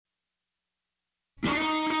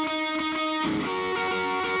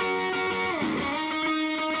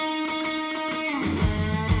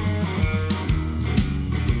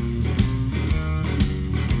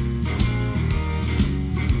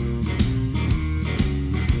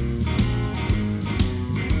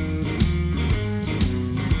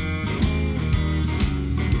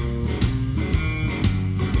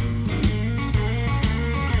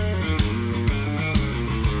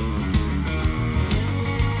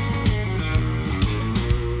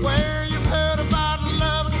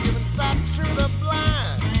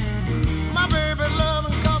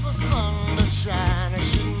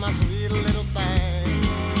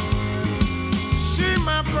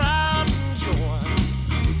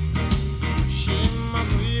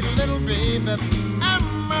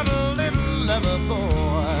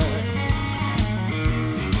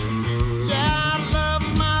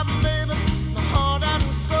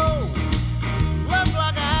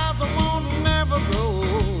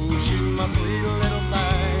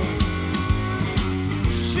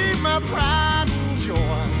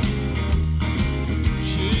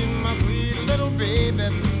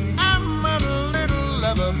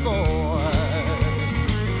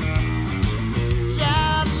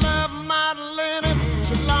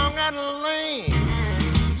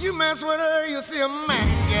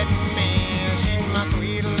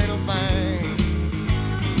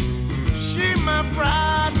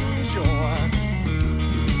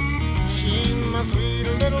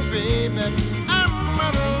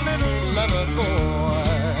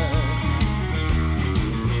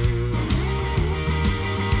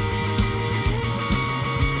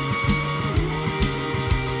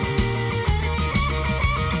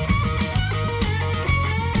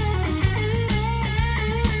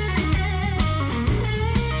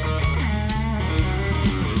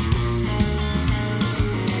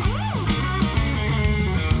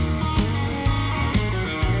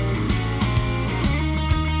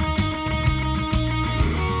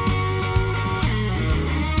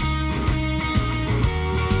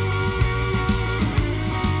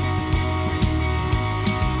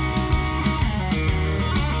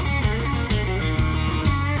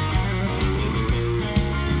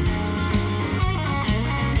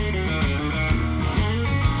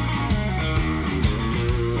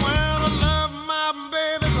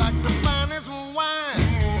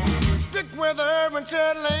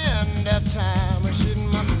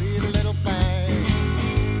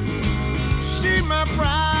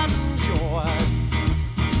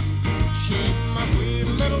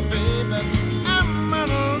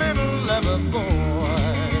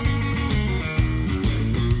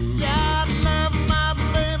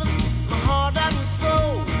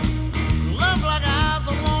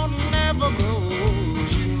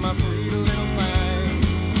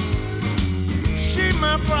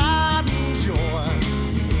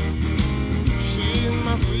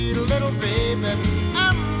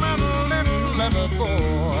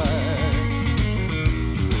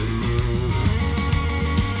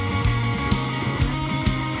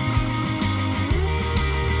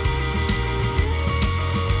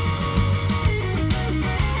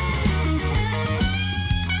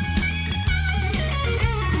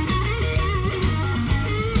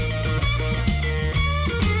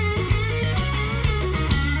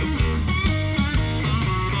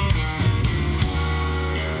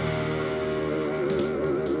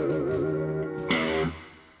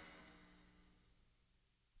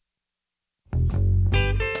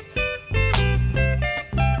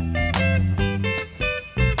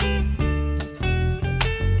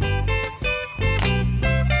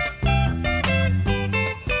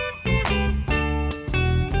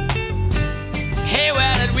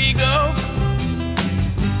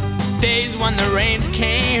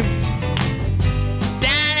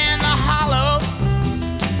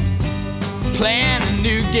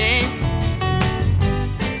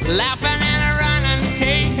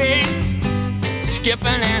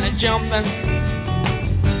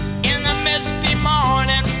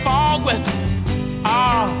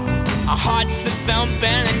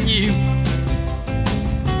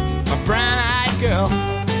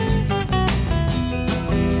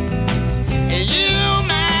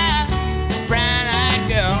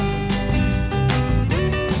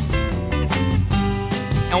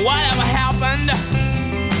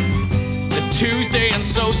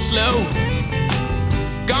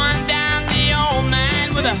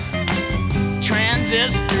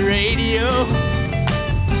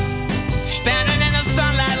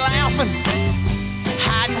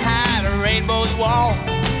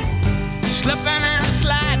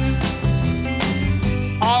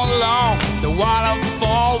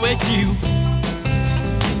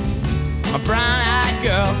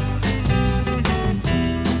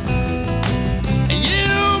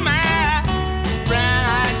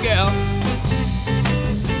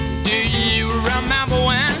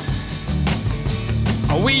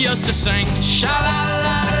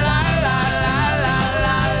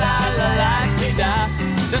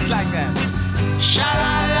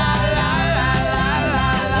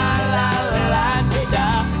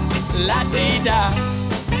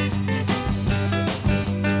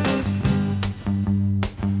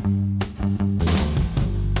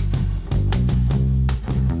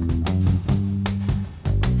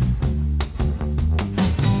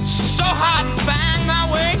So hard to find my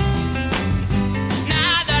way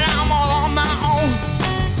now that I'm all on my own.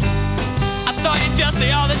 I saw you just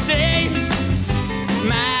the other day.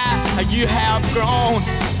 you have grown.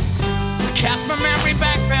 Cast my memory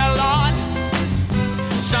back there, Lord.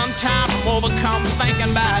 Sometimes I'm overcome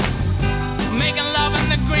thinking about making love in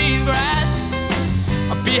the green grass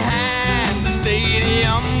behind the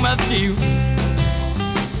stadium with you,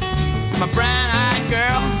 my brown-eyed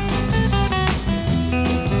girl.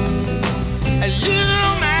 You,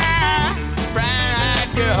 my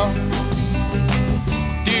brown-eyed girl.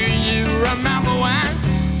 Do you remember when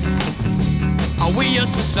we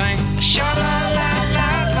used to sing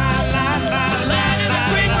sha-la-la-la-la-la-la-la in the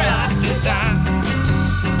green grass?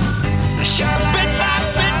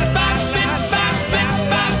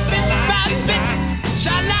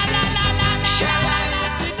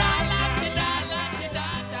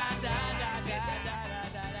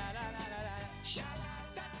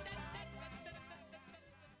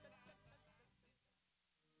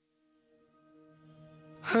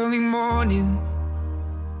 Early morning,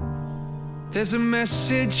 there's a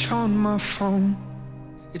message on my phone.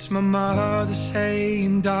 It's my mother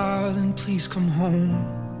saying, darling, please come home.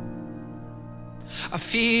 I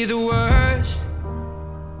fear the worst,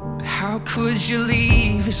 but how could you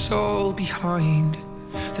leave us all behind?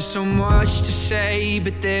 There's so much to say,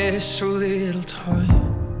 but there's so little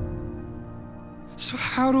time. So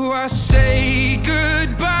how do I say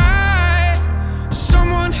goodbye to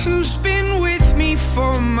someone who's been with me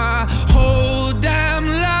for my whole damn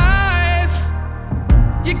life?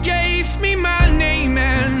 You gave me my name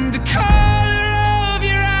and the color of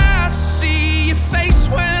your eyes. See your face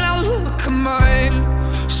when I look at mine.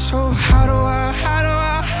 So how do I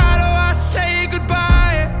say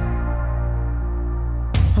goodbye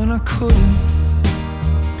when I couldn't?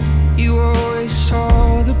 You always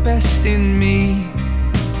saw the best in me.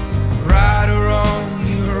 Right or wrong,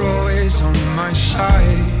 you were always on my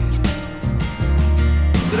side.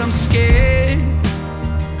 But I'm scared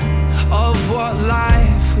of what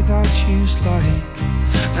life without you's like.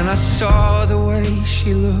 And I saw the way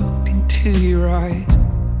she looked into your eyes.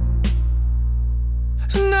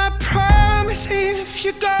 And I promise if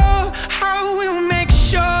you go, I will make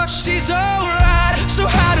sure she's alright. So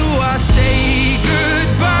how do I say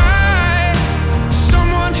goodbye to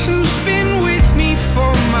someone who's been with me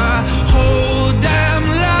for my whole damn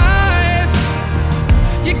life?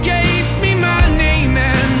 You gave me my name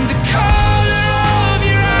and the color of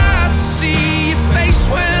your eyes. See your face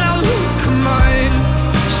when I look at mine.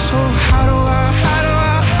 So how do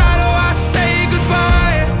I say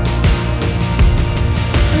goodbye?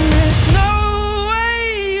 And there's no way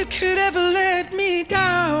you could ever let me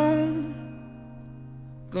down.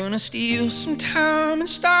 Gonna steal some time and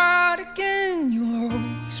start again. You'll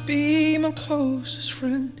always be my closest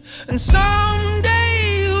friend. And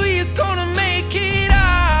someday we're gonna make it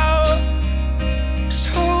out. Just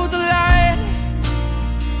hold the light.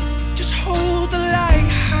 Just hold the light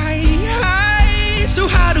high, high. So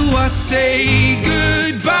how do I say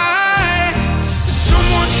goodbye to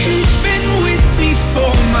someone who's been with me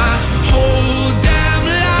for my whole damn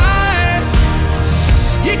life?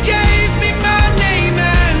 You gave me my name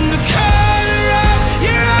and the color of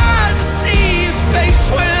your eyes. I see your face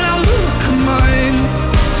when I look at mine.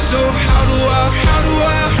 So how do I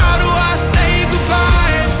say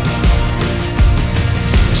goodbye?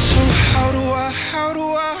 So how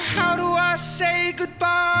do I say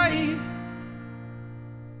goodbye?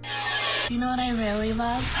 You know what I really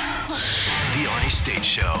love? The Arnie State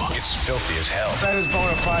Show. It's filthy as hell. That is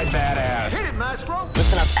bona fide badass. Hit it, Maestro.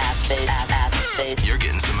 Listen up, ass face, ass face. You're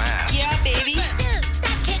getting some ass. Yeah, baby.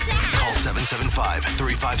 Call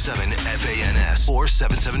 775-357-FANS or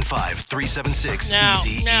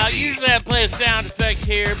 775-376-EASY. Now, usually I play a sound effect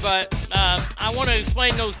here, but I want to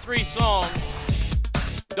explain those three songs.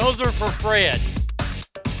 Those are for Fred.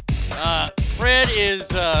 Fred is,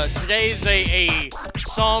 today's a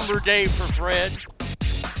somber day for Fred.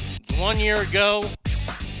 It's 1 year ago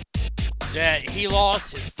that he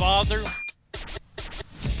lost his father.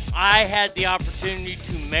 I had the opportunity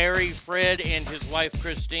to marry Fred and his wife,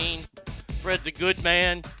 Christine. Fred's a good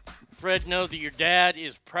man. Fred, know that your dad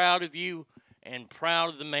is proud of you and proud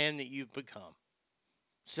of the man that you've become.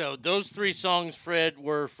 So those three songs, Fred,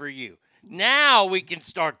 were for you. Now we can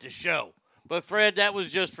start the show. But Fred, that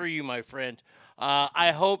was just for you, my friend.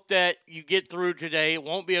 I hope that you get through today. It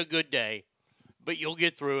won't be a good day, but you'll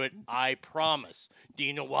get through it. I promise. Do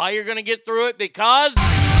you know why you're going to get through it? Because...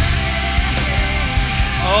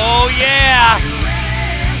 oh, yeah.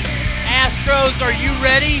 Astros, are you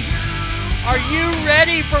ready? Are you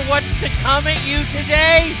ready for what's to come at you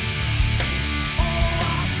today?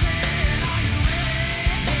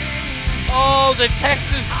 Oh, the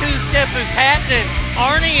Texas two-step is happening.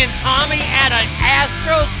 Arnie and Tommy at an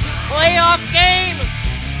Astros playoff game.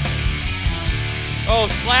 Oh,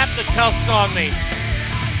 slap the cuffs on me.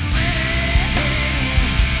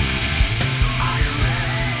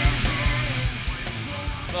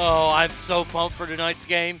 Oh, I'm so pumped for tonight's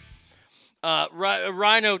game.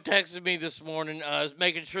 Rhino texted me this morning,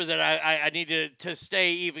 making sure that I needed to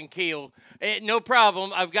stay even keel. No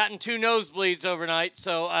problem. I've gotten 2 nosebleeds overnight,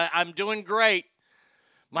 so I'm doing great.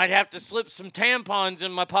 Might have to slip some tampons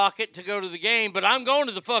in my pocket to go to the game, but I'm going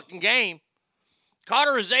to the fucking game.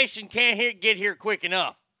 Cauterization can't get here quick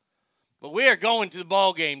enough. But we are going to the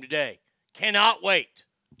ball game today. Cannot wait.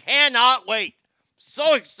 Cannot wait.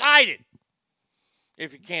 So excited,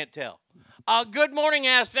 if you can't tell. Good morning,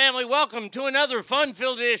 ass family. Welcome to another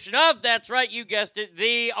fun-filled edition of, that's right, you guessed it,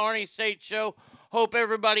 the Arnie State Show. Hope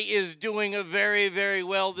everybody is doing very, very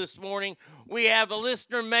well this morning. We have a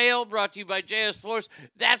listener mail brought to you by JS Force.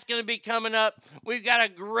 That's going to be coming up. We've got a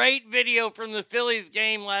great video from the Phillies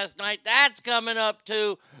game last night. That's coming up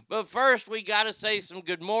too. But first, we got to say some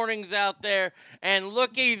good mornings out there. And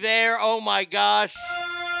looky there, oh my gosh.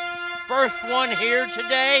 First one here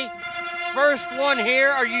today. First one here.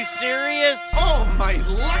 Are you serious? Oh, my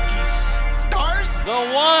lucky stars.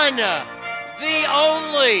 The one, the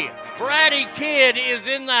only, Bratty Kid is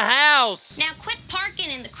in the house. Now quit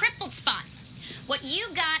parking in the crippled spot. What you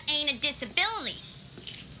got ain't a disability.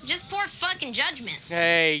 Just poor fucking judgment.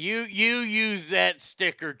 Hey, you use that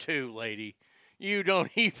sticker too, lady. You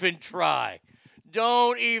don't even try.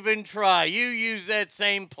 Don't even try. You use that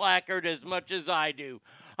same placard as much as I do.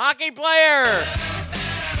 Hockey player!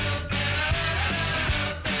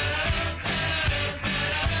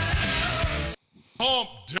 Hump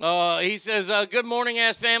day. He says, good morning,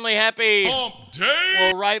 ass family. Happy Hump day.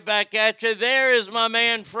 Well, right back at you. There is my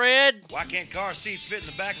man, Fred. Why can't car seats fit in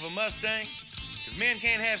the back of a Mustang? Because men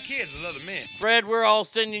can't have kids with other men. Fred, we're all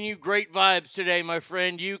sending you great vibes today, my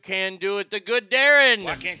friend. You can do it. The good Darren.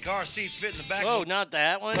 Why can't car seats fit in the back Oh, of a... not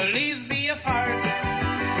that one. Please be a fart.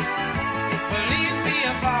 Please be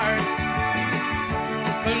a fart.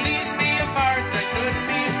 Please be a fart. I should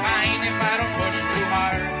be fine if I don't push too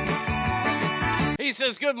hard. He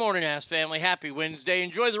says, good morning, ass family. Happy Wednesday.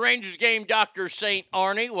 Enjoy the Rangers game, Dr. St.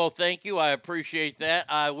 Arnie. Well, thank you. I appreciate that.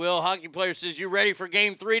 I will. Hockey player says, you ready for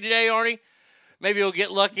game 3 today, Arnie? Maybe you'll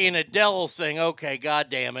get lucky and Adele will sing. Okay, God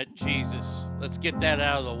damn it. Jesus. Let's get that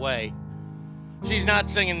out of the way. She's not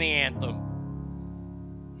singing the anthem.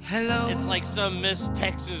 Hello. It's like some Miss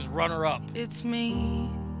Texas runner-up. It's me.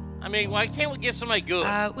 I mean, why can't we get somebody good?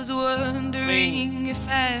 I was wondering if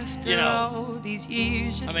after all these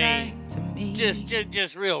years you'd like to meet.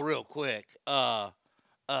 Just real quick. I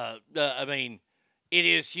mean, it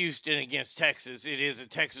is Houston against Texas. It is a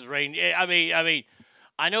Texas Ranger. I mean,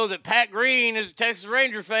 I know that Pat Green is a Texas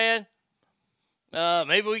Ranger fan.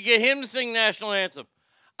 Maybe we get him to sing national anthem.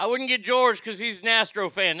 I wouldn't get George because he's an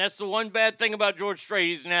Astro fan. That's the one bad thing about George Strait.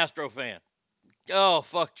 He's an Astro fan. Oh,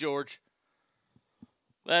 fuck George.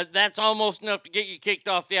 That's almost enough to get you kicked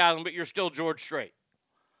off the island, but you're still George Strait.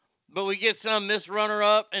 But we get some Miss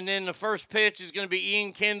Runner-Up, and then the first pitch is going to be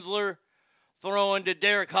Ian Kinsler throwing to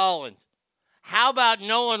Derek Holland. How about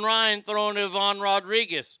Nolan Ryan throwing to Ivan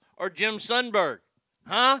Rodriguez or Jim Sundberg?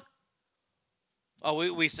 Huh?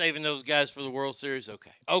 Oh, we saving those guys for the World Series?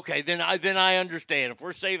 Okay, then I understand. If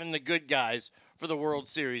we're saving the good guys for the World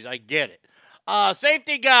Series, I get it.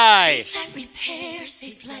 Safety guy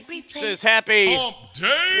says happy Hump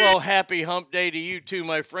day. Well, happy hump day to you too,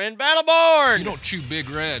 my friend. Battleborn. You don't chew Big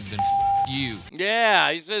Red, then you. Yeah,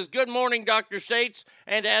 he says, good morning, Dr. States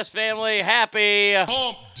and Ass Family. Happy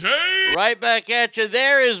Hump day. Right back at you.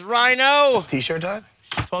 There is Rhino. It's t-shirt time?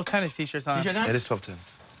 12:10 is t-shirt time. T-shirt time? It is 12:10.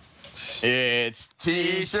 It's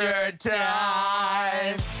t-shirt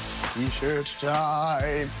time. T-shirt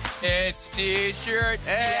time. It's t-shirt time.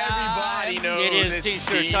 Everybody knows It is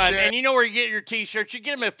t-shirt time. And you know where you get your t-shirts? You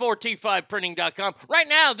get them at 4t5printing.com. Right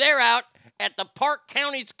now, they're out at the Park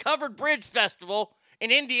County's Covered Bridge Festival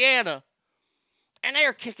in Indiana, and they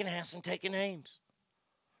are kicking ass and taking names.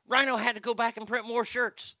 Rhino had to go back and print more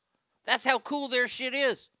shirts. That's how cool their shit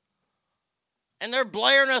is. And they're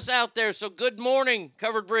blaring us out there, so good morning,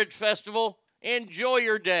 Covered Bridge Festival. Enjoy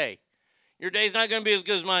your day. Your day's not going to be as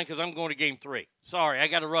good as mine because I'm going to Game 3. Sorry, I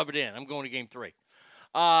got to rub it in. I'm going to Game 3.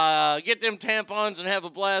 Get them tampons and have a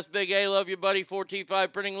blast. Big A, love you, buddy.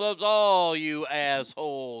 4T5 Printing loves all you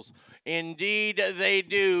assholes. Indeed, they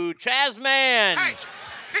do. Chazman. Hey,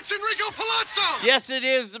 it's Enrico Palazzo. Yes, it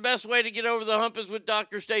is. The best way to get over the hump is with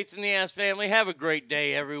Dr. States and the Ass Family. Have a great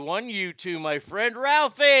day, everyone. You too, my friend.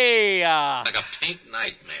 Ralphie. Like a pink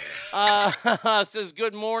nightmare. Says,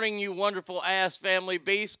 good morning, you wonderful Ass Family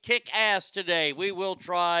beasts. Kick ass today. We will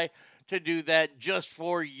try to do that just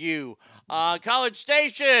for you. College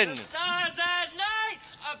Station. Stars at night.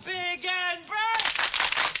 Big and bright.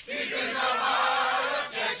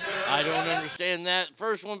 I don't understand that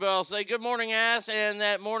first one, but I'll say good morning, ass, and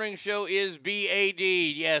that morning show is BAD.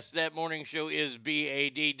 Yes, that morning show is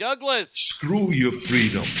BAD. Douglas. Screw your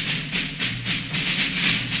freedom.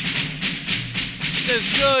 Says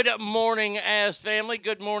good morning, ass family.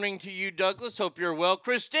 Good morning to you, Douglas. Hope you're well.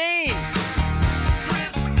 Christine.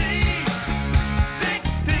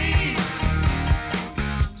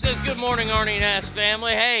 Says good morning, Arnie and ass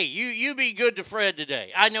family. Hey, you be good to Fred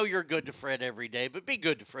today. I know you're good to Fred every day, but be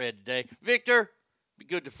good to Fred today. Victor, be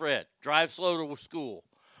good to Fred. Drive slow to school.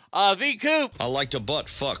 V Coop. I like to butt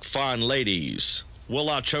fuck fine ladies. Will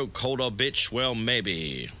I choke hold a bitch? Well,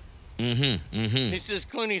 maybe. He says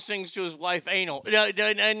Clooney sings to his wife anal. No,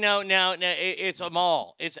 it's a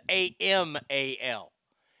mall. It's A-M-A-L.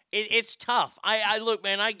 It's tough. I look,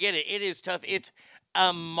 man, I get it. It is tough. It's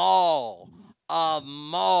a mall. A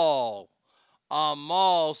mall. A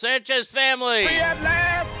mall. Sanchez family. Free at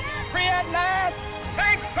last. Free at last.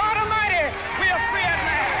 Thank God Almighty. We are free at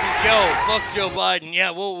last. This is yo. Fuck Joe Biden.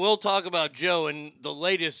 Yeah, we'll talk about Joe and the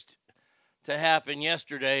latest to happen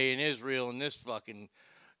yesterday in Israel and this fucking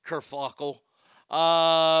kerfuffle.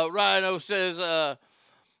 Rhino says,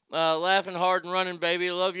 laughing hard and running, baby.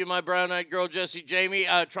 Love you, my brown-eyed girl, Jesse Jamie.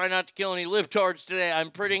 Try not to kill any libtards today. I'm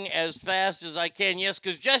printing as fast as I can. Yes,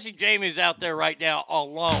 because Jesse Jamie's out there right now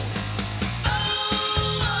alone.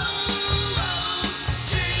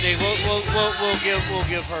 See, we'll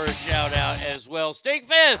give her a shout out as well.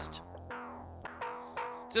 Stinkfist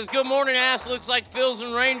says, good morning, ass. Looks like Phils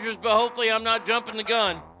and Rangers, but hopefully I'm not jumping the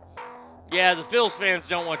gun. Yeah, the Phils fans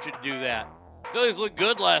don't want you to do that. Phillies looked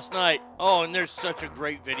good last night. Oh, and there's such a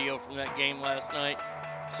great video from that game last night.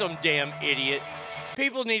 Some damn idiot.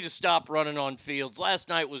 People need to stop running on fields. Last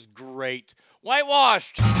night was great.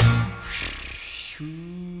 Whitewashed.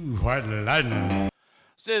 White lightning.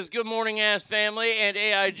 Says, good morning, ass family, and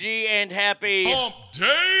AIG, and happy Hump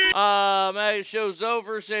Day. My show's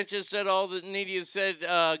over. Sanchez said all that Nidia said,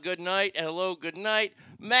 good night, and hello, good night.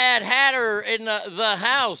 Mad Hatter in the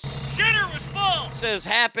house. Dinner was full. Says,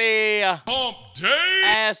 happy Hump Day.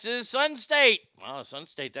 asses. Sun State. Wow, Sun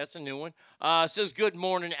State, that's a new one. Says, good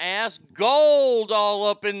morning, ass. Gold all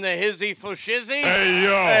up in the hizzy for shizzy. Hey,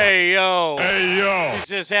 yo. Hey, yo. Hey, yo. He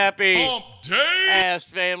says, happy Hump Day. ass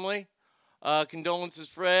family. Condolences,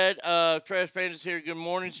 Fred. Trash Panda's here. Good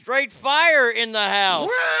morning. Straight fire in the house.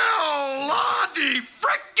 Well, Lottie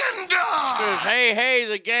frickin' dog! Says, hey,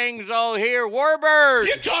 the gang's all here. Warbird.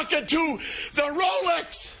 You're talking to the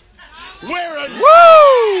Rolex wearing,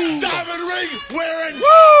 Woo! diamond ring wearing,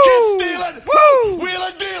 Woo! kiss stealing, Woo!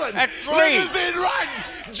 wheeling dealing, That's three. limousine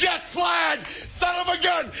riding, jet flying, son of a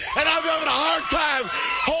gun, and I'm having a hard time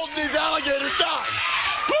holding these alligators down.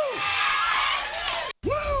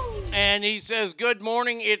 Woo! Woo! And he says, good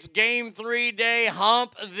morning. It's game 3 day.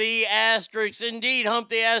 Hump the asterisks. Indeed, hump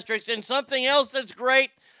the asterisks. And something else that's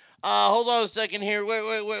great. Hold on a second here.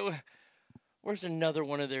 Wait. Where's another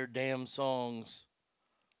one of their damn songs?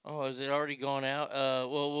 Oh, has it already gone out?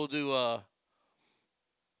 Well,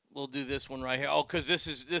 we'll do this one right here. Oh, because this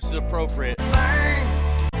is appropriate.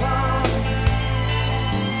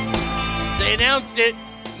 They announced it.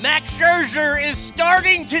 Max Scherzer is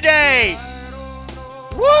starting today.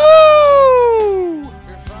 Woo!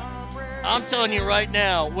 I'm telling you right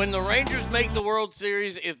now, when the Rangers make the World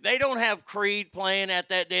Series, if they don't have Creed playing at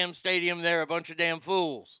that damn stadium, they're a bunch of damn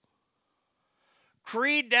fools.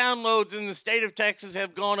 Creed downloads in the state of Texas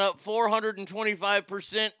have gone up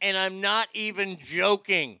 425%, and I'm not even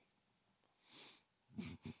joking.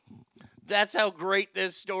 That's how great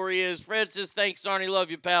this story is. Fred says, thanks, Arnie.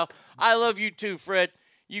 Love you, pal. I love you too, Fred.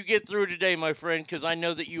 You get through today, my friend, because I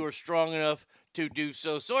know that you are strong enough to do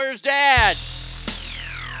so. Sawyer's dad.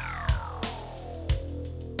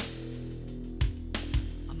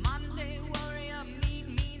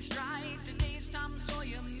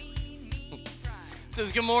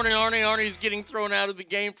 Says, good morning, Arnie. Arnie's getting thrown out of the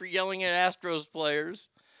game for yelling at Astros players.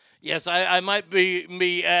 Yes, I might be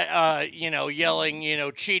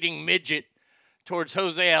yelling, cheating midget towards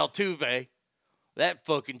Jose Altuve. That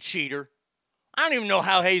fucking cheater. I don't even know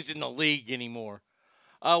how he's in the league anymore.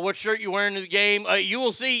 What shirt you wearing to the game? You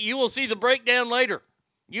will see the breakdown later.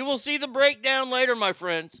 You will see the breakdown later, my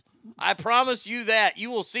friends. I promise you that.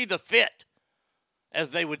 You will see the fit,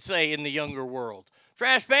 as they would say in the younger world.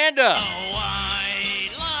 Trash Panda. Oh, I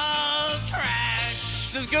love trash.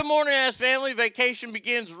 Says, good morning, ass family. Vacation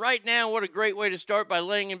begins right now. What a great way to start, by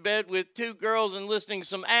laying in bed with two girls and listening to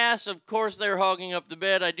some ass. Of course, they're hogging up the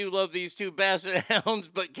bed. I do love these two basset hounds,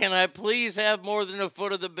 but can I please have more than a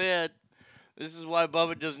foot of the bed? This is why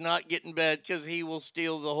Bubba does not get in bed, because he will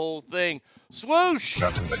steal the whole thing. Swoosh!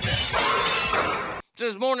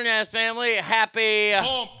 Says, morning, ass family. Happy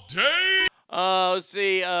Hump Day. Let's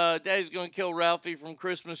see. Daddy's going to kill Ralphie from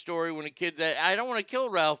Christmas Story when a kid that... I don't want to kill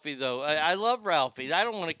Ralphie, though. I love Ralphie. I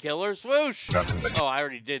don't want to kill her. Swoosh! Oh, I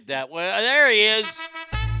already did that. Well, there he is.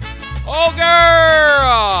 Oh,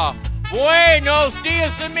 girl! Buenos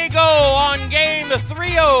dias, amigo, on game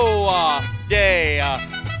 3-0 day.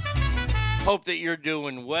 Hope that you're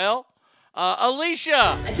doing well.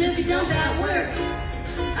 Alicia. I took a dump at work.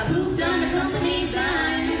 I pooped on the company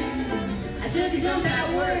dime. I took a dump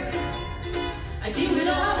at work. I do it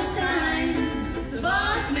all the time. The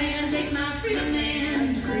boss man takes my freedom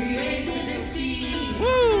and creativity.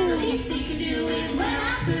 Woo! The least he can do is when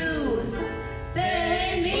I poo.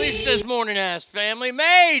 Pay me. Alicia says, morning, ass family.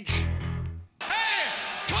 Mage. Hey,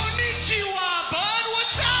 konnichiwa, bud.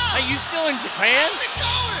 What's up? Are you still in Japan? How's it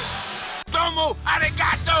going? Domo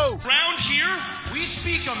arigato. Round here, we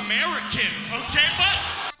speak American, okay,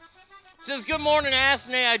 bud? Says, good morning, ass.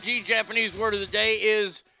 And AIG Japanese word of the day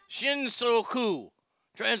is Shinsoku.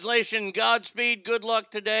 Translation, Godspeed, good luck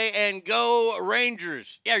today, and go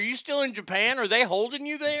Rangers. Yeah, are you still in Japan? Are they holding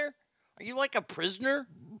you there? Are you like a prisoner?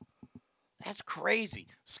 That's crazy.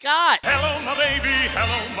 Scott. Hello, my baby.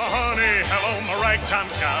 Hello, my honey. Hello, my ragtime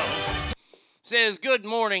gal. Says, good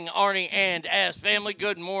morning, Arnie and Ass family.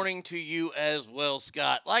 Good morning to you as well,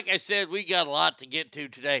 Scott. Like I said, we got a lot to get to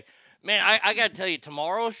today. Man, I got to tell you,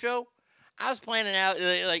 tomorrow's show, I was planning out,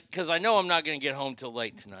 like, because I know I'm not going to get home till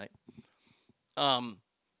late tonight.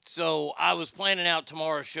 So I was planning out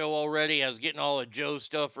tomorrow's show already. I was getting all of Joe's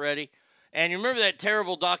stuff ready. And you remember that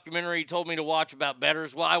terrible documentary he told me to watch about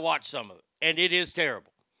bettors? Well, I watched some of it, and it is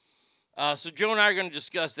terrible. So Joe and I are going to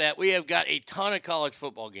discuss that. We have got a ton of college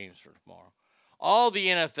football games for tomorrow. All the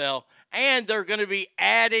NFL, and they're going to be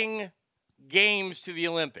adding games to the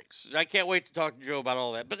Olympics. I can't wait to talk to Joe about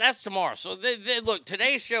all that, but that's tomorrow. So look,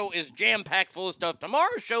 today's show is jam-packed full of stuff.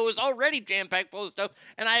 Tomorrow's show is already jam-packed full of stuff,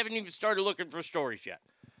 and I haven't even started looking for stories yet.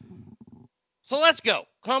 So let's go.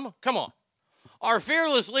 Come on. Our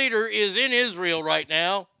fearless leader is in Israel right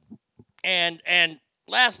now, and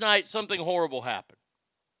last night something horrible happened.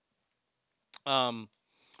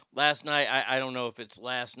 Last night, I don't know if it's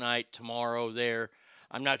last night, tomorrow there.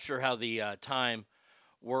 I'm not sure how the time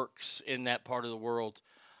works in that part of the world.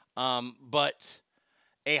 But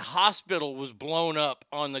a hospital was blown up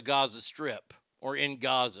on the Gaza Strip, or in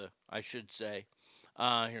Gaza, I should say.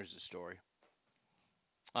 Here's the story.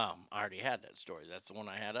 I already had that story. That's the one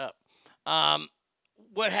I had up.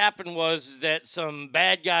 What happened was that some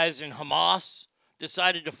bad guys in Hamas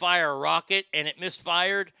decided to fire a rocket, and it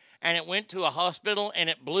misfired, and it went to a hospital,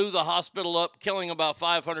 and it blew the hospital up, killing about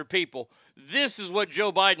 500 people. This is what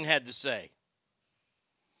Joe Biden had to say.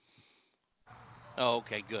 Oh,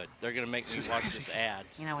 okay, good. They're going to make me watch this ad.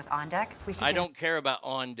 You know, with On Deck, we can I don't care about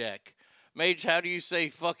On Deck. Mage, how do you say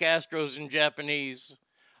fuck Astros in Japanese?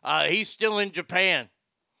 He's still in Japan.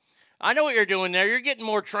 I know what you're doing there. You're getting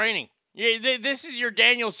more training. Yeah, this is your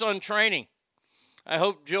Danielson training. I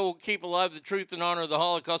hope Joe will keep alive the truth and honor of the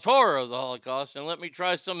Holocaust, horror of the Holocaust, and let me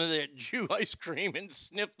try some of that Jew ice cream and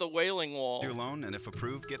sniff the Wailing Wall. Your loan, and if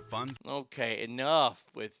approved, get funds. Okay, enough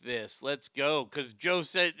with this. Let's go, because Joe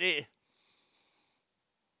said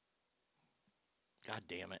God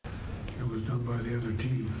damn it. It was done by the other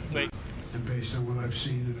team. Wait. And based on what I've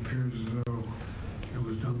seen, it appears as though it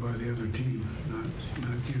was done by the other team, not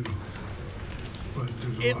you. But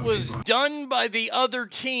it was done by the other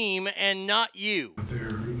team and not you.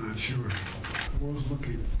 They're not sure. The world's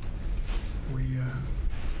looking.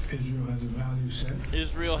 Israel has a value set.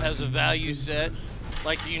 Israel has a value set,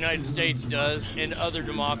 like the United States does, and other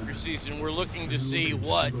democracies, and we're looking to see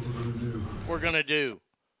what we're going to do.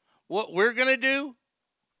 What we're going to do?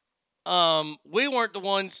 We weren't the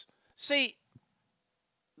ones. See,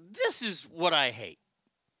 this is what I hate.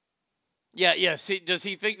 Yeah. See, does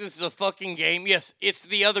he think this is a fucking game? Yes, it's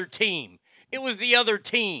the other team. It was the other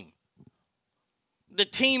team. The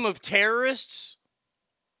team of terrorists.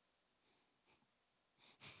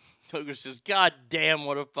 Togo says, God damn,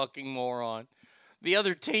 what a fucking moron. The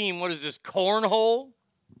other team, what is this, cornhole?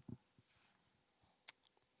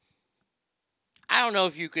 I don't know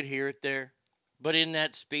if you could hear it there, but in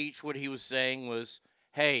that speech, what he was saying was,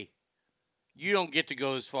 hey, you don't get to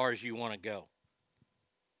go as far as you want to go.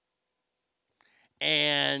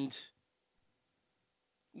 And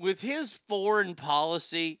with his foreign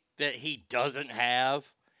policy that he doesn't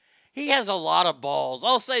have, he has a lot of balls.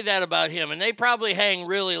 I'll say that about him, and they probably hang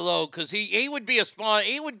really low because he would be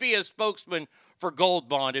a spokesman for Gold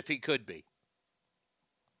Bond if he could be.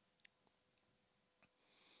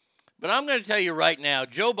 But I'm going to tell you right now,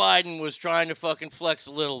 Joe Biden was trying to fucking flex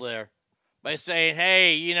a little there by saying,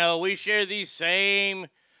 hey, you know, we share these same.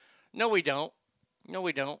 No, we don't. No,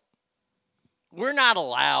 we don't. We're not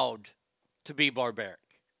allowed to be barbaric.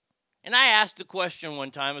 And I asked the question one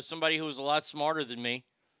time of somebody who was a lot smarter than me.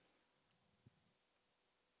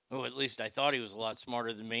 Well, at least I thought he was a lot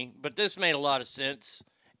smarter than me. But this made a lot of sense.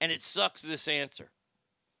 And it sucks, this answer.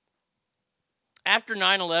 After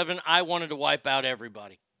 9/11, I wanted to wipe out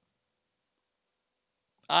everybody.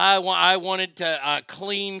 I wanted to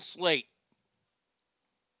clean slate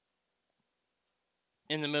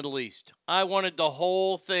in the Middle East. I wanted the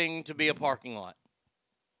whole thing to be a parking lot.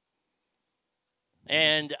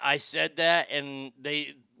 And I said that, and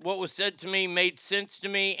what was said to me made sense to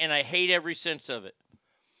me, and I hate every sense of it.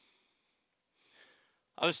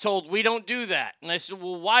 I was told, we don't do that. And I said,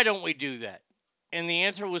 well, why don't we do that? And the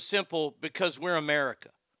answer was simple, because we're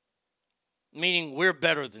America. Meaning we're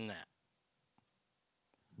better than that.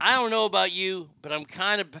 I don't know about you, but I'm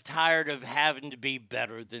kind of tired of having to be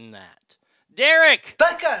better than that. Derek!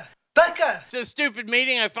 Becca! It's a stupid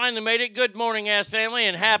meeting. I finally made it. Good morning, ass family,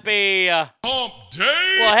 and happy... Hump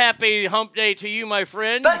Day! Well, happy hump day to you, my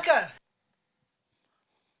friend. Becca!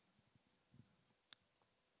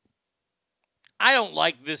 I don't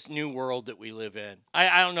like this new world that we live in.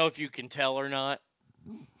 I don't know if you can tell or not.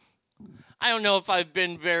 I don't know if I've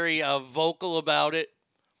been very vocal about it.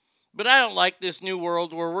 But I don't like this new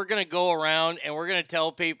world where we're going to go around and we're going to tell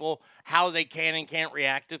people how they can and can't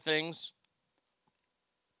react to things.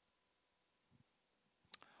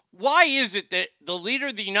 Why is it that the leader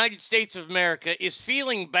of the United States of America is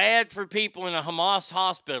feeling bad for people in a Hamas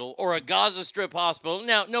hospital or a Gaza Strip hospital?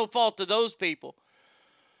 Now, no fault to those people.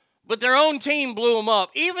 But their own team blew them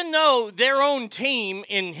up. Even though their own team,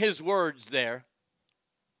 in his words there,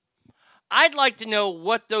 I'd like to know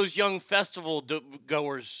what those young festival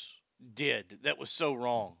goers did that was so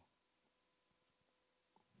wrong.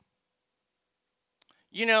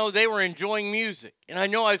 You know, they were enjoying music. And I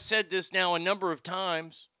know I've said this now a number of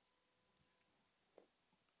times.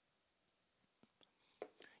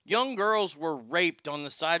 Young girls were raped on the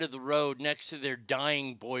side of the road next to their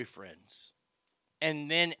dying boyfriends and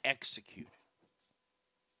then executed.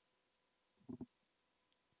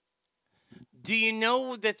 Do you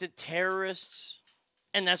know that the terrorists,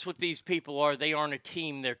 and that's what these people are, they aren't a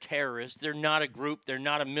team, they're terrorists. They're not a group, they're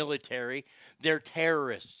not a military, they're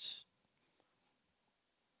terrorists.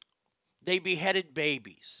 They beheaded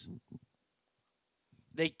babies.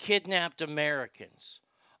 They kidnapped Americans.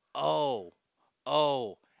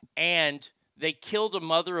 And they killed a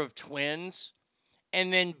mother of twins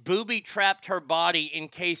and then booby-trapped her body in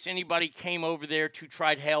case anybody came over there to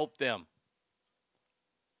try to help them.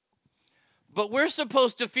 But we're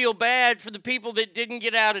supposed to feel bad for the people that didn't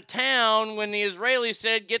get out of town when the Israelis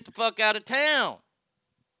said, get the fuck out of town.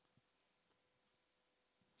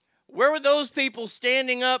 Where were those people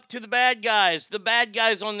standing up to the bad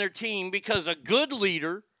guys on their team? Because a good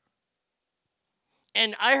leader,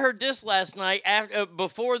 and I heard this last night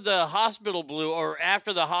before the hospital blew, or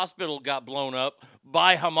after the hospital got blown up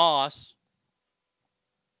by Hamas,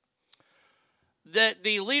 that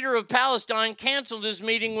the leader of Palestine canceled his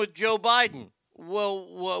meeting with Joe Biden.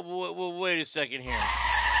 Well, wait a second here.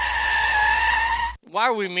 Why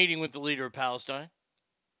are we meeting with the leader of Palestine?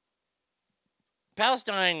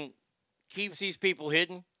 Palestine keeps these people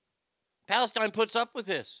hidden. Palestine puts up with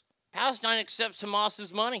this. Palestine accepts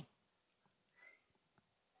Hamas's money.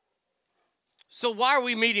 So why are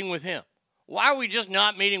we meeting with him? Why are we just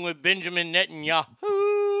not meeting with Benjamin Netanyahu?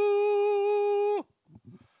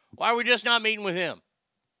 Why are we just not meeting with him?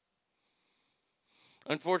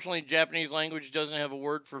 Unfortunately, Japanese language doesn't have a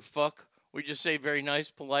word for fuck. We just say very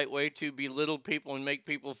nice, polite way to belittle people and make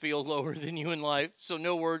people feel lower than you in life. So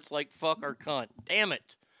no words like fuck or cunt. Damn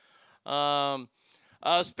it.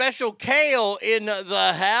 Special Kale in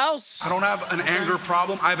the house. I don't have an anger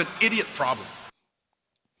problem. I have an idiot problem.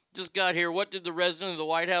 Just got here. What did the resident of the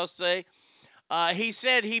White House say? He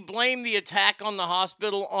said he blamed the attack on the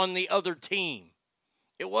hospital on the other team.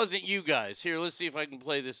 It wasn't you guys. Here, let's see if I can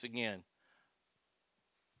play this again.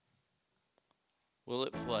 Will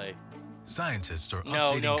it play? Scientists are No,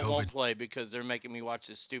 updating it COVID. won't play because they're making me watch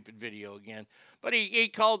this stupid video again. But he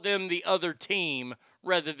called them the other team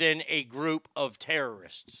rather than a group of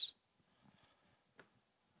terrorists.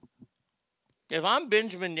 If I'm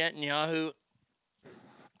Benjamin Netanyahu,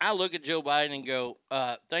 I look at Joe Biden and go,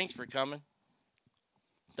 thanks for coming.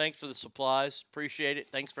 Thanks for the supplies. Appreciate it.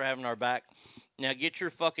 Thanks for having our back. Now get your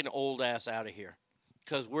fucking old ass out of here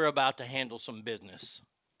because we're about to handle some business.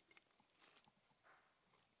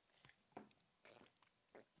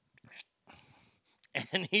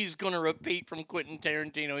 And he's going to repeat from Quentin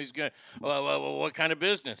Tarantino. He's going, what kind of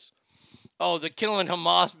business? Oh, the killing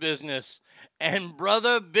Hamas business. And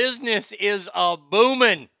brother, business is a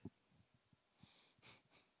booming.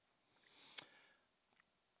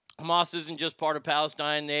 Hamas isn't just part of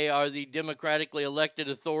Palestine. They are the democratically elected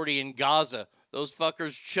authority in Gaza. Those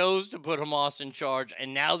fuckers chose to put Hamas in charge,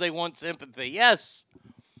 and now they want sympathy. Yes.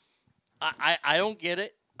 I don't get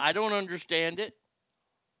it. I don't understand it.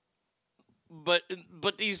 But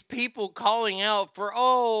these people calling out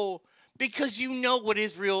for, because you know what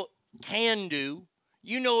Israel can do.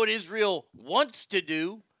 You know what Israel wants to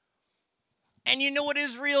do. And you know what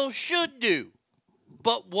Israel should do.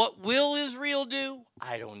 But what will Israel do?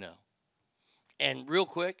 I don't know. And real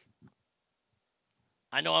quick,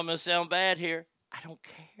 I know I'm going to sound bad here. I don't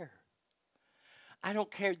care. I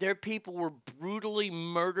don't care. Their people were brutally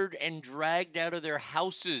murdered and dragged out of their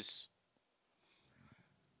houses.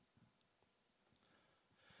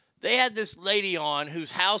 They had this lady on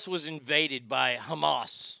whose house was invaded by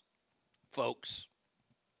Hamas folks.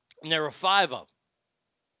 And there were 5 of them.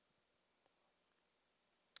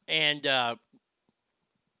 And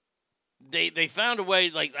they found a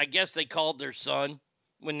way, like, I guess they called their son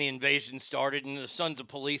when the invasion started, and the son's a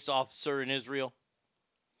police officer in Israel.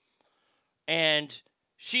 And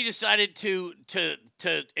she decided to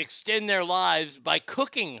extend their lives by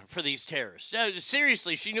cooking for these terrorists.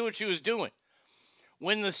 Seriously, she knew what she was doing.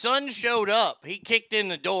 When the son showed up, he kicked in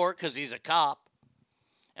the door because he's a cop,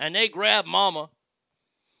 and they grabbed Mama,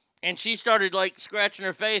 and she started, like, scratching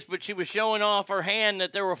her face, but she was showing off her hand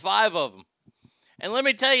that there were 5 of them. And let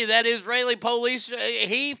me tell you, that Israeli police,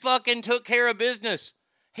 he fucking took care of business.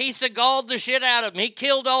 He Seagal'd the shit out of them. He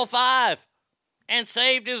killed all 5 and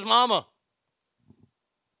saved his mama.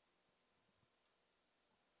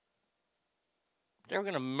 They were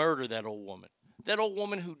going to murder that old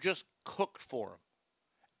woman who just cooked for him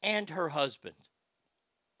and her husband.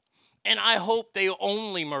 And I hope they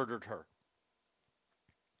only murdered her.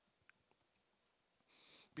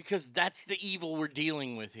 Because that's the evil we're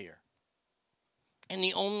dealing with here. And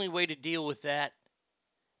the only way to deal with that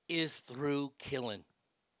is through killing.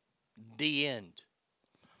 The end.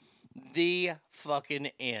 The fucking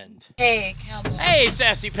end. Hey, cowboy. Hey,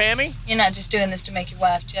 sassy Pammy. You're not just doing this to make your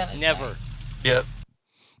wife jealous. Never. Yep.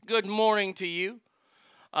 Good morning to you.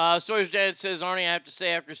 Sawyer's dad says, Arnie, I have to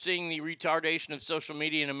say, after seeing the retardation of social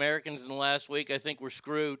media and Americans in the last week, I think we're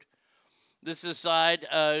screwed. This aside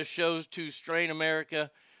shows to strain America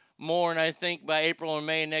more, and I think by April and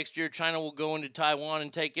May next year, China will go into Taiwan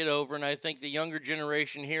and take it over, and I think the younger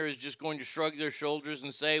generation here is just going to shrug their shoulders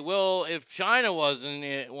and say, well, if China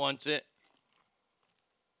wants it.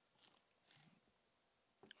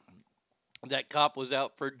 That cop was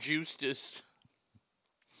out for justice.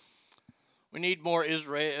 We need more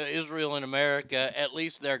Israel in America, at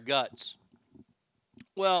least their guts.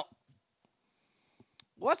 Well,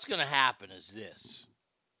 what's going to happen is this.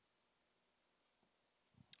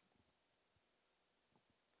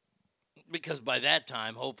 Because by that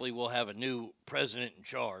time, hopefully we'll have a new president in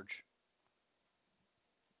charge.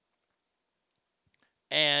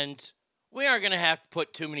 And we aren't going to have to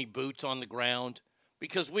put too many boots on the ground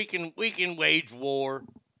because we can wage war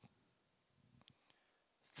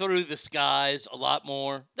through the skies a lot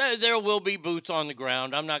more. There will be boots on the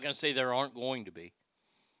ground. I'm not going to say there aren't going to be.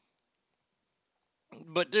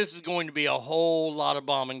 But this is going to be a whole lot of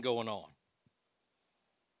bombing going on.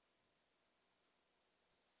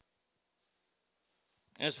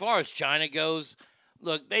 And as far as China goes,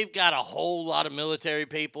 look, they've got a whole lot of military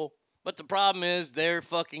people, but the problem is they're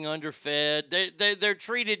fucking underfed. They're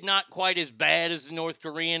treated not quite as bad as the North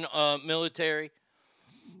Korean military.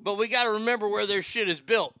 But we got to remember where their shit is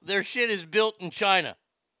built. Their shit is built in China.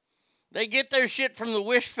 They get their shit from the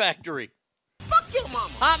Wish factory. Fuck your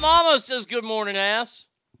mama. Hot Mama says good morning, ass.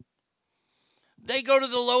 They go to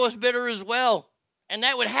the lowest bidder as well. And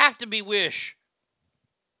that would have to be Wish.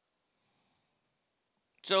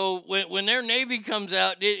 So when their Navy comes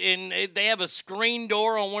out and they have a screen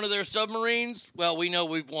door on one of their submarines, well, we know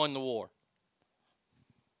we've won the war.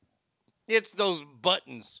 It's those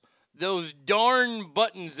buttons, those darn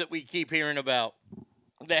buttons that we keep hearing about.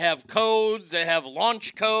 They have codes, they have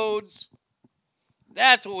launch codes.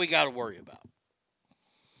 That's what we got to worry about.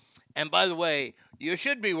 And by the way, you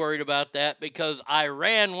should be worried about that because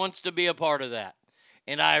Iran wants to be a part of that.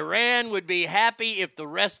 And Iran would be happy if the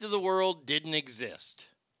rest of the world didn't exist.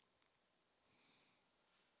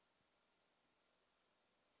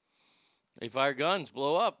 They fire guns,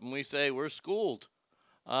 blow up, and we say we're schooled.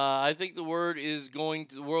 I think the world is going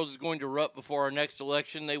to erupt before our next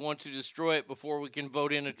election. They want to destroy it before we can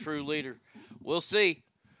vote in a true leader. We'll see.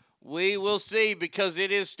 We will see, because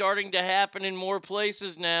it is starting to happen in more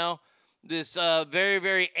places now. This very,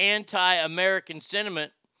 very anti-American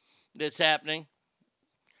sentiment that's happening.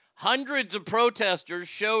 Hundreds of protesters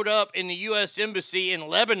showed up in the U.S. Embassy in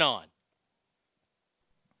Lebanon.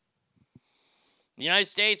 The United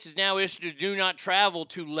States has now issued a do not travel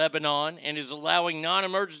to Lebanon and is allowing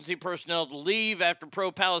non-emergency personnel to leave after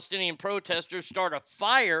pro-Palestinian protesters start a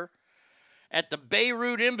fire at the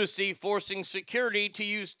Beirut embassy, forcing security to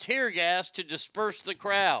use tear gas to disperse the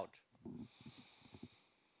crowd.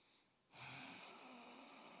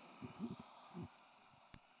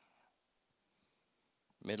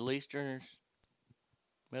 Middle Easterners,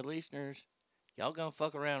 y'all gonna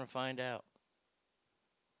fuck around and find out.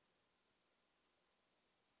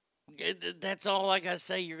 That's all I gotta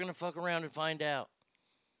say. You're gonna fuck around and find out.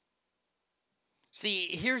 See,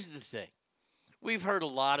 here's the thing. We've heard a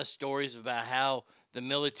lot of stories about how the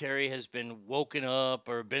military has been woken up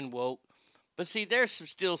or been woke. But see, there's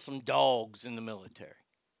still some dogs in the military.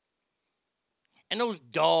 And those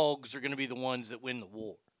dogs are going to be the ones that win the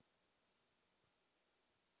war.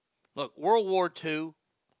 Look, World War II,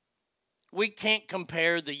 we can't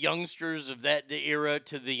compare the youngsters of the era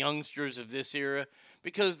to the youngsters of this era,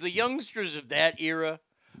 because the youngsters of that era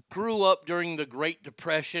grew up during the Great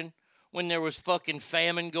Depression, when there was fucking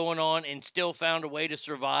famine going on, and still found a way to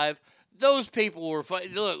survive. Those people were...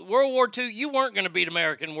 Look, World War II, you weren't going to beat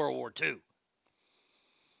America in World War II.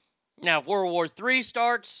 Now, if World War III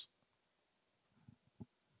starts,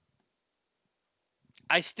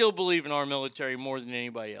 I still believe in our military more than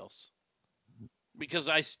anybody else. Because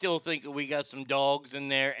I still think that we got some dogs in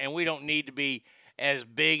there, and we don't need to be as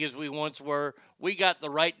big as we once were. We got the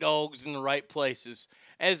right dogs in the right places.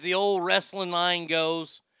 As the old wrestling line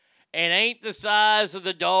goes... And ain't the size of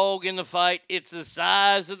the dog in the fight, it's the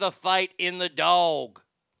size of the fight in the dog.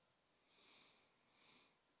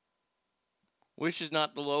 Wish is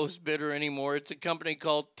not the lowest bidder anymore. It's a company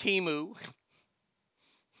called Temu.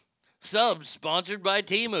 Subs sponsored by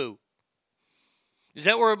Temu. Is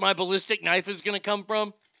that where my ballistic knife is going to come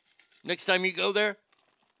from next time you go there?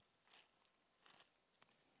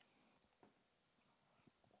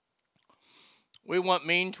 We want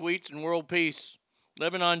mean tweets and world peace.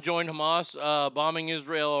 Lebanon joined Hamas, bombing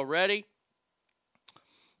Israel already.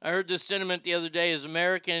 I heard this sentiment the other day. As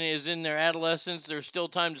American is in their adolescence, there's still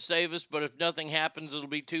time to save us, but if nothing happens, it'll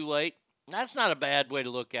be too late. That's not a bad way to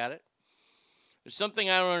look at it. There's something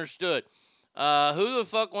I don't understood. Who the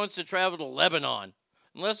fuck wants to travel to Lebanon?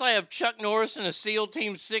 Unless I have Chuck Norris and a SEAL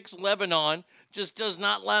Team 6 Lebanon, just does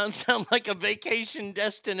not sound like a vacation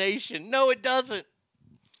destination. No, it doesn't.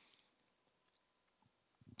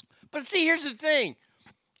 But see, here's the thing.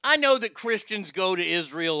 I know that Christians go to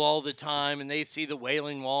Israel all the time, and they see the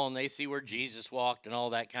Wailing Wall, and they see where Jesus walked and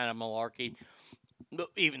all that kind of malarkey.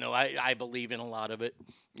 Even though I believe in a lot of it,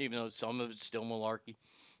 even though some of it's still malarkey.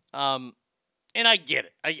 And I get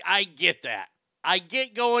it. I get that. I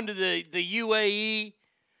get going to the UAE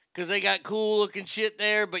because they got cool-looking shit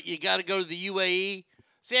there, but you got to go to the UAE.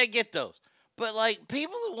 See, I get those. But, like,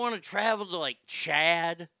 people that want to travel to, like,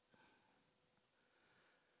 Chad...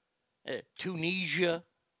 Tunisia.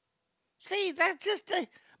 See, that's just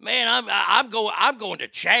man. I'm going to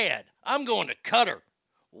Chad. I'm going to Qatar.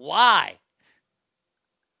 Why?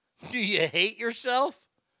 Do you hate yourself?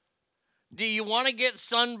 Do you want to get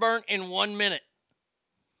sunburnt in 1 minute?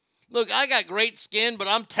 Look, I got great skin, but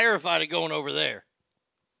I'm terrified of going over there.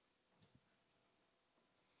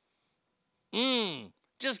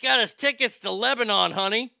 Just got us tickets to Lebanon,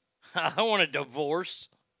 honey. I want a divorce.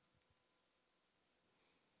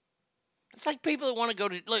 It's like people that want to go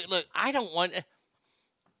to... Look, I don't want...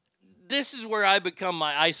 This is where I become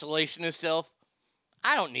my isolationist self.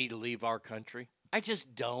 I don't need to leave our country. I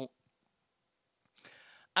just don't.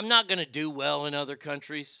 I'm not going to do well in other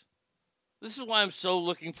countries. This is why I'm so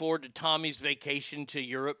looking forward to Tommy's vacation to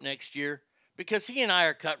Europe next year. Because he and I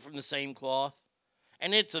are cut from the same cloth.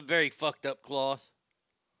 And it's a very fucked up cloth.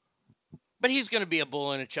 But he's going to be a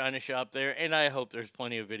bull in a china shop there. And I hope there's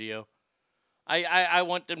plenty of video. I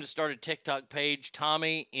want them to start a TikTok page,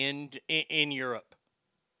 Tommy in Europe.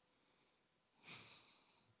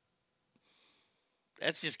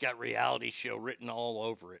 That's just got reality show written all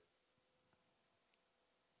over it.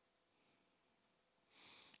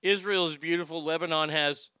 Israel is beautiful. Lebanon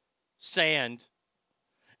has sand.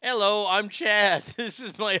 Hello, I'm Chad. This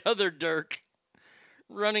is my other Dirk.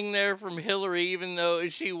 Running there from Hillary, even though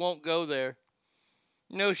she won't go there.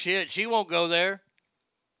 No shit, she won't go there.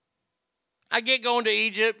 I get going to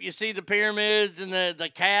Egypt. You see the pyramids and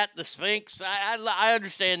the cat, the Sphinx. I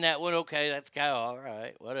understand that one. Okay, that's kind of all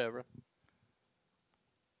right. Whatever.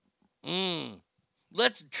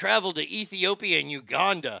 Let's travel to Ethiopia and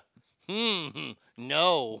Uganda.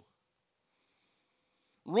 No.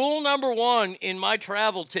 Rule number 1 in my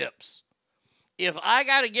travel tips. If I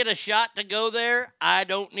got to get a shot to go there, I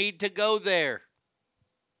don't need to go there.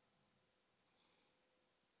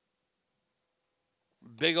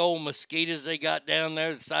 Big old mosquitoes they got down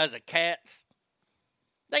there the size of cats.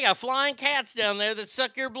 They got flying cats down there that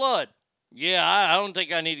suck your blood. Yeah, I don't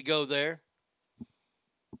think I need to go there.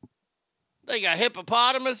 They got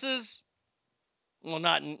hippopotamuses. Well,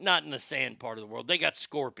 not in the sand part of the world. They got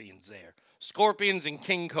scorpions there. Scorpions and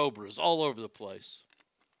king cobras all over the place.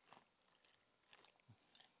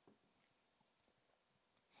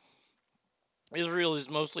 Israel is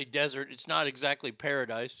mostly desert. It's not exactly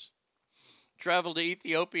paradise. Travel to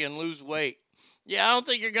Ethiopia and lose weight. Yeah, I don't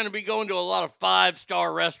think you're going to be going to a lot of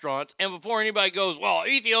 5-star restaurants. And before anybody goes, well,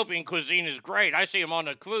 Ethiopian cuisine is great. I see them on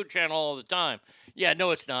the Food Channel all the time. Yeah,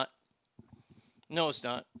 no, it's not. No, it's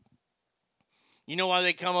not. You know why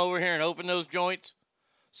they come over here and open those joints?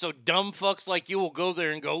 So dumb fucks like you will go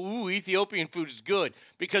there and go, ooh, Ethiopian food is good.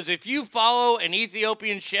 Because if you follow an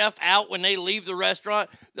Ethiopian chef out when they leave the restaurant,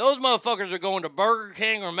 those motherfuckers are going to Burger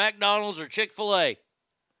King or McDonald's or Chick-fil-A.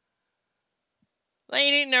 They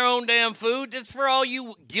ain't eating their own damn food. It's for all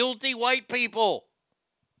you guilty white people.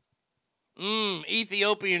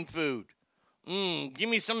 Ethiopian food. Give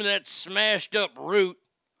me some of that smashed up root.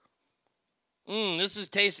 This is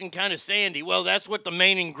tasting kind of sandy. Well, that's what the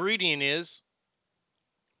main ingredient is.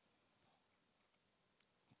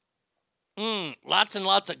 Lots and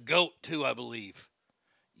lots of goat, too, I believe.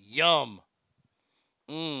 Yum.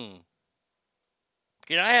 Can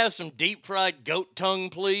I have some deep-fried goat tongue,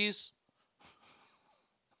 please?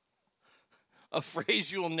 A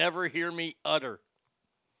phrase you will never hear me utter.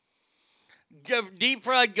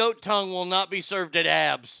 Deep-fried goat tongue will not be served at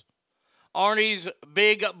Abs, Arnie's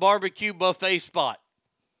big barbecue buffet spot.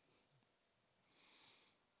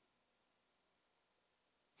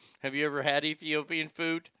 Have you ever had Ethiopian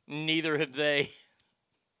food? Neither have they.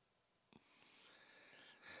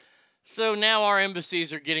 So now our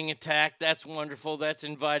embassies are getting attacked. That's wonderful. That's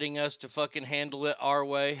inviting us to fucking handle it our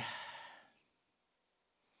way.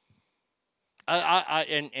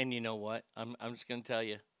 And you know what? I'm just going to tell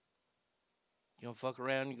you. You're going to fuck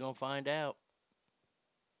around, you're going to find out.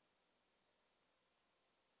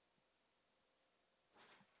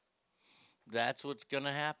 That's what's going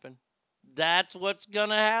to happen. That's what's going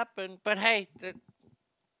to happen. But hey,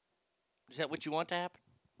 is that what you want to happen?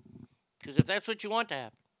 Because if that's what you want to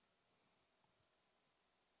happen,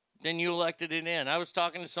 then you elected it in. I was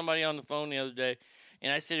talking to somebody on the phone the other day,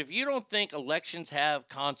 and I said, if you don't think elections have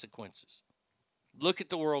consequences, look at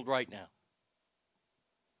the world right now.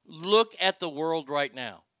 Look at the world right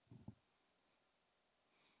now.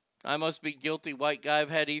 I must be guilty white guy. I've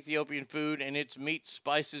had Ethiopian food, and it's meat,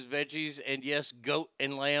 spices, veggies, and yes, goat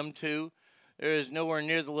and lamb too. There is nowhere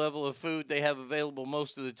near the level of food they have available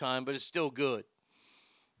most of the time, but it's still good.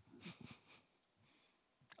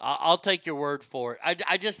 I'll take your word for it.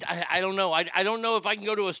 I don't know. I don't know if I can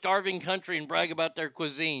go to a starving country and brag about their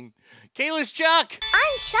cuisine. Kayla's Chuck.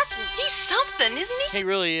 I'm Chucky. He's something, isn't he? He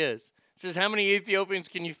really is. Says, how many Ethiopians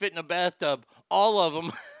can you fit in a bathtub? All of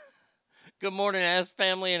them. Good morning, ass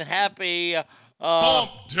family, and happy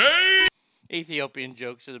Hump Day. Ethiopian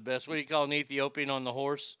jokes are the best. What do you call an Ethiopian on the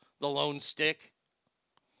horse? The lone stick.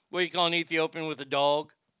 What do you call an Ethiopian with a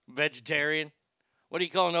dog? Vegetarian. What do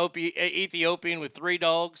you call an Ethiopian with 3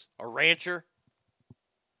 dogs? A rancher.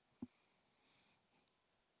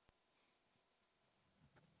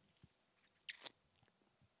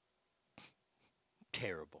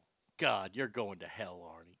 Terrible. God, you're going to hell,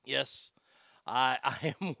 Arnie. Yes, I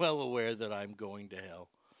am well aware that I'm going to hell.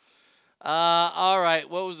 All right,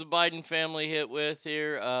 what was the Biden family hit with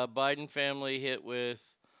here? Biden family hit with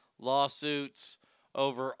lawsuits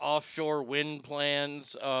over offshore wind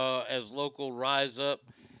plans as local rise up.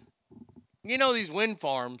 You know these wind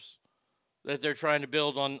farms that they're trying to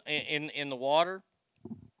build on in the water?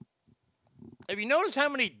 Have you noticed how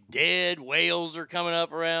many dead whales are coming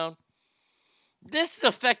up around? This is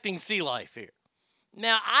affecting sea life here.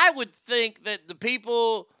 Now, I would think that the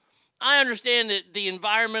people, I understand that the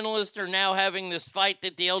environmentalists are now having this fight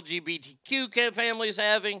that the LGBTQ family is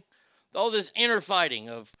having, all this inner-fighting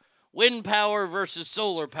of wind power versus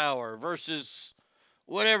solar power versus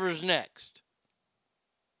whatever's next.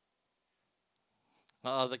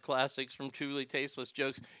 The classics from Truly Tasteless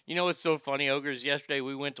Jokes. You know what's so funny, Ogres? Yesterday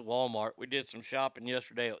we went to Walmart. We did some shopping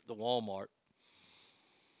yesterday at the Walmart.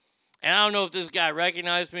 And I don't know if this guy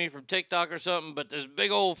recognized me from TikTok or something, but this big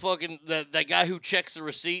old fucking, that guy who checks the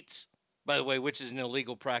receipts, by the way, which is an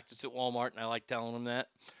illegal practice at Walmart, and I like telling him that.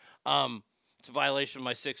 It's a violation of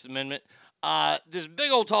my Sixth Amendment. This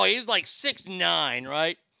big old tall, he's like 6'9",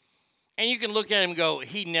 right? And you can look at him and go,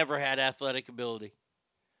 he never had athletic ability.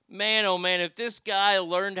 Man, oh man, if this guy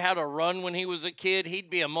learned how to run when he was a kid,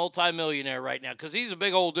 he'd be a multimillionaire right now because he's a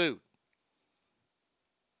big old dude.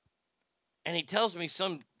 And he tells me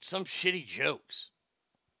some shitty jokes.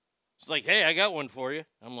 It's like, hey, I got one for you.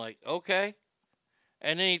 I'm like, okay.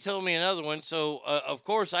 And then he told me another one, so of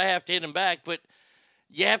course I have to hit him back, but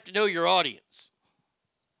you have to know your audience.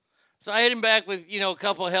 So I hit him back with, a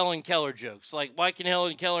couple of Helen Keller jokes. Like, why can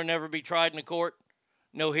Helen Keller never be tried in a court?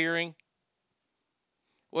 No hearing.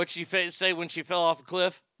 What'd she say when she fell off a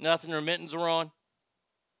cliff? Nothing, her mittens were on.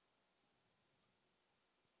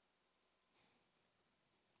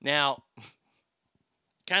 Now,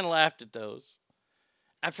 kind of laughed at those.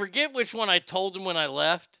 I forget which one I told him when I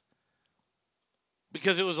left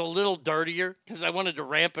because it was a little dirtier because I wanted to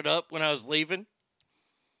ramp it up when I was leaving.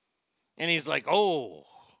 And he's like, oh,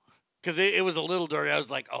 because it was a little dirty. I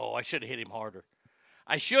was like, oh, I should have hit him harder.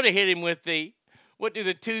 I should have hit him with what do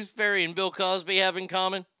the Tooth Fairy and Bill Cosby have in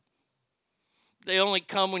common? They only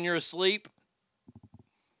come when you're asleep.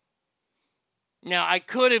 Now, I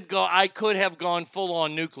could have gone full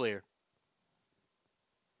on nuclear.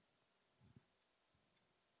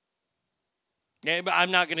 Yeah, but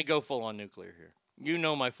I'm not going to go full on nuclear here. You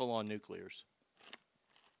know my full on nuclears.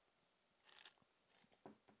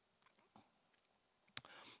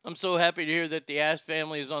 I'm so happy to hear that the Ass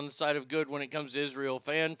family is on the side of good when it comes to Israel.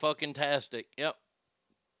 Fan-fucking-tastic. Yep.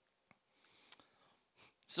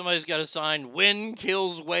 Somebody's got a sign, wind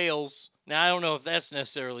kills whales. Now, I don't know if that's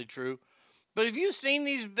necessarily true. But have you seen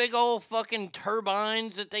these big old fucking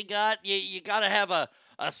turbines that they got? You got to have a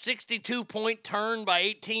 62-point turn by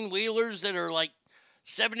 18-wheelers that are like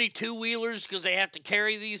 72-wheelers because they have to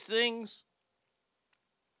carry these things.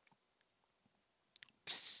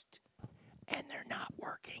 Psst. And they're not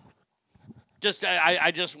working.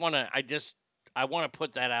 I want to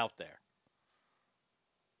put that out there.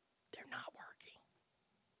 They're not working.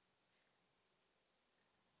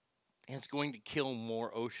 And it's going to kill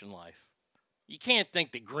more ocean life. You can't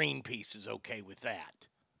think that Greenpeace is okay with that.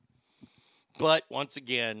 But once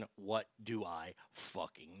again, what do I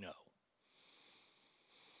fucking know?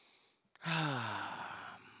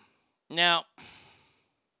 Now,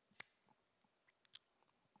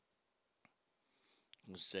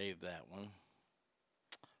 I'm going to save that one.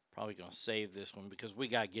 Probably going to save this one because we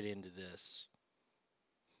got to get into this.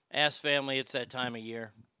 Ass family, it's that time of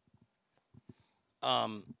year.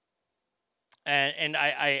 And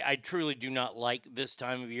I truly do not like this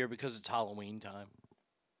time of year because it's Halloween time.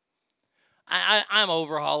 I'm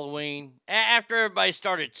over Halloween. After everybody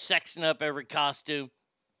started sexing up every costume.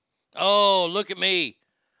 Oh, look at me.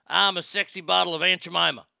 I'm a sexy bottle of Aunt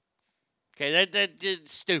Jemima. Okay,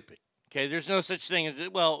 that's stupid. Okay, there's no such thing as,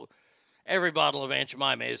 every bottle of Aunt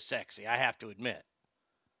Jemima is sexy, I have to admit.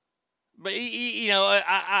 But,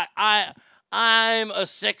 I'm a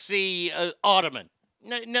sexy ottoman.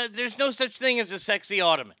 No, there's no such thing as a sexy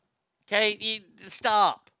ottoman. Okay,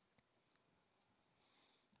 stop.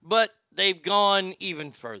 But they've gone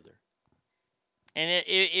even further. And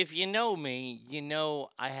if you know me, you know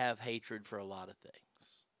I have hatred for a lot of things.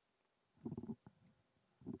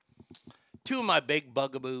 Two of my big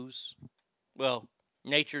bugaboos. Well,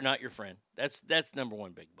 nature not your friend. That's number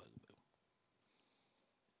one big bugaboo.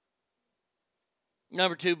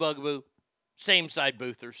 Number two bugaboo, same side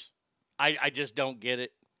boothers. I just don't get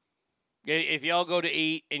it. If y'all go to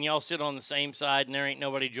eat and y'all sit on the same side and there ain't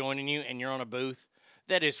nobody joining you and you're on a booth,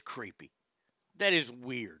 that is creepy. That is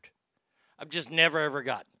weird. I've just never ever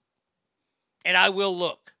gotten. And I will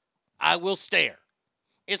look. I will stare.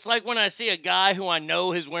 It's like when I see a guy who I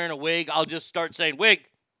know is wearing a wig, I'll just start saying, wig,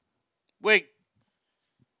 wig,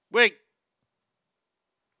 wig.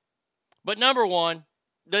 But number one,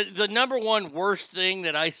 the number one worst thing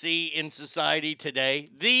that I see in society today,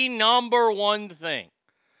 the number one thing,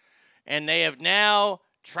 and they have now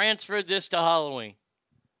transferred this to Halloween,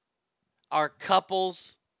 are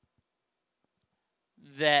couples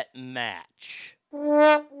that match.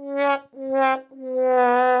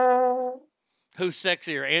 Who's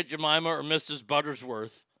sexier, Aunt Jemima or Mrs.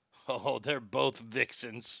 Buttersworth? Oh, they're both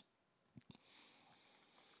vixens.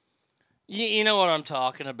 You know what I'm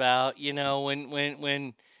talking about. You know,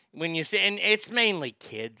 when you see, and it's mainly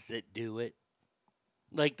kids that do it.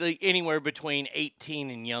 Like anywhere between 18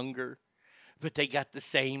 and younger. But they got the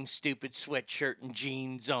same stupid sweatshirt and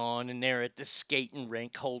jeans on, and they're at the skating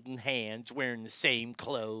rink holding hands, wearing the same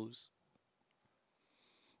clothes.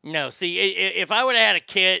 No, see, if I would have had a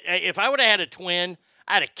kid, if I would have had a twin,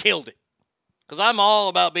 I'd have killed it. Because I'm all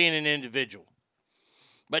about being an individual.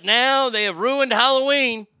 But now they have ruined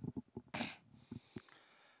Halloween.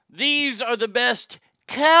 These are the best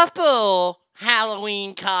couple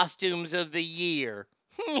Halloween costumes of the year.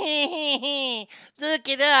 Look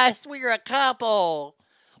at us, we're a couple.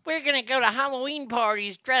 We're going to go to Halloween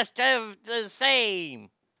parties dressed up the same.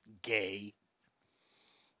 Gay.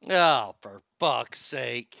 Oh, for fuck's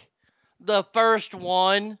sake. The first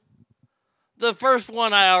one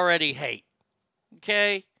I already hate.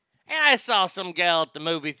 Okay? And I saw some gal at the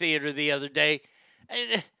movie theater the other day.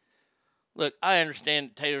 Look, I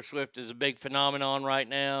understand Taylor Swift is a big phenomenon right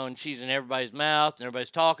now, and she's in everybody's mouth, and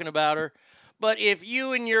everybody's talking about her. But if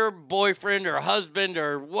you and your boyfriend or husband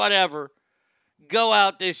or whatever go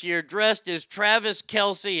out this year dressed as Travis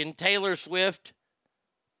Kelce and Taylor Swift,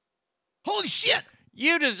 holy shit,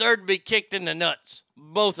 you deserve to be kicked in the nuts,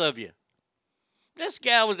 both of you. This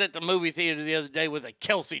gal was at the movie theater the other day with a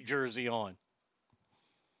Kelce jersey on.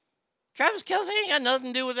 Travis Kelce ain't got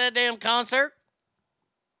nothing to do with that damn concert.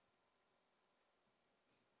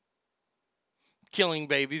 Killing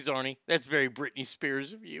babies, Arnie. That's very Britney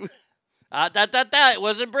Spears of you. It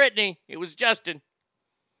wasn't Britney. It was Justin.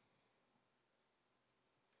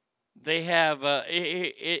 They have,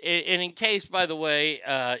 and in case, by the way,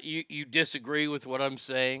 you disagree with what I'm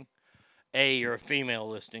saying, you're a female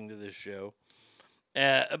listening to this show.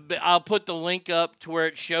 I'll put the link up to where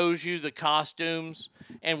it shows you the costumes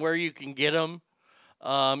and where you can get them.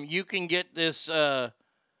 You can get this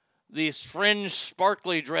fringe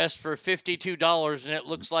sparkly dress for $52, and it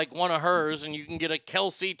looks like one of hers, and you can get a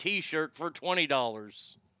Kelce t-shirt for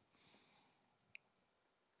 $20.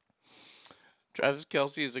 Travis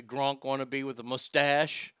Kelce is a Gronk wannabe with a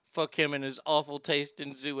mustache. Fuck him and his awful taste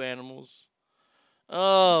in zoo animals.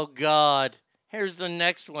 Oh, God. Here's the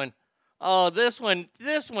next one. Oh, this one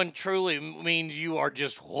truly means you are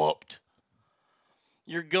just whooped.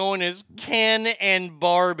 You're going as Ken and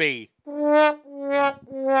Barbie.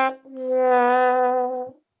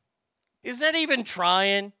 Is that even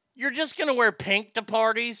trying? You're just going to wear pink to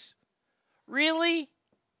parties? Really?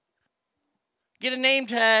 Get a name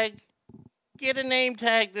tag. Get a name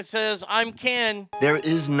tag that says, I'm Ken. There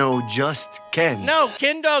is no just Ken. No,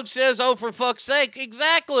 Ken Dog says, oh, for fuck's sake.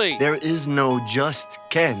 Exactly. There is no just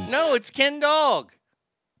Ken. No, it's Ken Dog.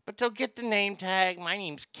 But they'll get the name tag. My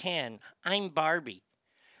name's Ken. I'm Barbie.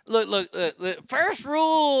 Look. First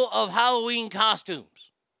rule of Halloween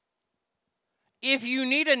costumes. If you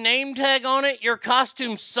need a name tag on it, your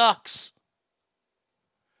costume sucks.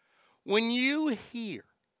 When you hear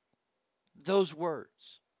those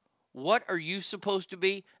words, what are you supposed to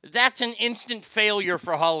be? That's an instant failure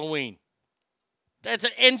for Halloween. That's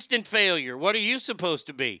an instant failure. What are you supposed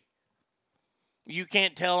to be? You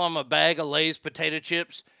can't tell I'm a bag of Lay's potato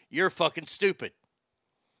chips? You're fucking stupid.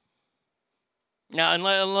 Now,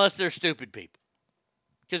 unless they're stupid people.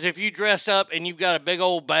 Because if you dress up and you've got a big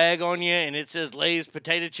old bag on you and it says Lay's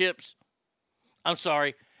potato chips, I'm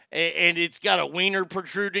sorry, and it's got a wiener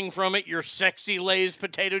protruding from it, your sexy Lay's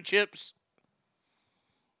potato chips.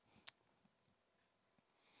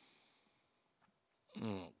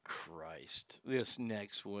 Oh, Christ. This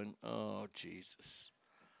next one. Oh, Jesus.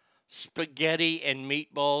 Spaghetti and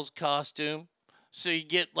meatballs costume. So you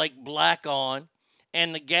get like black on,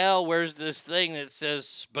 and the gal wears this thing that says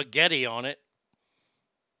spaghetti on it.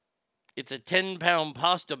 It's a 10-pound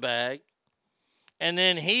pasta bag. And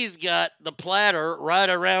then he's got the platter right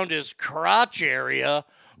around his crotch area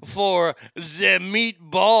for the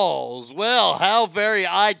meatballs. Well, how very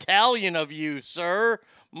Italian of you, sir.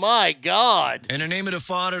 My God. In the name of the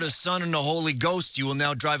Father, the Son, and the Holy Ghost, you will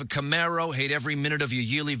now drive a Camaro, hate every minute of your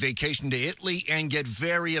yearly vacation to Italy, and get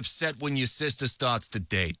very upset when your sister starts to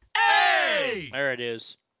date. Hey! There it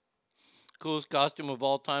is. Coolest costume of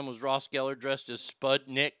all time was Ross Geller dressed as Spud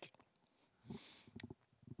Nick.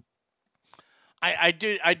 I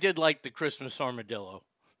did like the Christmas armadillo.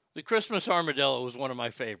 The Christmas armadillo was one of my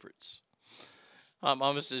favorites.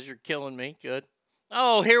 Mama says, you're killing me. Good.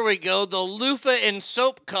 Oh, here we go. The loofah and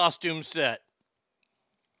soap costume set.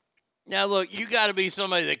 Now, look, you got to be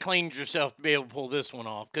somebody that cleans yourself to be able to pull this one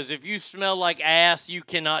off. Because if you smell like ass, you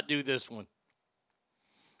cannot do this one.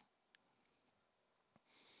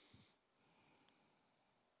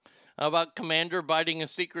 How about Commander biting a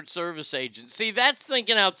Secret Service agent? See, that's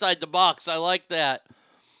thinking outside the box. I like that.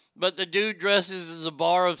 But the dude dresses as a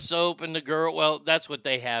bar of soap, and the girl, well, that's what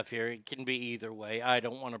they have here. It can be either way. I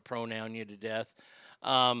don't want to pronoun you to death.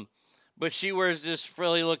 But she wears this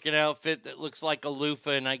frilly-looking outfit that looks like a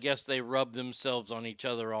loofah, and I guess they rub themselves on each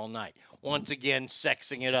other all night. Once again,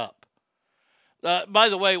 sexing it up. By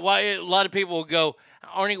the way, why a lot of people will go,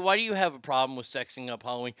 Arnie, why do you have a problem with sexing up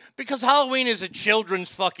Halloween? Because Halloween is a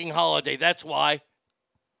children's fucking holiday. That's why.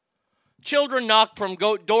 Children knock from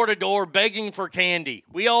door to door begging for candy.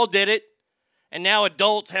 We all did it. And now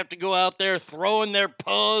adults have to go out there throwing their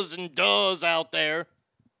puzz and does out there.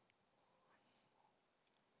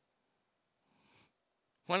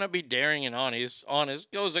 Why not be daring and honest?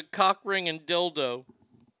 Goes a cock ring and dildo.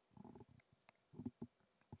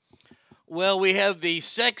 Well, we have the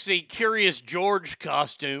sexy Curious George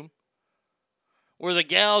costume, where the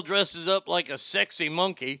gal dresses up like a sexy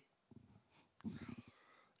monkey,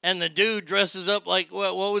 and the dude dresses up like,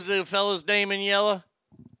 what was the fella's name in yellow?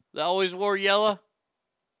 That always wore yellow?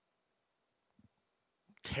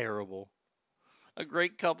 Terrible. A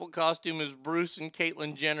great couple costume is Bruce and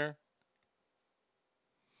Caitlyn Jenner.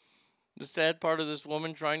 The sad part of this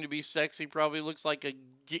woman trying to be sexy probably looks like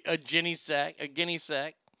a guinea sack.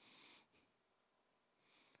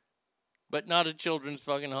 But not a children's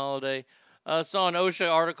fucking holiday. Saw an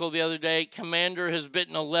OSHA article the other day. Commander has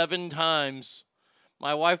bitten 11 times.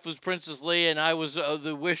 My wife was Princess Leia and I was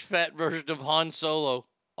the wish-fat version of Han Solo.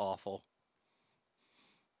 Awful.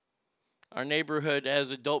 Our neighborhood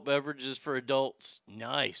has adult beverages for adults.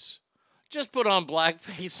 Nice. Just put on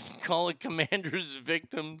blackface and call it Commander's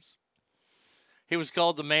Victims. He was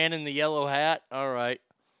called the man in the yellow hat. All right.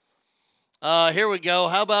 Here we go.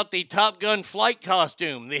 How about the Top Gun flight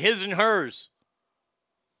costume? The his and hers.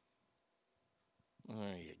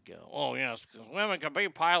 There you go. Oh, yes, because women can be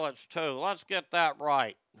pilots, too. Let's get that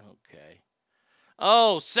right. Okay.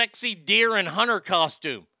 Oh, sexy deer and hunter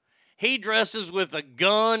costume. He dresses with a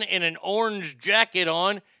gun and an orange jacket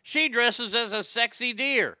on. She dresses as a sexy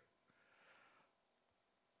deer.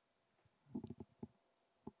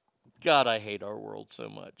 God, I hate our world so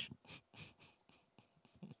much.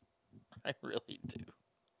 I really do.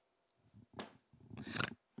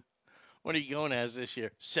 What are you going as this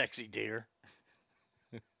year? Sexy deer.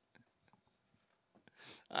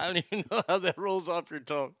 I don't even know how that rolls off your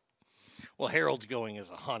tongue. Well, Harold's going as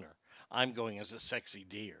a hunter. I'm going as a sexy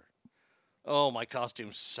deer. Oh, my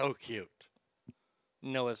costume's so cute.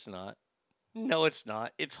 No, it's not. No, it's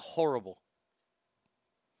not. It's horrible.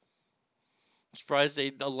 I'm surprised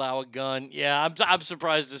they'd allow a gun. Yeah, I'm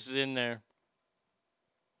surprised this is in there.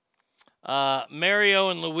 Mario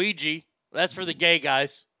and Luigi. That's for the gay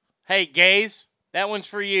guys. Hey, gays, that one's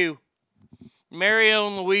for you. Mario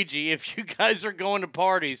and Luigi, if you guys are going to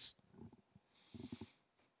parties.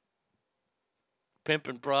 Pimp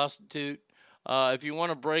and prostitute. If you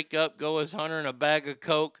want to break up, go as Hunter in a bag of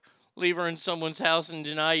Coke. Leave her in someone's house and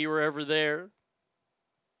deny you were ever there.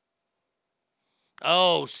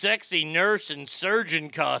 Oh, sexy nurse and surgeon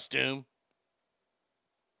costume.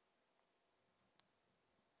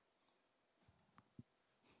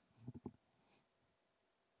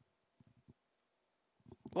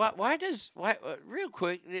 Real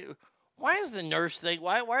quick, why is the nurse thing,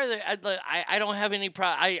 why are they, I don't have any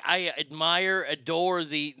I admire, adore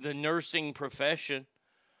the nursing profession,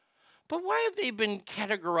 but why have they been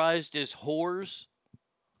categorized as whores?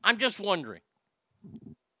 I'm just wondering.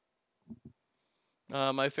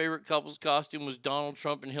 My favorite couple's costume was Donald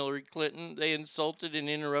Trump and Hillary Clinton. They insulted and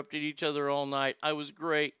interrupted each other all night. I was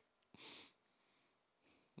great.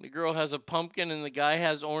 The girl has a pumpkin and the guy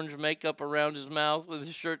has orange makeup around his mouth with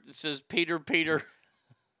a shirt that says Peter, Peter.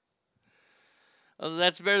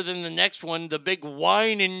 That's better than the next one, the big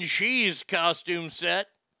wine and cheese costume set.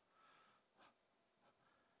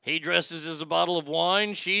 He dresses as a bottle of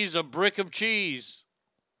wine. She's a brick of cheese.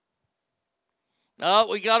 Oh,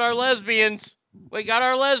 we got our lesbians. We got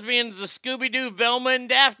our lesbians, the Scooby-Doo, Velma, and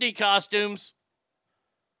Daphne costumes.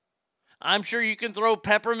 I'm sure you can throw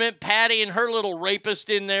Peppermint Patty and her little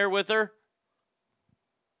rapist in there with her.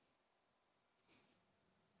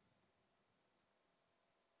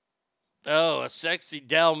 Oh, a sexy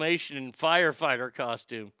Dalmatian and firefighter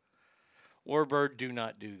costume. Warbird, do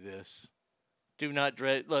not do this. Do not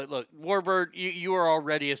dread. Look, Warbird, you are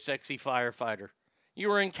already a sexy firefighter. You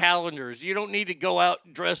were in calendars. You don't need to go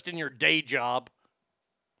out dressed in your day job.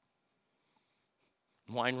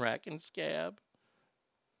 Wine rack and scab.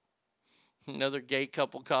 Another gay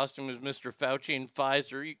couple costume is Mr. Fauci and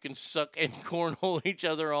Pfizer. You can suck and cornhole each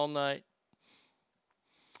other all night.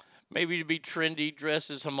 Maybe to be trendy, dress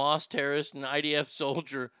as Hamas terrorist and IDF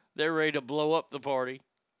soldier. They're ready to blow up the party.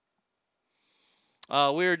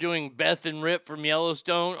 We are doing Beth and Rip from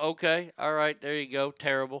Yellowstone. Okay, all right, there you go.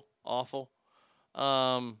 Terrible, awful.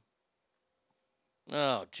 Oh,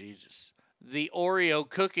 Jesus. The Oreo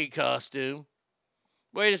cookie costume.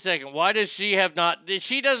 Wait a second. Why does she have not...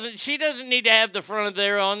 She doesn't need to have the front of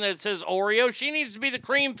there on that says Oreo. She needs to be the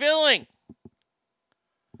cream filling.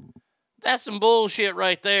 That's some bullshit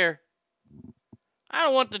right there. I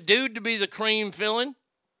don't want the dude to be the cream filling.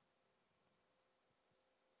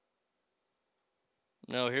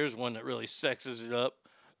 No, here's one that really sexes it up.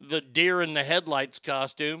 The deer in the headlights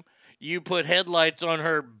costume. You put headlights on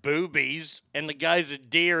her boobies, and the guy's a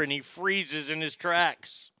deer, and he freezes in his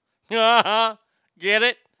tracks. Get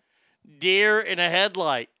it? Deer in a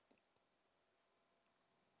headlight.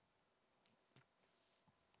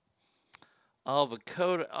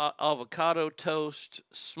 Avocado toast,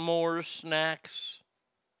 s'mores snacks.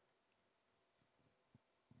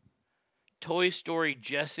 Toy Story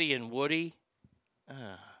Jesse and Woody.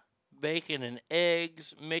 Bacon and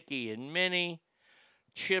eggs, Mickey and Minnie.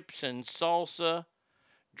 Chips and salsa.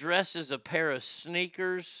 Dresses a pair of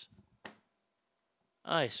sneakers.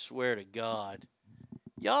 I swear to God,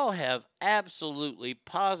 y'all have absolutely,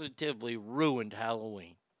 positively ruined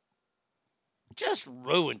Halloween. Just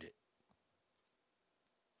ruined it.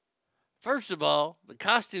 First of all, the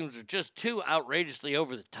costumes are just too outrageously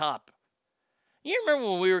over the top. You remember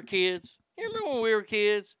when we were kids?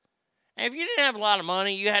 And if you didn't have a lot of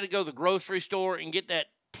money, you had to go to the grocery store and get that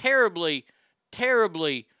terribly,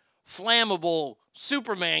 terribly flammable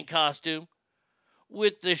Superman costume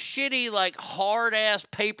with the shitty, like, hard-ass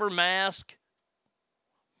paper mask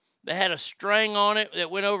that had a string on it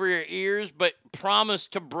that went over your ears but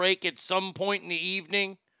promised to break at some point in the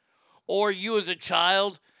evening. Or you as a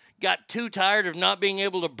child got too tired of not being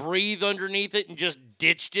able to breathe underneath it and just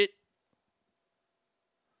ditched it.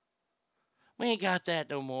 We ain't got that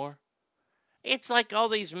no more. It's like all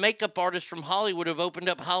these makeup artists from Hollywood have opened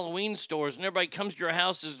up Halloween stores and everybody comes to your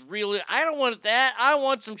house is really, I don't want that. I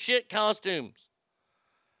want some shit costumes.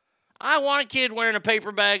 I want a kid wearing a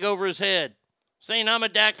paper bag over his head saying I'm a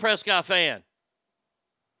Dak Prescott fan.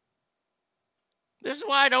 This is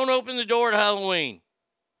why I don't open the door to Halloween.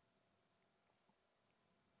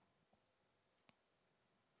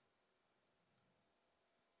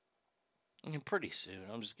 And pretty soon,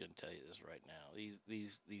 I'm just going to tell you this right now.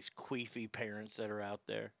 These queefy parents that are out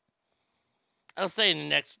there. I'll say in the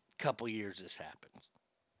next couple years this happens.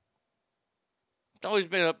 It's always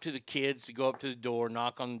been up to the kids to go up to the door,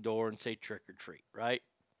 knock on the door, and say trick or treat, right?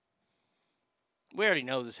 We already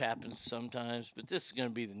know this happens sometimes, but this is going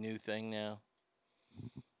to be the new thing now.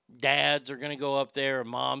 Dads are going to go up there, or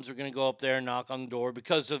moms are going to go up there and knock on the door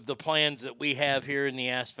because of the plans that we have here in the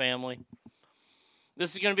Ass family.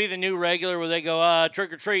 This is going to be the new regular where they go,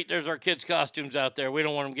 trick or treat, there's our kids' costumes out there. We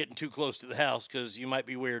don't want them getting too close to the house because you might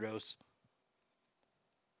be weirdos.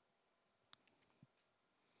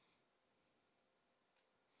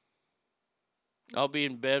 I'll be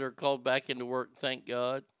in bed or called back into work, thank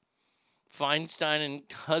God. Feinstein and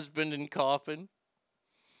husband in coffin.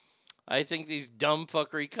 I think these dumb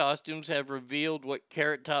fuckery costumes have revealed what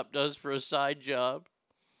Carrot Top does for a side job.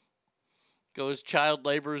 Goes child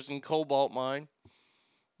laborers in cobalt mine.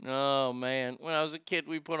 Oh, man. When I was a kid,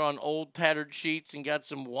 we put on old tattered sheets and got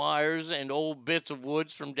some wires and old bits of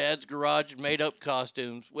woods from Dad's garage and made up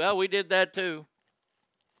costumes. Well, we did that too.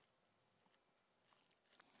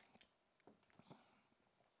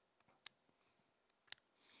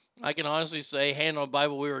 I can honestly say, hand on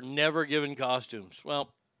Bible, we were never given costumes.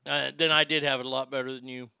 Well, then I did have it a lot better than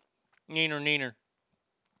you. Neener.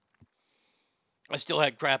 I still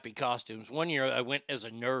had crappy costumes. One year I went as a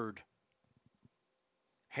nerd.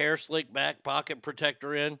 Hair slicked back, pocket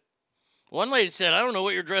protector in. One lady said, I don't know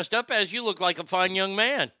what you're dressed up as. You look like a fine young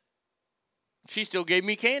man. She still gave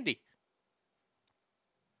me candy.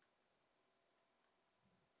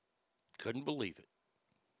 Couldn't believe it.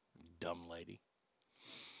 Dumb lady.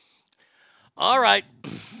 All right.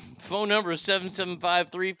 Phone number is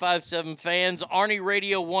 775-357-FANS.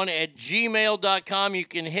 ArnieRadio1@gmail.com. You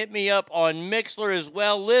can hit me up on Mixler as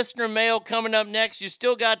well. Listener mail coming up next. You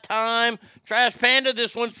still got time. Trash Panda,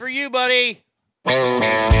 this one's for you, buddy.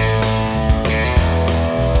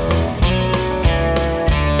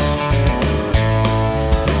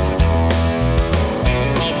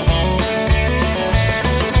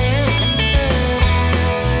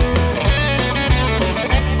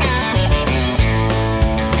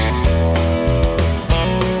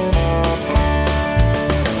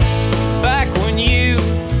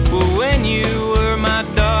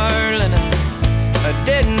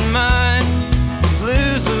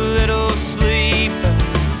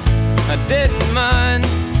 I didn't mind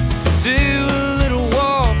to do a little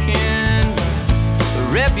walking. The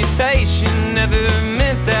reputation never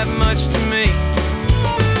meant that much to me.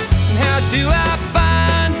 And how do I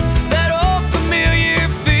find that old familiar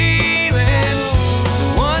feeling?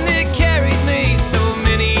 The one that carried me so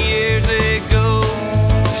many years ago.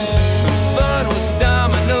 The fun was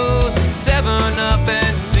dominoes and 7-Up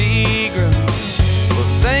and Seagrams. Well,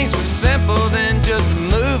 things were simple than just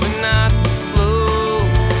moving nice and slow.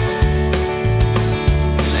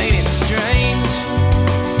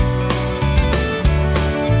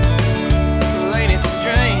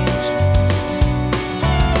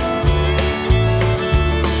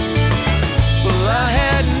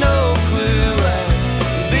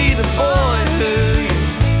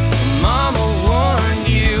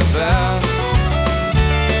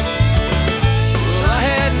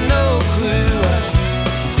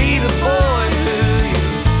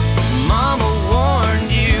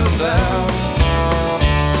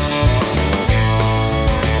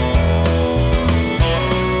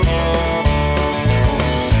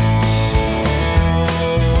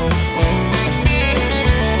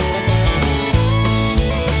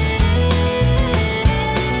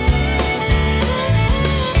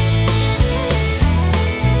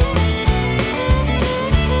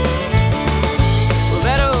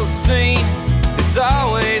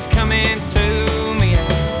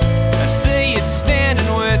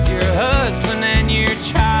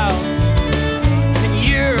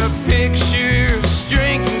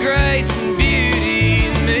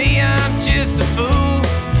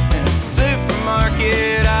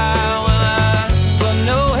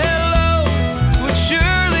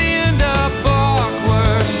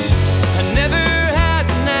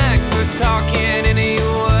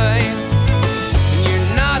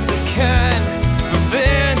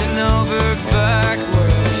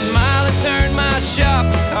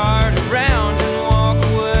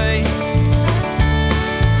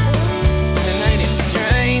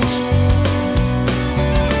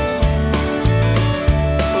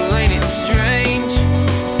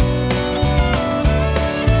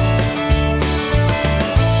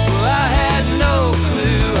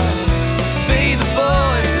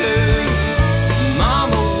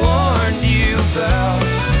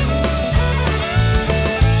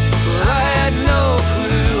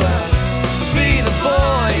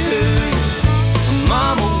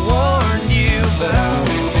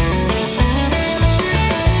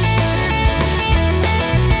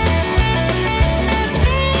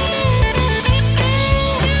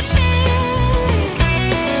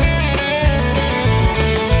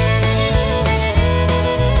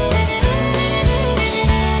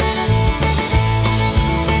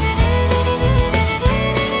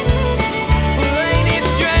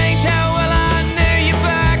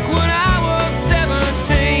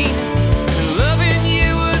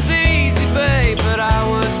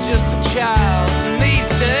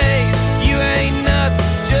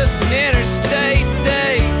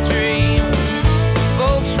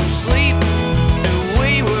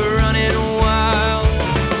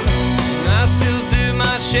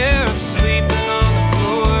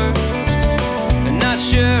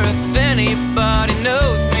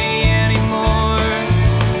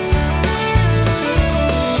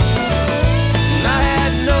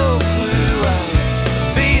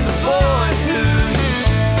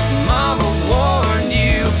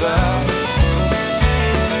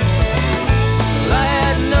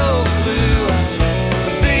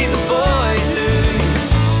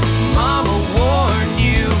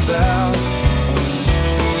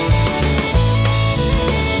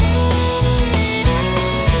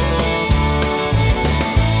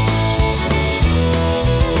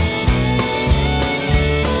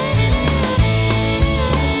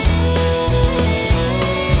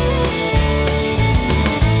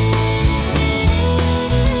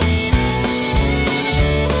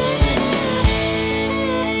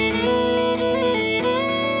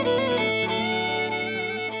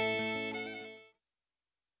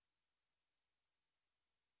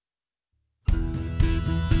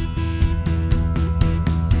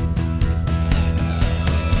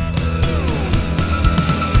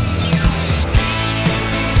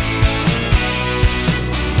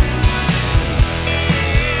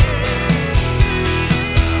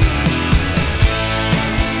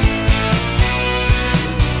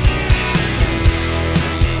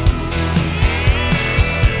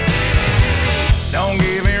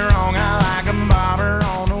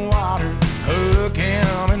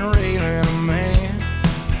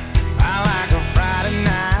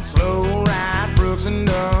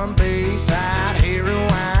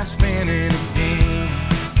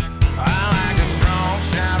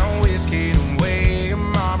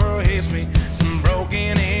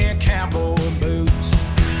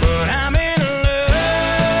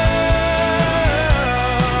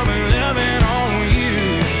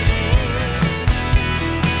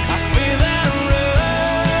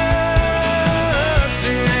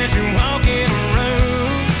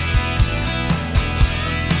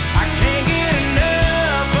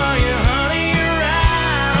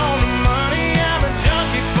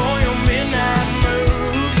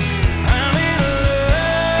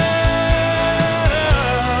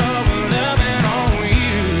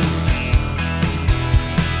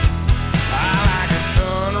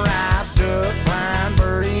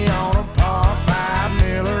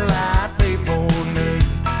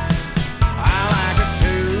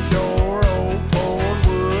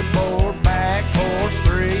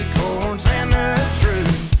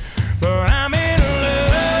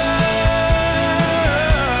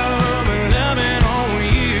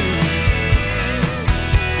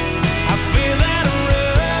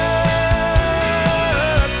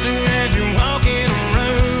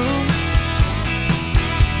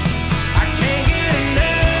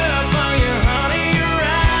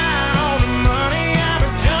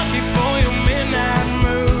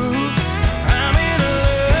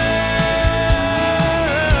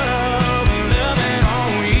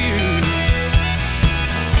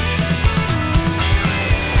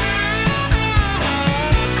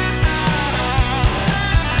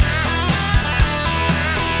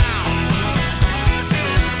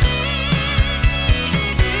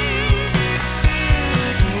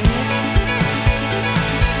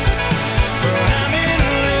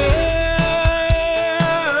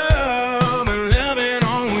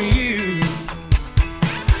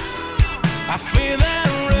 I feel that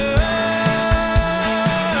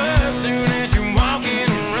rush soon as you walk in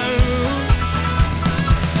the room.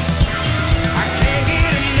 I can't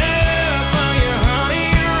get enough of you,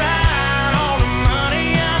 honey. You're right on the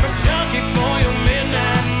money. I'm a junkie for your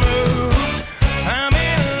midnight moves. I'm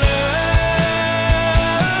in love,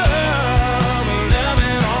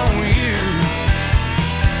 loving on you.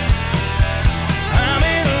 I'm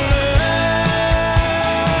in love,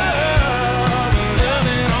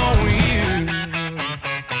 loving on you.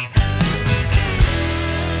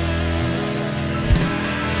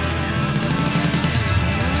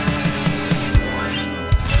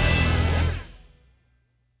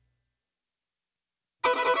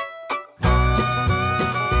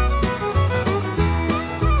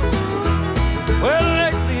 Well,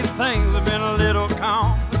 lately things have been a little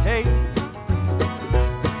complicated.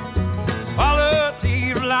 Quality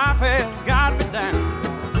of life has got me down.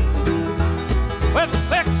 Well, the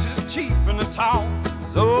sex is cheap and the talk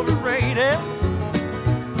is overrated.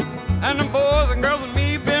 And the boys and girls and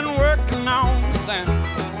me been working on the sound.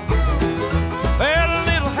 Well, a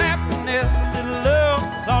little happiness, a little love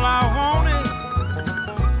is all I wanted.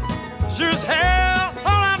 Sure as hell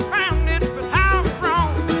thought I'd found it, but I was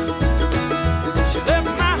wrong. She left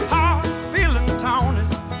my heart feeling taunted,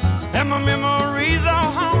 and my memories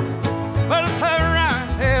all haunted. But it's her I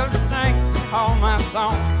held to thank all my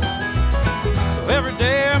songs. So every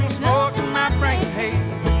day I'm smoking my brain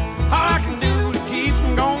hazy. All I can do to keep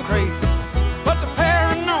from going crazy. But the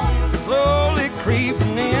paranoia slowly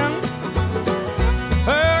creeping in.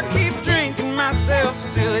 I keep drinking myself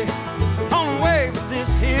silly on the way for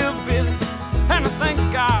this hillbilly. And I thank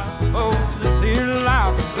God for this here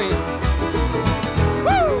life of sin.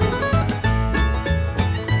 Woo!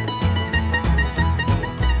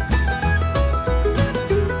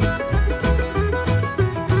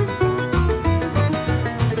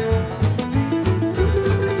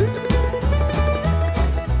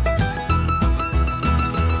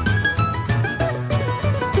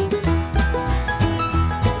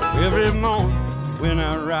 Every morning when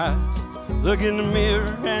I rise, look in the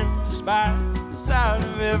mirror and despise the sight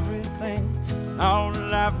of everything, all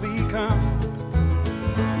that I've become.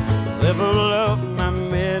 Level up my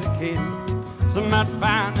medicating, some might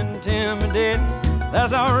find intimidating.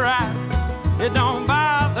 That's alright, it don't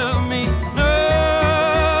bother me, no.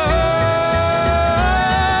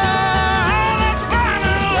 That's fine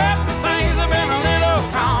and left, things have been a little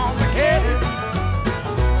complicated.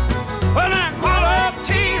 But that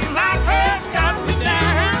quality of life has got me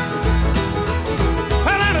down.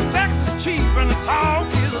 Well, and the sex is cheap and the talk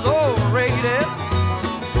is overrated.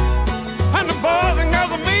 And the boys and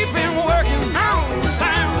girls and me been working on the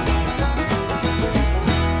sound.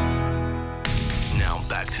 Now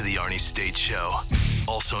back to the Arnie State Show,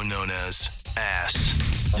 also known as Ass.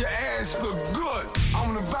 Your ass look good.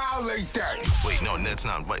 I'm gonna violate that. Wait, no, that's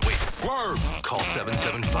not. Wait. Word. Call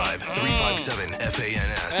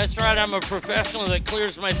 775-357-FANS. That's right, I'm a professional that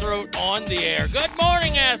clears my throat on the air. Good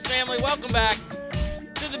morning, Ass Family. Welcome back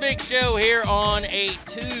to the big show here on a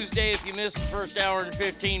Tuesday. If you missed the first hour and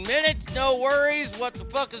 15 minutes, no worries. What the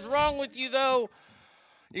fuck is wrong with you, though?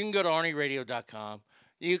 You can go to ArnieRadio.com.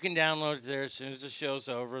 You can download it there as soon as the show's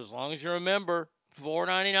over, as long as you're a member.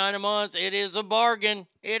 $4.99 a month. It is a bargain.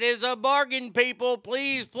 It is a bargain, people.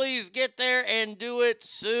 Please, please get there and do it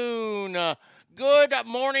soon. Good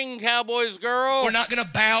morning, Cowboys girl. We're not going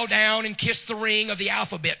to bow down and kiss the ring of the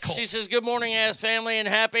alphabet cult. She says, good morning, Ass Family, and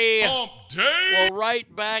happy Hump Day. Well,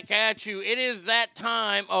 right back at you. It is that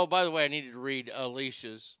time. Oh, by the way, I needed to read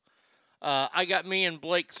Alicia's. I got me and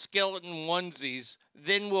Blake skeleton onesies.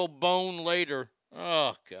 Then we'll bone later.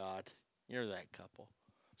 Oh, God. You're that couple.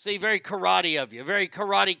 See, very karate of you. Very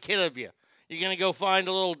karate kid of you. You're going to go find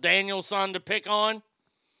a little Danielson to pick on?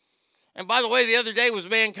 And by the way, the other day was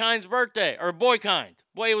Mankind's birthday. Or Boykind.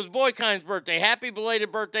 Boy, it was Boykind's birthday. Happy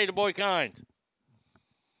belated birthday to Boykind.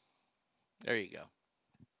 There you go.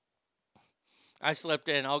 I slept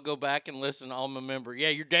in. I'll go back and listen. I'll remember. Yeah,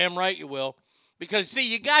 you're damn right you will. Because,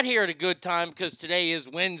 see, you got here at a good time because today is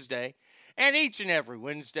Wednesday. And each and every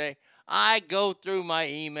Wednesday, I go through my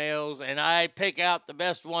emails and I pick out the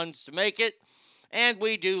best ones to make it. And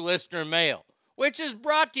we do listener mail, which is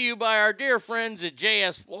brought to you by our dear friends at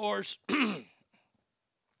JS Floors.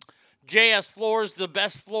 JS Floors, the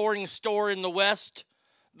best flooring store in the West.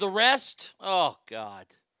 The rest? Oh, God.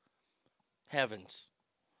 Heavens.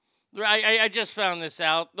 I just found this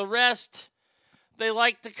out. The rest, they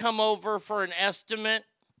like to come over for an estimate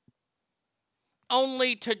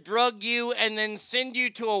only to drug you and then send you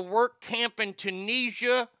to a work camp in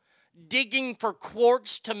Tunisia digging for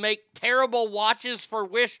quartz to make terrible watches for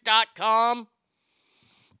Wish.com.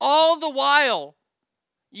 All the while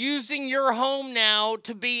using your home now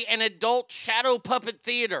to be an adult shadow puppet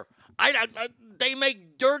theater. They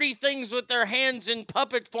make dirty things with their hands in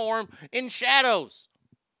puppet form in shadows.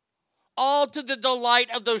 All to the delight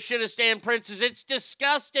of those shit-a-stand princes. It's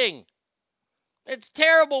disgusting. It's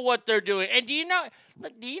terrible what they're doing. And do you know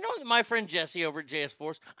that my friend Jesse over at JS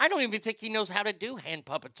Force, I don't even think he knows how to do hand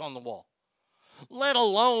puppets on the wall, let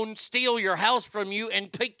alone steal your house from you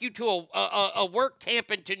and take you to a work camp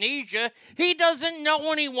in Tunisia. He doesn't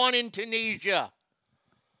know anyone in Tunisia.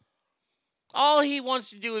 All he wants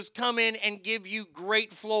to do is come in and give you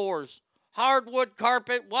great floors, hardwood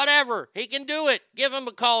carpet, whatever. He can do it. Give him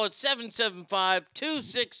a call at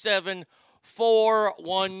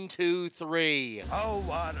 775-267-4123. Oh,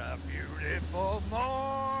 what a beautiful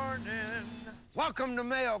morning. Welcome to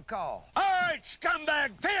Mail Call. All right,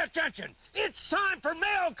 scumbag, pay attention. It's time for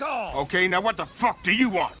mail call. Okay, now what the fuck do you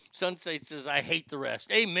want? Sunset says, I hate the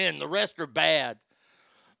rest. Amen. The rest are bad.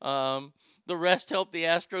 The rest help the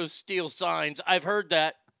Astros steal signs. I've heard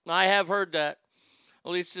that. I have heard that.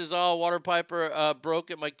 Elise says, oh, water piper broke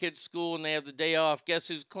at my kid's school and they have the day off. Guess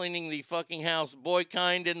who's cleaning the fucking house? Boy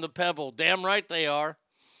Kind and the Pebble. Damn right they are.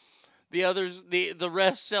 The others, the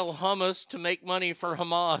rest sell hummus to make money for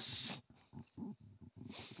Hamas.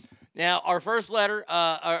 Now, our first letter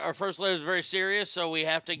is very serious, so we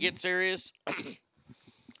have to get serious.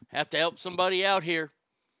 Have to help somebody out here.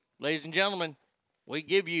 Ladies and gentlemen, we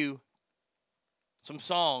give you some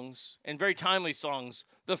songs, and very timely songs.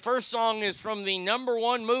 The first song is from the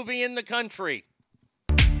 #1 movie in the country.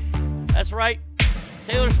 That's right.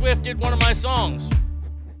 Taylor Swift did one of my songs.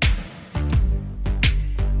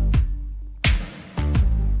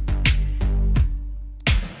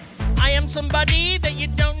 I am somebody that you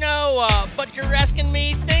don't know, but you're asking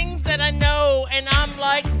me things that I know, and I'm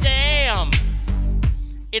like, damn.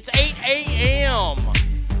 It's 8 a.m.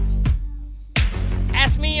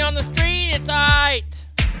 Ask me on the street, it's alright.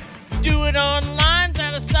 Do it online's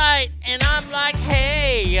out of sight. And I'm like,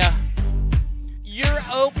 hey, you're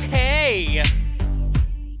okay.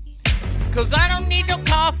 'Cause I don't need no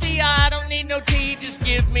coffee, I don't need no tea. Just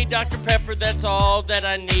give me Dr. Pepper, that's all that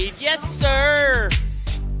I need. Yes, sir.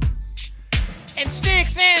 And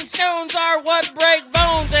sticks and stones are what break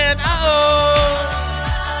bones. And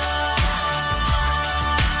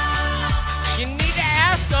you need to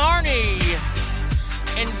ask Arnie.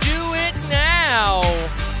 And do it now.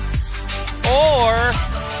 Or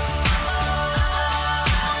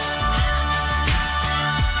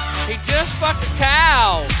he just fucked a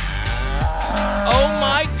cow. Oh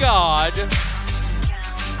my God.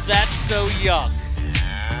 That's so yuck.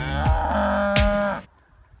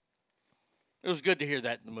 It was good to hear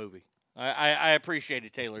that in the movie. I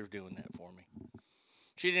appreciated Taylor doing that for me.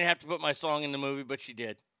 She didn't have to put my song in the movie, but she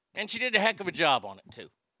did. And she did a heck of a job on it,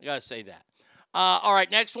 too. I gotta say that. All right,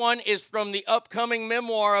 next one is from the upcoming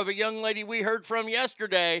memoir of a young lady we heard from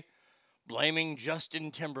yesterday, blaming Justin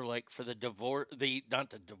Timberlake for the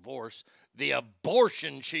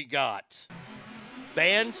abortion she got.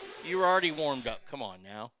 Band, you were already warmed up. Come on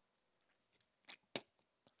now.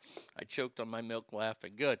 I choked on my milk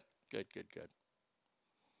laughing. Good.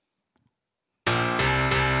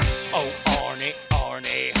 Oh, Arnie.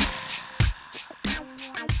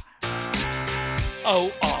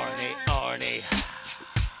 Oh, Arnie.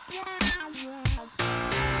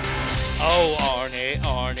 Oh,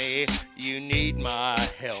 Arnie, you need my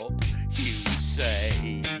help, you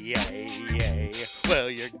say, yeah. Well,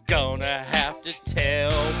 you're gonna have to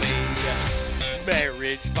tell me.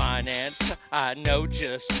 Marriage finance, I know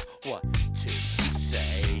just what to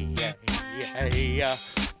say, yeah.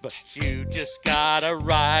 But you just gotta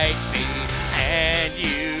write me, and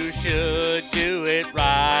you should do it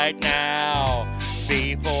right now.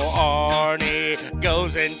 Before Arnie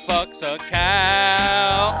goes and fucks a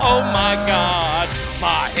cow. Oh my God,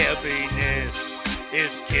 my heaviness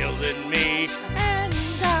is killing me. And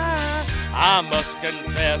I must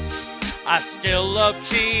confess, I still love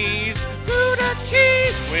cheese. Gouda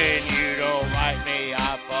cheese. When you don't write me,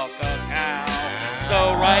 I fuck a cow.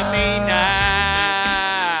 So write me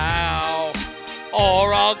now,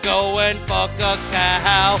 or I'll go and fuck a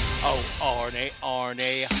cow. Oh, Arnie.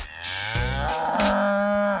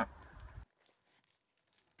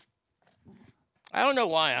 I don't know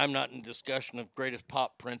why I'm not in discussion of greatest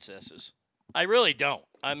pop princesses. I really don't.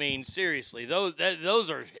 I mean, seriously, those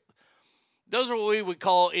are what we would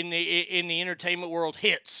call in the entertainment world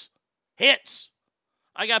hits. Hits.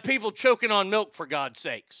 I got people choking on milk, for God's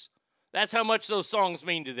sakes. That's how much those songs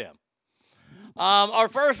mean to them. Our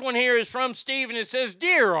first one here is from Steve, and it says,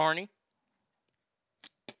 Dear Arnie,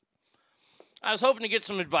 I was hoping to get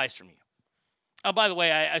some advice from you. Oh, by the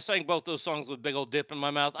way, I sang both those songs with big old dip in my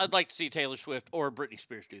mouth. I'd like to see Taylor Swift or Britney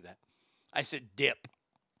Spears do that. I said dip.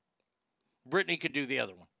 Britney could do the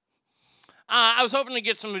other one. I was hoping to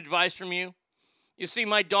get some advice from you. You see,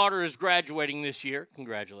 my daughter is graduating this year.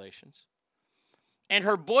 Congratulations. And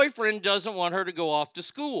her boyfriend doesn't want her to go off to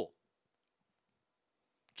school.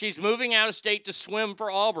 She's moving out of state to swim for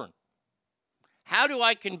Auburn. How do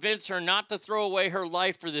I convince her not to throw away her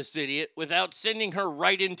life for this idiot without sending her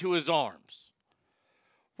right into his arms?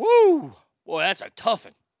 Woo! Boy, that's a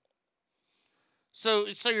toughie. So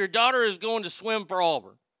your daughter is going to swim for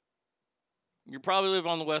Auburn. You probably live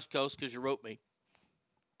on the West Coast because you wrote me.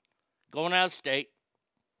 Going out of state.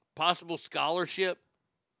 Possible scholarship.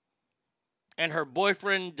 And her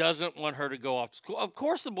boyfriend doesn't want her to go off to school. Of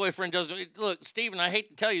course the boyfriend doesn't. Look, Stephen, I hate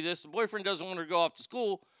to tell you this. The boyfriend doesn't want her to go off to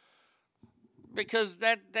school because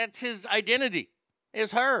that's his identity.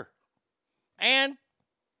 Is her. And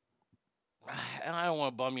I don't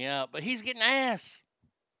want to bum you out, but he's getting ass.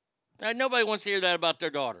 Now, nobody wants to hear that about their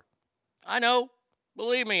daughter. I know.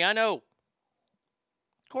 Believe me, I know.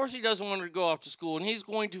 Of course he doesn't want her to go off to school, and he's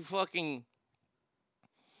going to fucking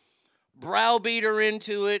browbeat her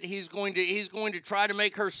into it. He's going to try to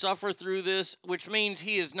make her suffer through this, which means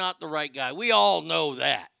he is not the right guy. We all know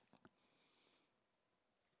that.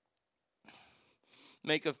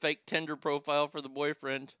 Make a fake Tinder profile for the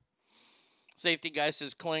boyfriend. Safety guy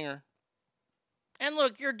says clinger. And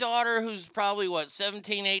look, your daughter, who's probably,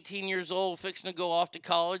 17, 18 years old, fixing to go off to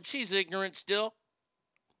college, she's ignorant still.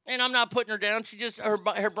 And I'm not putting her down. She just,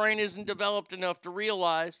 her brain isn't developed enough to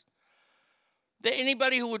realize that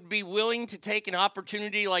anybody who would be willing to take an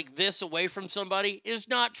opportunity like this away from somebody is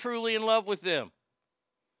not truly in love with them.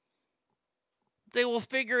 They will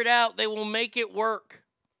figure it out. They will make it work.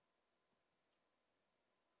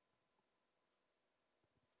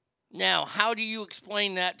 Now, how do you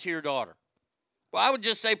explain that to your daughter? Well, I would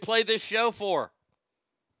just say play this show for her.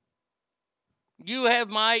 You have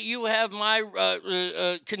my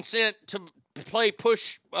consent to play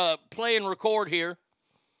and record here.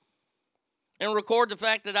 And record the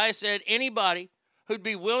fact that I said anybody who'd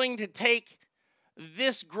be willing to take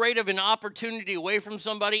this great of an opportunity away from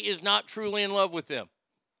somebody is not truly in love with them.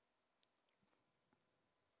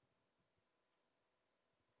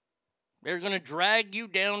 They're going to drag you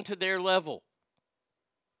down to their level.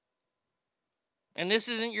 And this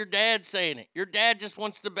isn't your dad saying it. Your dad just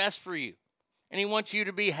wants the best for you. And he wants you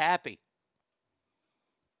to be happy.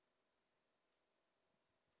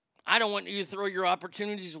 I don't want you to throw your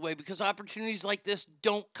opportunities away because opportunities like this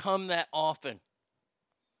don't come that often.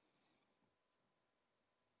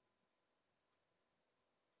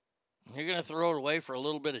 You're going to throw it away for a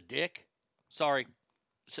little bit of dick? Sorry,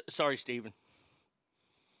 Stephen.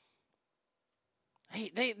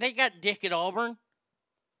 Hey, they got dick at Auburn.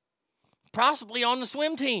 Possibly on the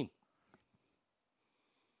swim team.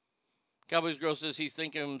 Cowboys Girl says he's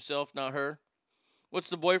thinking of himself, not her. What's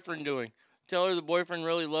the boyfriend doing? Tell her the boyfriend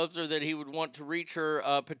really loves her, that he would want to reach her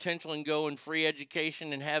potential and go in free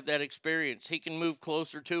education and have that experience. He can move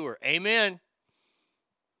closer to her. Amen.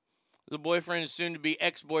 The boyfriend is soon to be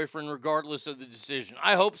ex-boyfriend regardless of the decision.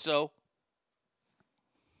 I hope so.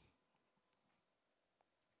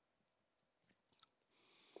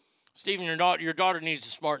 Stephen, your daughter needs to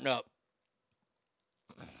smarten up.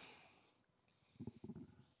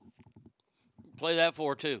 Play that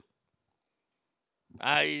for her, too.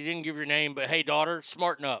 You didn't give your name, but hey, daughter,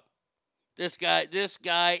 smarten up. This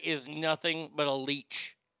guy is nothing but a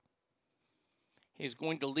leech. He's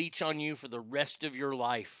going to leech on you for the rest of your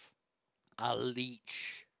life. A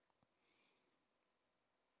leech.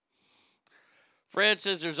 Fred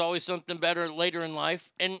says there's always something better later in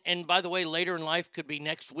life. And by the way, later in life could be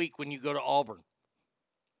next week when you go to Auburn.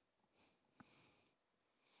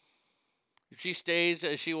 If she stays,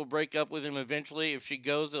 she will break up with him eventually. If she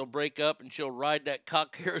goes, they'll break up and she'll ride that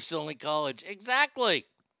cock carousel in college. Exactly.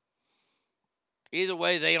 Either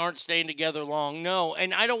way, they aren't staying together long. No,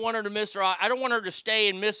 and I don't want her to miss her. I don't want her to stay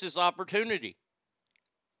and miss this opportunity.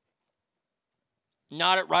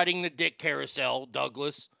 Not at riding the dick carousel,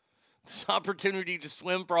 Douglas. This opportunity to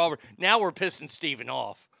swim for Auburn. Now we're pissing Steven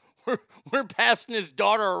off. We're passing his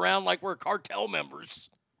daughter around like we're cartel members.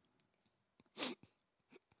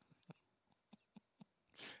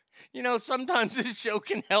 You know, sometimes this show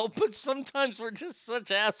can help, but sometimes we're just such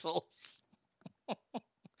assholes.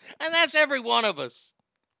 And that's every one of us.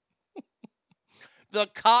 The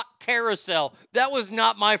cock carousel. That was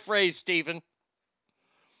not my phrase, Stephen.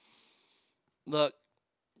 Look,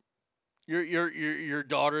 your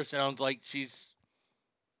daughter sounds like she's...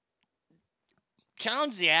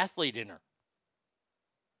 Challenge the athlete in her.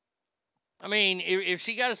 I mean, if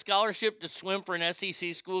she got a scholarship to swim for an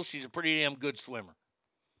SEC school, she's a pretty damn good swimmer.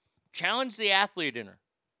 Challenge the athlete in her.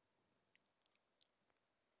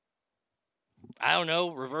 I don't know,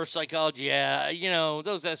 reverse psychology. Yeah, you know,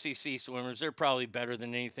 those SEC swimmers, they're probably better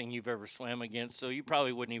than anything you've ever swam against, so you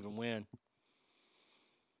probably wouldn't even win.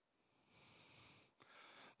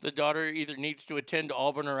 The daughter either needs to attend to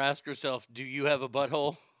Auburn or ask herself, do you have a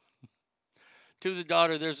butthole? To the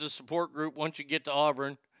daughter, there's a support group once you get to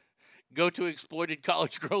Auburn. Go to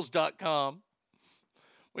exploitedcollegegirls.com.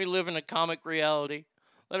 We live in a comic reality.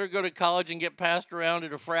 Let her go to college and get passed around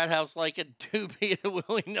at a frat house like a doobie at a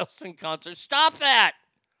Willie Nelson concert. Stop that!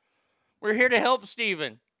 We're here to help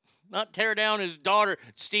Steven, not tear down his daughter.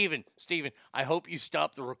 Steven, I hope you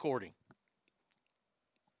stop the recording.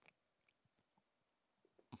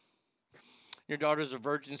 Your daughter's a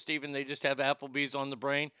virgin, Steven. They just have Applebee's on the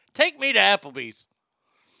brain. Take me to Applebee's.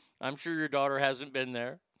 I'm sure your daughter hasn't been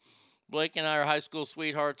there. Blake and I are high school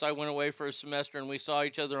sweethearts. I went away for a semester and we saw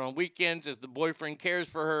each other on weekends. If the boyfriend cares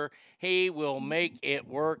for her, he will make it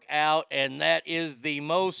work out. And that is the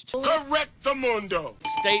most correctamundo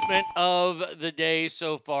statement of the day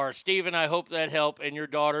so far. Steven, I hope that helped. And your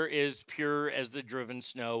daughter is pure as the driven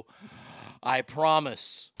snow. I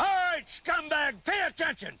promise. All right, scumbag, pay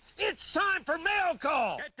attention. It's time for mail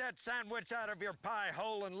call. Get that sandwich out of your pie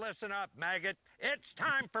hole and listen up, maggot. It's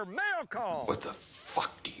time for mail call. What the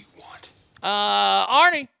fuck do you want?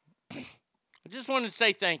 Arnie, I just wanted to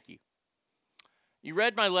say thank you. You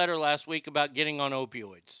read my letter last week about getting on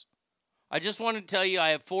opioids. I just wanted to tell you I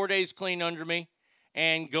have 4 days clean under me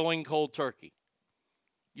and going cold turkey.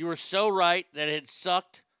 You were so right that it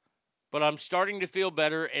sucked, but I'm starting to feel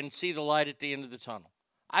better and see the light at the end of the tunnel.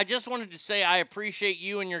 I just wanted to say I appreciate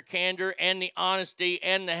you and your candor and the honesty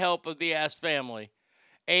and the help of the Ass family.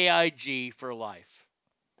 AIG for life.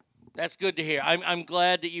 That's good to hear. I'm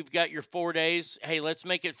glad that you've got your 4 days. Hey, let's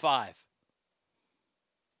make it 5.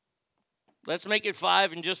 Let's make it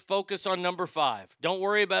 5 and just focus on number 5. Don't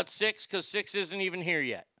worry about 6 because 6 isn't even here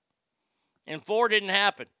yet. And 4 didn't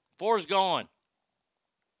happen. 4's gone.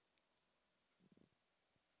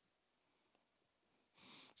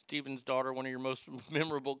 Steven's daughter, one of your most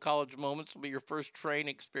memorable college moments will be your first train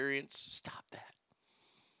experience. Stop that.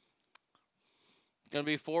 It's going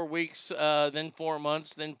to be 4 weeks, then 4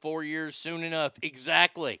 months, then 4 years soon enough.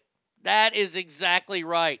 Exactly. That is exactly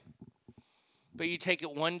right. But you take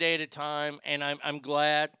it one day at a time, and I'm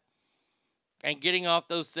glad. And getting off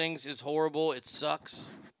those things is horrible. It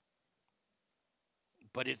sucks.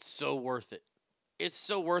 But it's so worth it. It's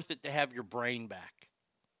so worth it to have your brain back.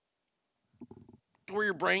 Where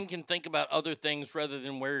your brain can think about other things rather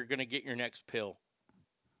than where you're going to get your next pill.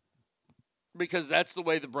 Because that's the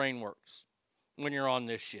way the brain works when you're on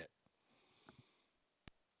this shit.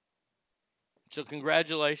 So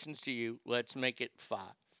congratulations to you. Let's make it 5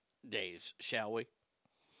 days, shall we?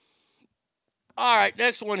 All right,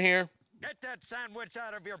 next one here. Get that sandwich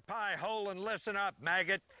out of your pie hole and listen up,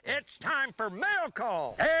 maggot. It's time for mail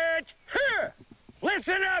call. It's here.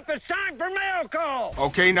 Listen up, it's time for mail call.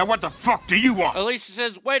 Okay, now what the fuck do you want? Alicia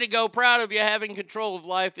says, way to go, proud of you. Having control of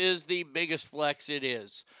life is the biggest flex it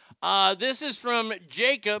is. This is from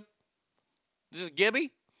Jacob. This is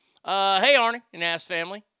Gibby. Hey, Arnie and Ass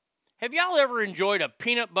family. Have y'all ever enjoyed a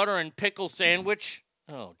peanut butter and pickle sandwich?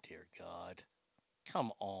 Oh, dear God.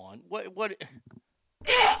 Come on. What?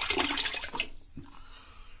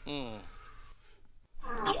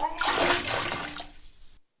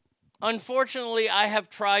 Unfortunately, I have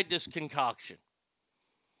tried this concoction.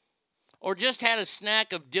 Or just had a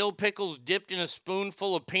snack of dill pickles dipped in a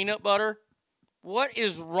spoonful of peanut butter. What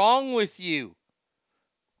is wrong with you?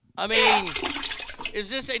 I mean,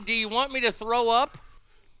 do you want me to throw up?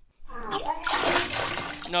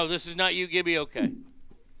 No, this is not you, Gibby. Okay.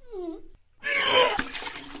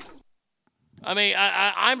 I mean,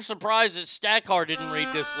 I'm surprised that Stackar didn't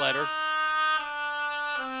read this letter.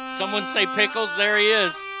 Someone say Pickles. There he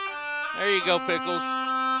is. There you go, Pickles.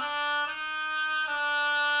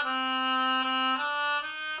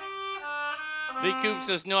 V. Coop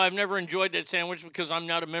says, no, I've never enjoyed that sandwich because I'm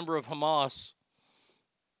not a member of Hamas.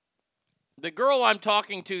 The girl I'm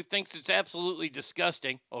talking to thinks it's absolutely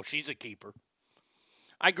disgusting. Oh, she's a keeper.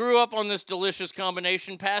 I grew up on this delicious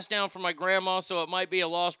combination, passed down from my grandma, so it might be a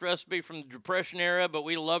lost recipe from the Depression era, but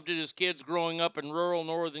we loved it as kids growing up in rural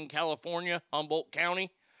Northern California, Humboldt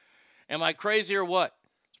County. Am I crazy or what?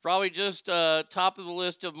 It's probably just top of the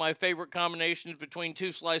list of my favorite combinations between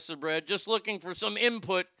 2 slices of bread. Just looking for some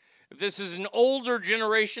input if this is an older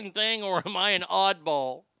generation thing or am I an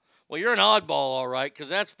oddball? Well, you're an oddball, all right, because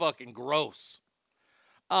that's fucking gross.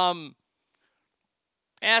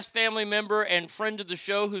 Ask family member and friend of the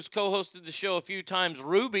show who's co-hosted the show a few times,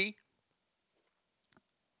 Ruby,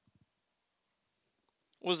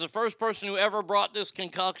 was the first person who ever brought this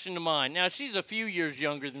concoction to mind. Now, she's a few years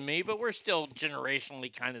younger than me, but we're still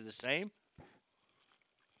generationally kind of the same.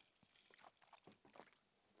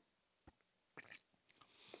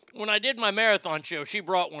 When I did my marathon show, she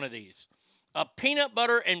brought one of these. A peanut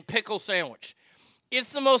butter and pickle sandwich.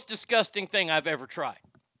 It's the most disgusting thing I've ever tried.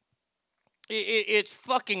 It's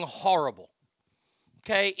fucking horrible.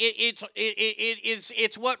 Okay?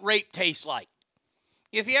 It's what rape tastes like.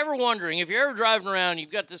 If you're ever wondering, if you're ever driving around,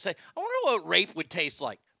 you've got to say, I wonder what rape would taste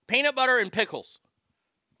like. Peanut butter and pickles.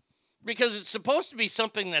 Because it's supposed to be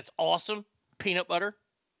something that's awesome, peanut butter.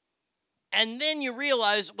 And then you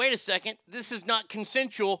realize, wait a second, this is not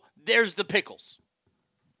consensual. There's the pickles.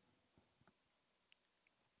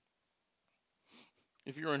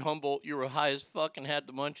 If you're in Humboldt, you were high as fuck and had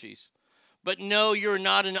the munchies. But no, you're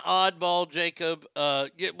not an oddball, Jacob.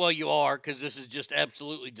 Well, you are, because this is just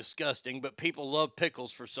absolutely disgusting. But people love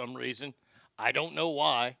pickles for some reason. I don't know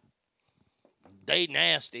why. They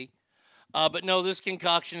nasty. But no, this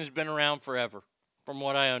concoction has been around forever, from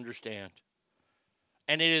what I understand.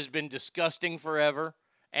 And it has been disgusting forever.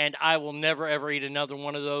 And I will never, ever eat another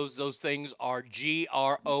one of those. Those things are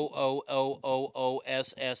GROOOOOSSSSS.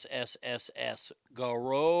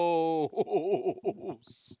 Gross.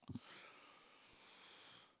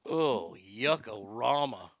 Oh,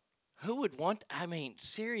 yuckorama. Who would want, I mean,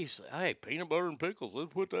 seriously. Hey, peanut butter and pickles,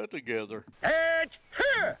 let's put that together. It's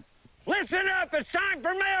here. Listen up, it's time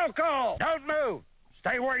for mail call. Don't move.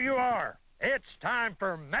 Stay where you are. It's time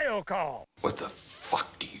for mail call. What the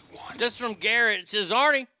fuck do you want? This is from Garrett. It says,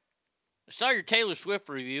 Arnie, I saw your Taylor Swift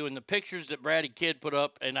review and the pictures that Brady Kidd put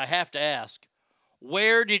up, and I have to ask,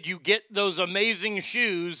 where did you get those amazing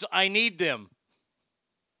shoes? I need them.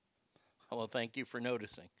 Well, thank you for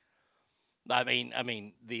noticing. I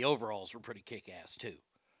mean, the overalls were pretty kick-ass, too.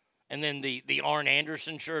 And then the Arn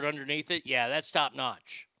Anderson shirt underneath it, yeah, that's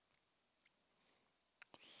top-notch.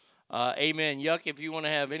 Amen. Yuck, if you want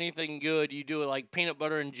to have anything good, you do it like peanut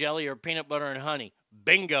butter and jelly or peanut butter and honey.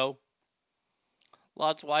 Bingo.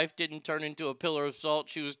 Lot's wife didn't turn into a pillar of salt.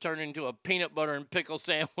 She was turned into a peanut butter and pickle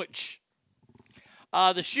sandwich.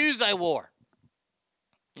 The shoes I wore.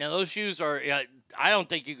 Now, those shoes are, I don't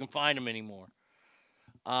think you can find them anymore.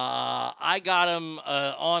 I got them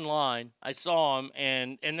online. I saw them,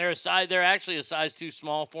 and they're actually a size too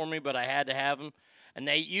small for me, but I had to have them. And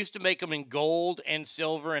they used to make them in gold and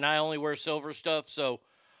silver, and I only wear silver stuff. So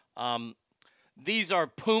these are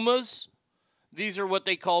Pumas. These are what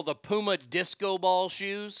they call the Puma disco ball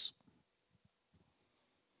shoes.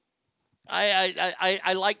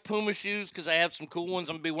 I like Puma shoes because I have some cool ones.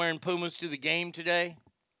 I'm going to be wearing Pumas to the game today.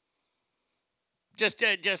 Just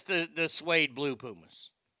the suede blue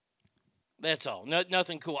Pumas. That's all.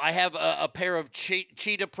 Nothing cool. I have a pair of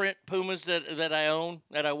cheetah print Pumas that I own,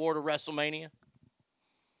 that I wore to WrestleMania.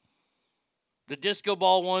 The disco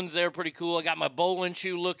ball ones, they're pretty cool. I got my bowling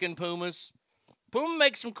shoe looking Pumas. Puma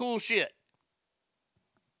makes some cool shit.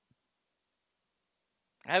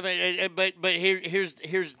 But here's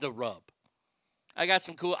the rub. I got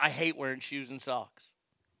some cool. I hate wearing shoes and socks.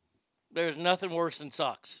 There's nothing worse than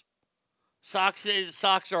socks. Socks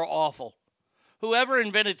are awful. Whoever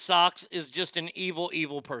invented socks is just an evil,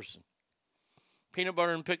 evil person. Peanut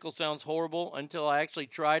butter and pickle sounds horrible until I actually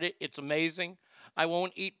tried it. It's amazing. I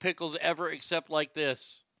won't eat pickles ever except like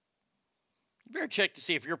this. You better check to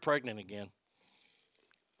see if you're pregnant again.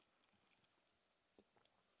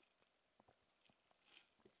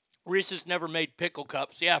 Reese's never made pickle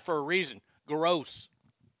cups. Yeah, for a reason. Gross.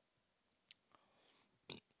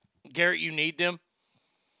 Garrett, you need them?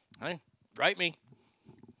 Hey, write me.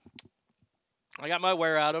 I got my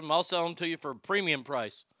wear out of them. I'll sell them to you for a premium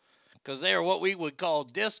price because they are what we would call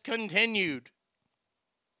discontinued.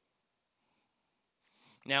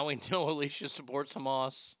 Now we know Alicia supports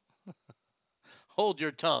Hamas. Hold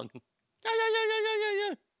your tongue.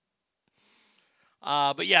 Yeah.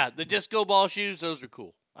 But yeah, the disco ball shoes, those are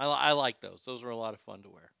cool. I like those. Those were a lot of fun to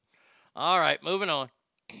wear. All right, moving on.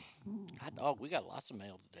 God, dog, we got lots of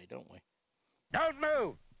mail today, don't we? Don't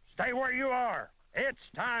move. Stay where you are.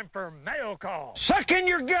 It's time for mail call. Suck in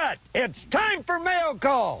your gut. It's time for mail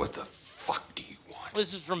call. What the fuck do you want?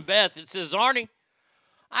 This is from Beth. It says, Arnie,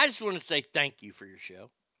 I just want to say thank you for your show.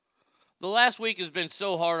 The last week has been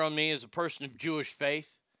so hard on me as a person of Jewish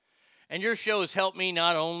faith, and your show has helped me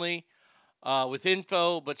not only with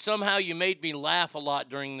info, but somehow you made me laugh a lot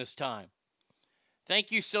during this time.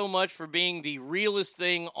 Thank you so much for being the realest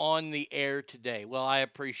thing on the air today. Well, I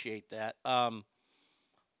appreciate that.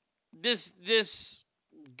 This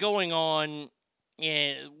going on,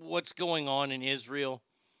 what's going on in Israel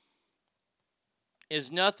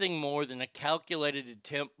is nothing more than a calculated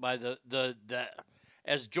attempt by the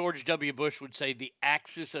as George W. Bush would say, the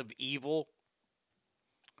axis of evil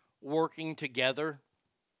working together.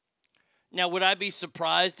 Now, would I be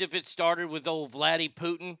surprised if it started with old Vladdy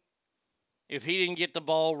Putin? If he didn't get the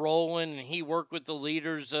ball rolling and he worked with the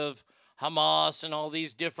leaders of Hamas and all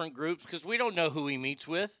these different groups, because we don't know who he meets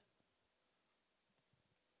with.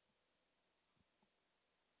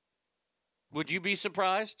 Would you be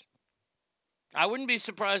surprised? I wouldn't be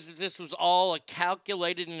surprised if this was all a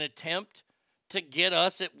calculated attempt to get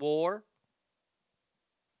us at war.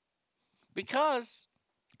 Because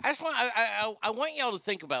I want y'all to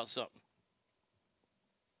think about something.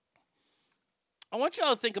 I want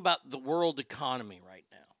y'all to think about the world economy right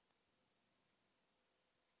now.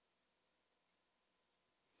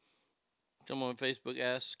 Someone on Facebook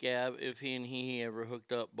asked Scab if he and he ever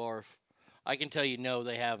hooked up. Barf. I can tell you no,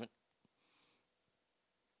 they haven't.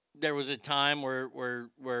 There was a time where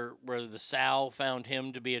the Sal found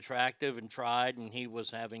him to be attractive and tried, and he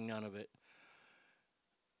was having none of it.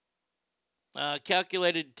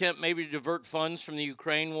 Calculated attempt maybe to divert funds from the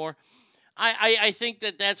Ukraine war. I think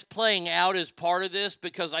that's playing out as part of this,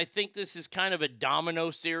 because I think this is kind of a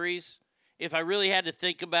domino series. If I really had to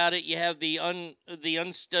think about it, you have the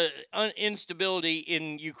instability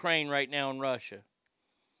in Ukraine right now in Russia.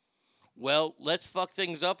 Well, let's fuck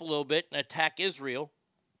things up a little bit and attack Israel.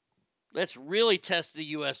 Let's really test the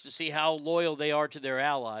U.S. to see how loyal they are to their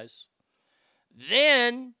allies.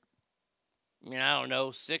 Then, I don't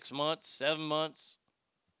know, 6 months, 7 months,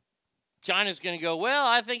 China's going to go, well,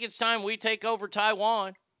 I think it's time we take over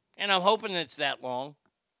Taiwan. And I'm hoping it's that long.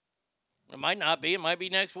 It might not be. It might be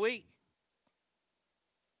next week.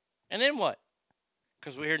 And then what?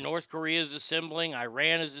 Because we hear North Korea is assembling,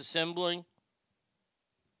 Iran is assembling.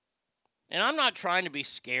 And I'm not trying to be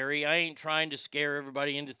scary. I ain't trying to scare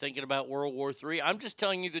everybody into thinking about World War III. I'm just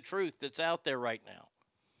telling you the truth that's out there right now.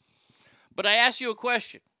 But I ask you a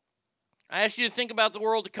question. I ask you to think about the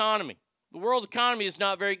world economy. The world economy is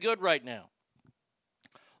not very good right now.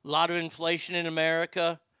 A lot of inflation in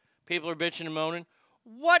America. People are bitching and moaning.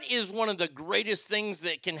 What is one of the greatest things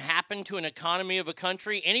that can happen to an economy of a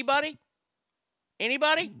country? Anybody?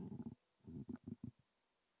 Anybody?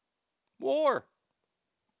 War.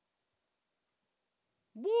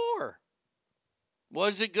 War. What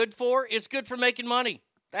is it good for? It's good for making money.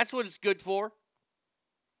 That's what it's good for.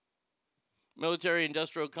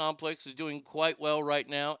 Military-industrial complex is doing quite well right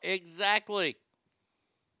now. Exactly.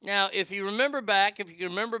 Now, if you can remember back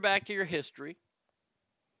to your history,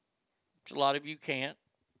 which a lot of you can't,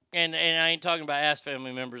 and I ain't talking about ass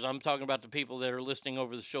family members. I'm talking about the people that are listening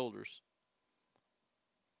over the shoulders.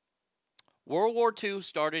 World War II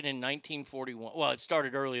started in 1941. Well, it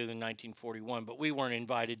started earlier than 1941, but we weren't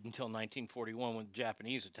invited until 1941 when the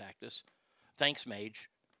Japanese attacked us. Thanks, Mage.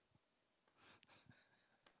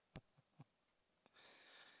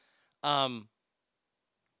 By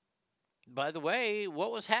the way,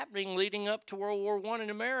 what was happening leading up to World War I in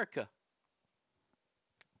America?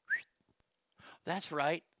 That's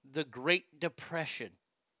right, the Great Depression.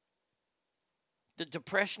 The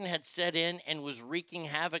Depression had set in and was wreaking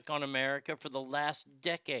havoc on America for the last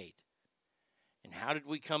decade. And how did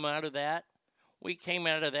we come out of that? We came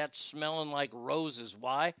out of that smelling like roses.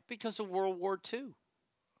 Why? Because of World War II.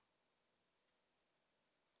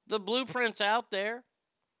 The blueprint's out there.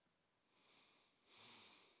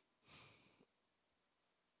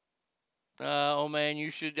 Oh, man, you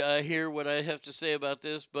should hear what I have to say about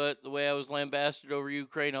this, but the way I was lambasted over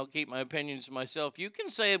Ukraine, I'll keep my opinions to myself. You can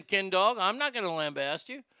say them, Ken Dog. I'm not going to lambast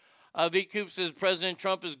you. V. Coop says President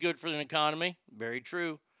Trump is good for the economy. Very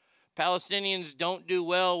true. Palestinians don't do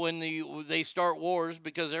well when they start wars,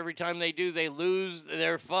 because every time they do, they lose.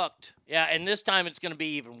 They're fucked. Yeah, and this time it's going to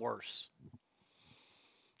be even worse.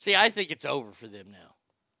 See, I think it's over for them now.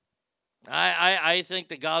 I think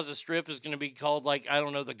the Gaza Strip is going to be called, like, I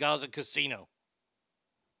don't know, the Gaza Casino.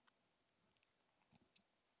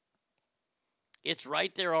 It's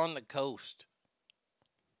right there on the coast.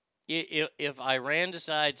 If Iran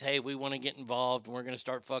decides, hey, we want to get involved and we're going to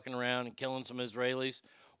start fucking around and killing some Israelis,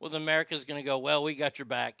 well, then America's going to go, well, we got your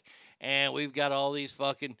back. And we've got all these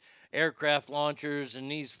fucking aircraft launchers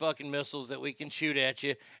and these fucking missiles that we can shoot at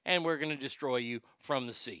you, and we're going to destroy you from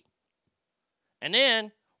the sea. And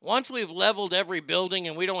then, once we've leveled every building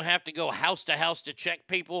and we don't have to go house to house to check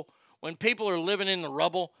people, when people are living in the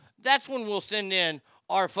rubble, that's when we'll send in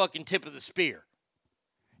our fucking tip of the spear.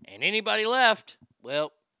 And anybody left,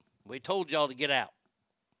 well, we told y'all to get out.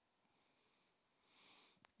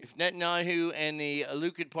 If Netanyahu and the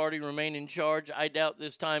Likud party remain in charge, I doubt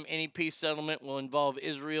this time any peace settlement will involve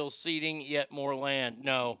Israel ceding yet more land.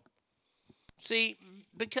 No. See,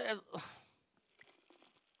 because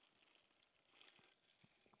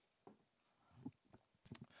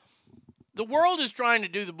the world is trying to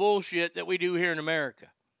do the bullshit that we do here in America.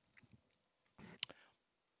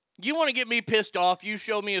 You want to get me pissed off, you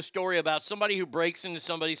show me a story about somebody who breaks into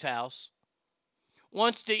somebody's house,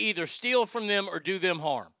 wants to either steal from them or do them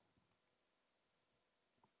harm.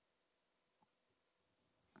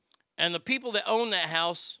 And the people that own that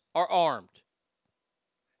house are armed.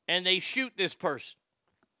 And they shoot this person.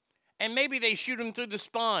 And maybe they shoot him through the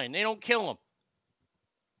spine. They don't kill him.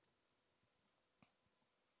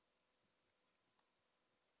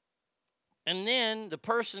 And then the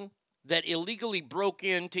person that illegally broke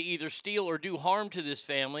in to either steal or do harm to this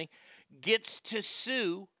family gets to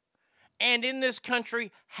sue, and in this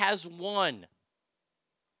country has won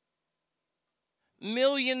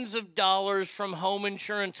millions of dollars from home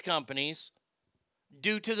insurance companies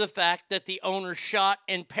due to the fact that the owner shot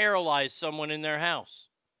and paralyzed someone in their house.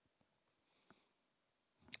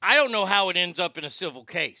 I don't know how it ends up in a civil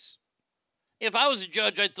case. If I was a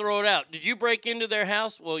judge, I'd throw it out. Did you break into their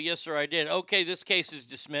house? Well, yes, sir, I did. Okay, this case is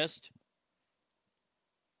dismissed.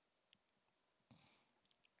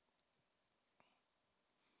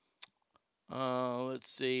 Let's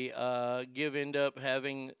see. Give end up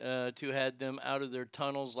having to had them out of their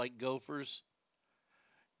tunnels like gophers.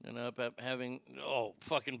 And up having,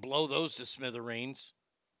 fucking blow those to smithereens.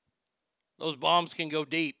 Those bombs can go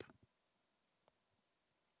deep.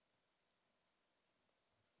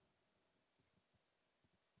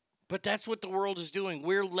 But that's what the world is doing.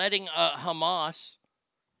 We're letting Hamas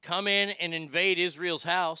come in and invade Israel's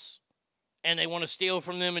house, and they want to steal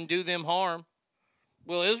from them and do them harm.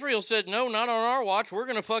 Well, Israel said, no, not on our watch. We're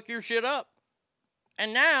going to fuck your shit up.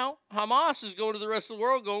 And now Hamas is going to the rest of the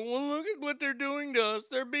world going, well, look at what they're doing to us.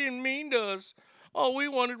 They're being mean to us. All we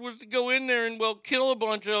wanted was to go in there and, kill a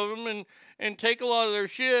bunch of them and take a lot of their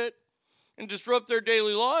shit and disrupt their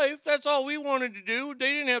daily life. That's all we wanted to do.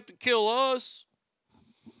 They didn't have to kill us.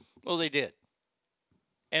 Well, they did.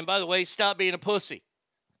 And by the way, stop being a pussy.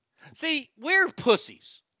 See, we're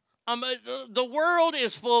pussies. The world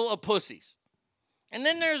is full of pussies. And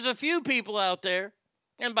then there's a few people out there,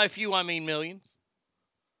 and by few I mean millions,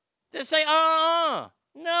 that say, no.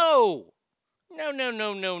 No.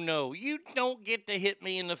 You don't get to hit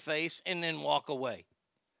me in the face and then walk away.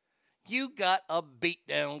 You got a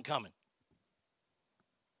beatdown coming.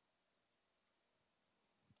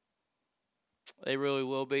 They really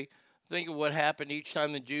will be. Think of what happened each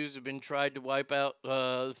time the Jews have been tried to wipe out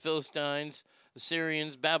the Philistines,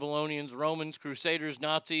 Assyrians, Babylonians, Romans, Crusaders,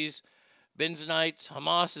 Nazis, Benzenites.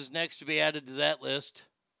 Hamas is next to be added to that list.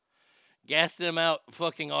 Gas them out,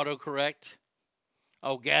 fucking autocorrect.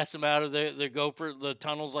 Oh, gas them out of the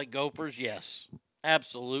tunnels like gophers? Yes,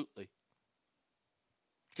 absolutely.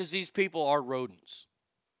 Because these people are rodents.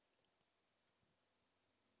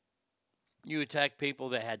 You attacked people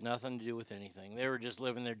that had nothing to do with anything. They were just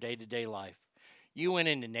living their day-to-day life. You went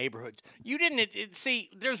into neighborhoods. You didn't see,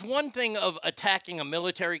 there's one thing of attacking a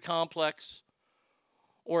military complex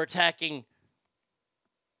or attacking,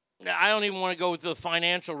 I don't even want to go with the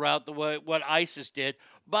financial route, what ISIS did.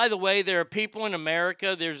 By the way, there are people in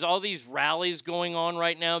America, there's all these rallies going on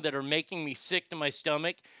right now that are making me sick to my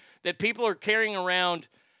stomach, that people are carrying around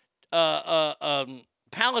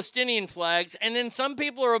Palestinian flags, and then some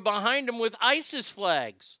people are behind them with ISIS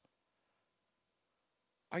flags.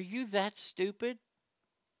 Are you that stupid?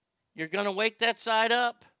 You're going to wake that side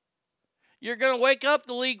up? You're going to wake up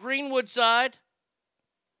the Lee Greenwood side?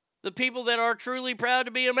 The people that are truly proud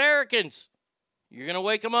to be Americans. You're going to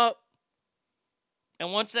wake them up.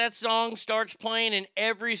 And once that song starts playing in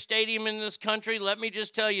every stadium in this country, let me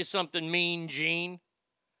just tell you something, Mean Gene.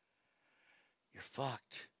 You're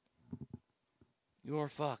fucked. You're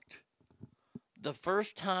fucked. The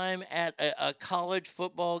first time at a college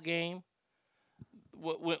football game,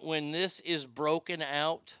 when this is broken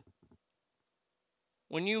out,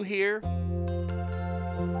 when you hear,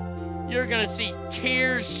 you're going to see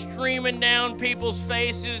tears streaming down people's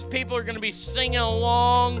faces. People are going to be singing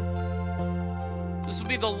along. This will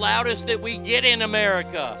be the loudest that we get in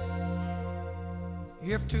America.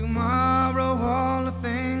 If tomorrow all the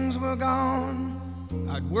things were gone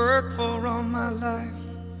I'd work for all my life,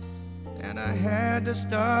 and I had to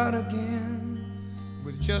start again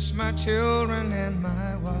with just my children and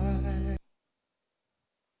my wife.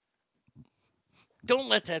 Don't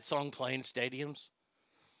let that song play in stadiums.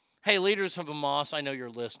 Hey, leaders of Hamas, I know you're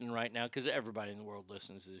listening right now because everybody in the world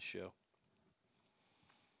listens to this show.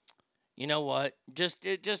 you know what? Just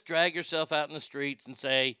drag yourself out in the streets and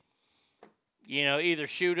say, either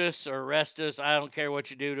shoot us or arrest us. I don't care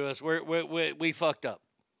what you do to us. We fucked up.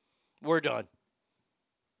 We're done.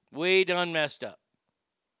 We done messed up.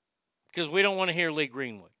 Because we don't want to hear Lee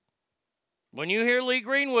Greenwood. When you hear Lee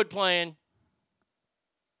Greenwood playing,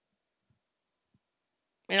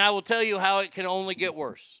 and I will tell you how it can only get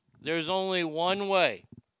worse. There's only one way.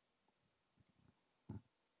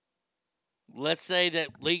 Let's say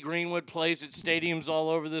that Lee Greenwood plays at stadiums all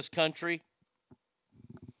over this country,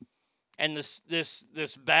 and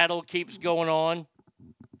this battle keeps going on.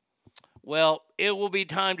 Well, it will be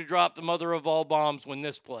time to drop the mother of all bombs when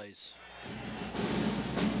this plays.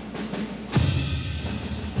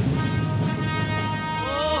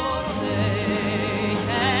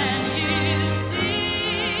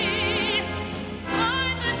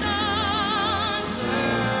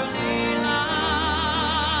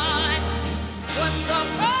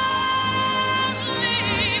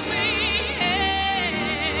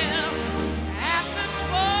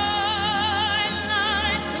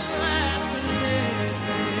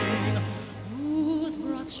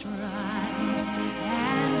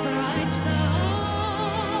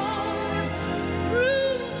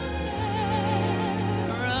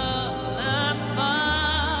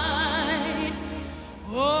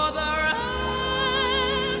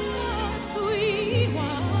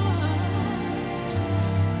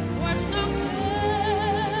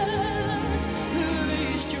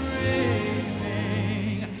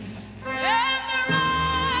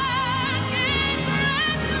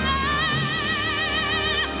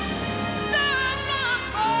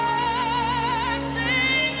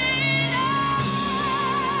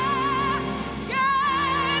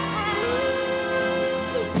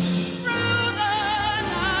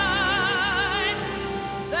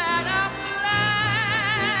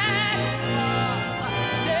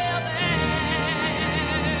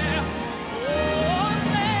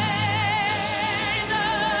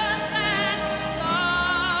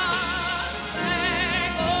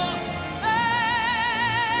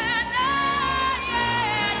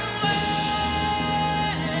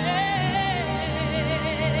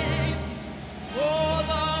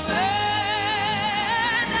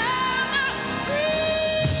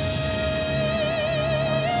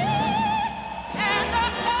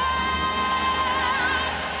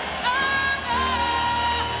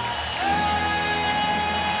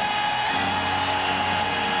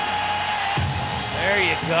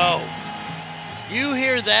 Go. You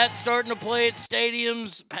hear that starting to play at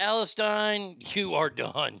stadiums, Palestine, you are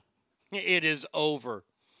done. It is over.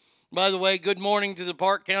 By the way, good morning to the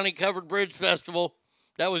Park County Covered Bridge Festival.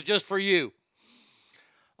 That was just for you.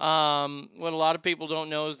 What a lot of people don't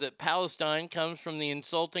know is that Palestine comes from the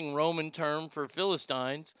insulting Roman term for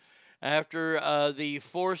Philistines after the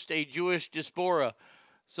forced a Jewish diaspora.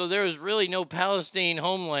 So there is really no Palestine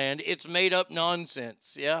homeland. It's made up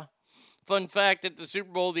nonsense, yeah? Fun fact, at the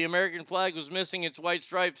Super Bowl, the American flag was missing its white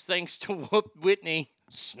stripes thanks to Whoop Whitney.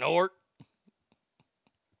 Snort.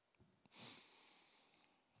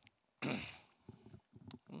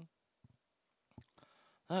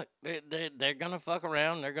 Look, they're going to fuck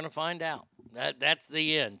around. They're going to find out. That's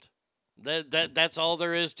the end. That's all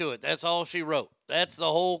there is to it. That's all she wrote. That's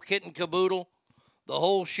the whole kit and caboodle, the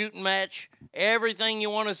whole shooting match, everything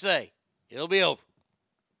you want to say. It'll be over.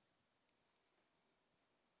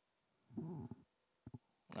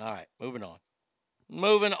 All right, moving on.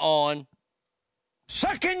 Moving on.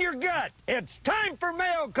 Suck in your gut. It's time for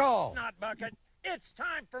mail call. Not bucket. It's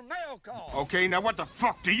time for mail call. Okay, now what the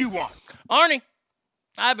fuck do you want? Arnie,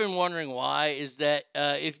 I've been wondering why is that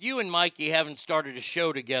if you and Mikey haven't started a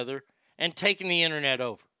show together and taken the internet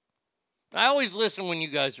over. I always listen when you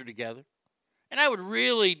guys are together. And I would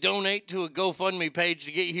really donate to a GoFundMe page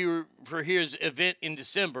to get here for his event in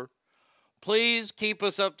December. Please keep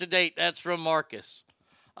us up to date. That's from Marcus.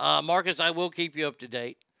 Marcus, I will keep you up to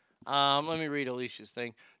date. Let me read Alicia's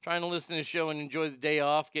thing. Trying to listen to the show and enjoy the day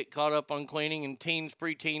off. Get caught up on cleaning, and teens,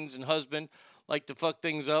 preteens, and husband like to fuck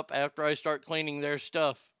things up after I start cleaning their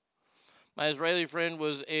stuff. My Israeli friend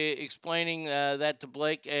was explaining that to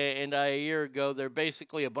Blake and I a year ago. They're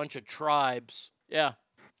basically a bunch of tribes. Yeah.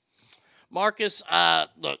 Marcus,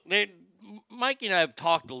 look, Mikey and I have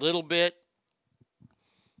talked a little bit.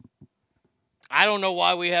 I don't know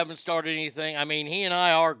why we haven't started anything. I mean, he and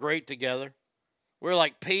I are great together. We're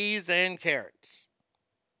like peas and carrots.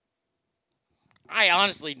 I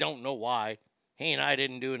honestly don't know why he and I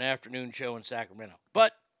didn't do an afternoon show in Sacramento.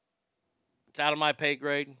 But it's out of my pay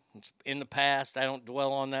grade. It's in the past. I don't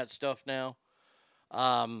dwell on that stuff now.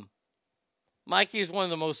 Mikey is one of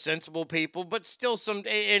the most sensible people, but still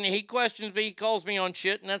and he questions me, he calls me on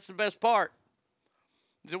shit, and that's the best part.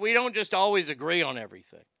 So we don't just always agree on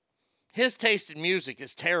everything. His taste in music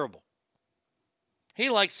is terrible. He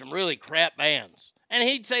likes some really crap bands, and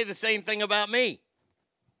he'd say the same thing about me.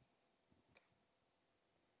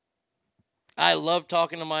 I love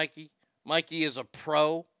talking to Mikey. Mikey is a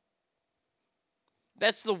pro.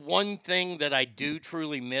 That's the one thing that I do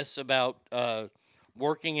truly miss about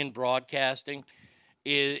working in broadcasting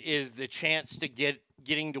is the chance to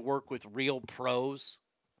getting to work with real pros.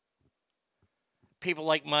 People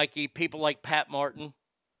like Mikey, people like Pat Martin.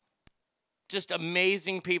 Just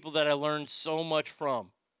amazing people that I learned so much from.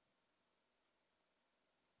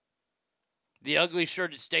 The ugly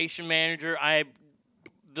shirted station manager,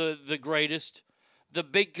 the greatest. The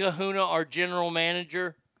big kahuna, our general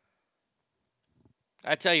manager.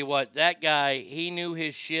 I tell you what, that guy, he knew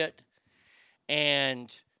his shit,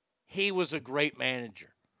 and he was a great manager.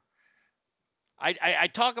 I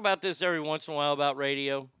talk about this every once in a while about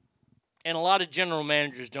radio, and a lot of general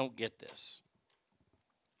managers don't get this.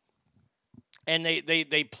 And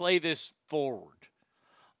they play this forward,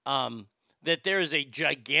 that there is a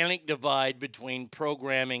gigantic divide between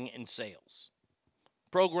programming and sales.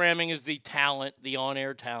 Programming is the talent, the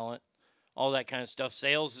on-air talent, all that kind of stuff.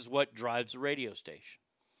 Sales is what drives the radio station.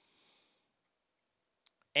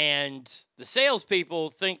 And the salespeople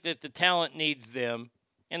think that the talent needs them,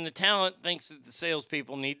 and the talent thinks that the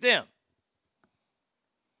salespeople need them.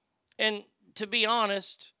 And to be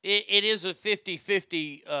honest, it is a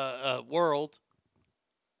 50-50 world.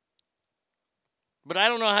 But I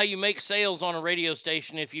don't know how you make sales on a radio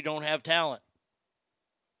station if you don't have talent.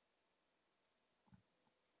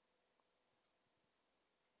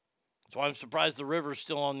 That's why I'm surprised the River's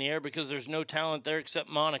still on the air, because there's no talent there except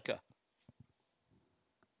Monica.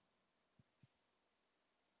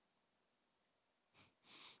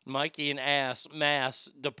 Mikey and Mass,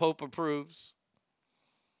 the Pope approves.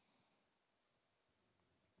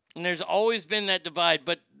 And there's always been that divide,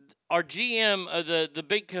 but our GM, the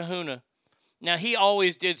big kahuna, now he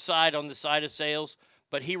always did side on the side of sales,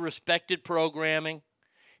 but he respected programming.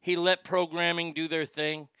 He let programming do their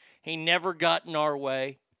thing. He never got in our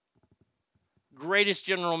way. Greatest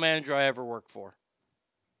general manager I ever worked for.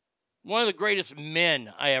 One of the greatest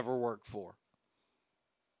men I ever worked for.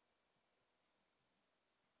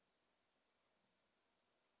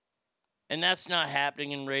 And that's not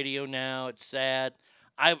happening in radio now. It's sad.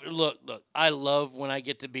 Look, I love when I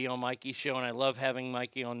get to be on Mikey's show, and I love having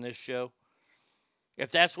Mikey on this show.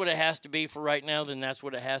 If that's what it has to be for right now, then that's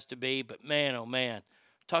what it has to be. But man, oh man,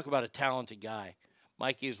 talk about a talented guy.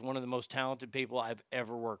 Mikey is one of the most talented people I've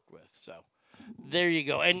ever worked with. So there you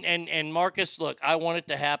go. And Marcus, look, I want it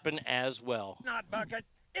to happen as well. Not bucket.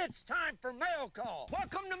 It's time for mail call.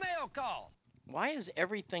 Welcome to mail call. Why is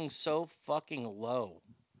everything so fucking low?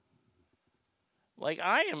 Like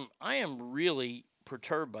I am really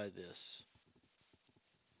perturbed by this.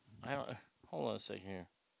 Hold on a second here.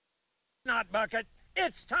 Not bucket.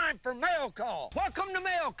 It's time for mail call. Welcome to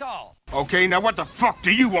mail call. Okay, now what the fuck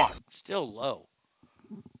do you want? Still low.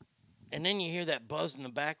 And then you hear that buzz in the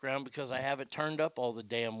background because I have it turned up all the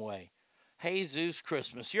damn way. Hey, Zeus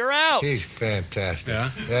Christmas, you're out. He's fantastic.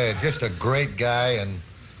 Yeah, just a great guy and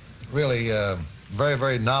really very,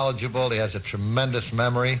 very knowledgeable. He has a tremendous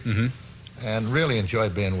memory. Mm-hmm. And really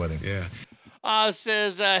enjoyed being with him. Yeah.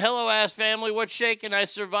 Says, hello, ass family. What's shaking? I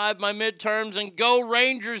survived my midterms, and go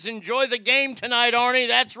Rangers. Enjoy the game tonight, Arnie.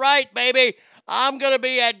 That's right, baby. I'm going to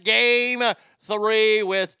be at game 3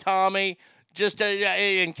 with Tommy, just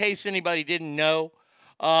in case anybody didn't know.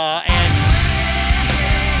 In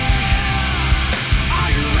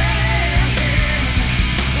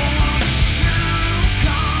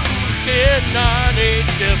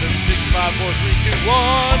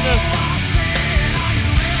 987-654-321.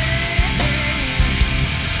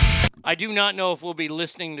 I do not know if we'll be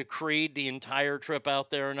listening to Creed the entire trip out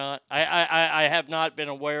there or not. I have not been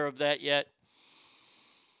aware of that yet.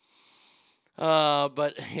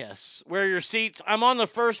 But yes, wear your seats. I'm on the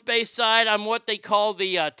first base side. I'm what they call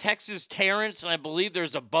the Texas Terrence, and I believe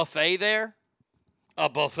there's a buffet there. A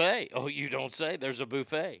buffet? Oh, you don't say. There's a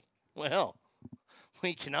buffet. Well,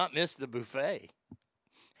 we cannot miss the buffet.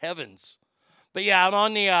 Heavens. But yeah, I'm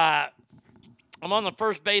on the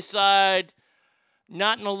first base side.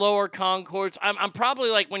 Not in the lower concourse. I'm probably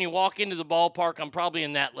like when you walk into the ballpark, I'm probably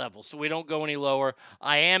in that level, so we don't go any lower.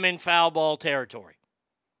 I am in foul ball territory.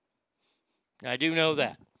 I do know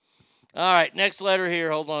that. All right, next letter here.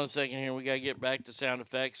 Hold on a second here. We got to get back to sound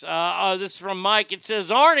effects. This is from Mike. It says,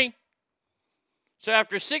 Arnie, so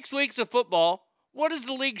after 6 weeks of football, what is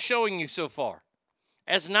the league showing you so far?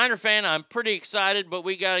 As a Niner fan, I'm pretty excited, but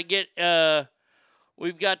we've got to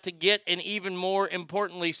get and even more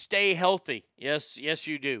importantly, stay healthy. Yes,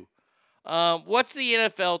 you do. What's the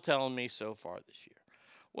NFL telling me so far this year?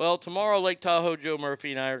 Well, tomorrow, Lake Tahoe, Joe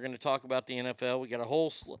Murphy and I are going to talk about the NFL. We got a whole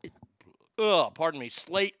slate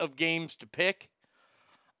of games to pick.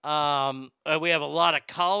 We have a lot of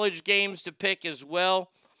college games to pick as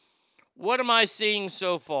well. What am I seeing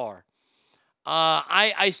so far?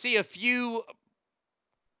 I see a few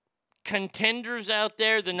contenders out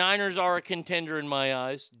there. The Niners are a contender in my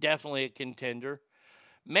eyes. Definitely a contender.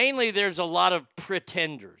 Mainly, there's a lot of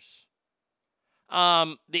pretenders.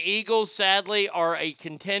 The Eagles, sadly, are a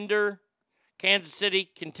contender. Kansas City,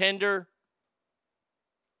 contender.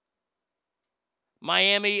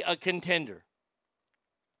 Miami, a contender.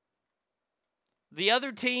 The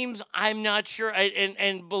other teams, I'm not sure.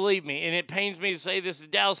 And believe me, and it pains me to say this, the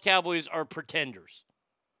Dallas Cowboys are pretenders.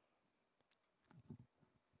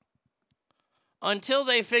 Until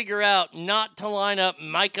they figure out not to line up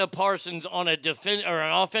Micah Parsons on an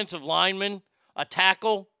offensive lineman, a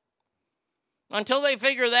tackle, until they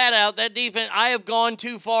figure that out, that defense, I have gone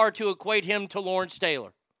too far to equate him to Lawrence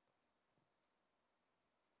Taylor.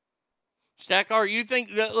 Stackar, you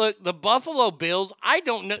think that, look, the Buffalo Bills, I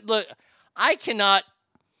don't know. Look, I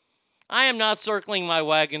am not circling my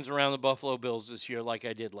wagons around the Buffalo Bills this year like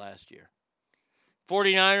I did last year.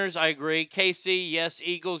 49ers, I agree. KC, yes.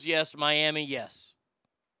 Eagles, yes. Miami, yes.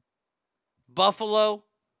 Buffalo,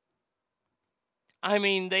 I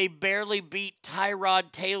mean, they barely beat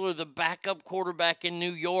Tyrod Taylor, the backup quarterback in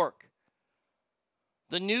New York.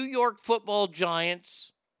 The New York Football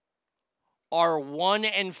Giants are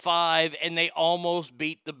 1-5, and they almost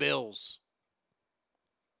beat the Bills.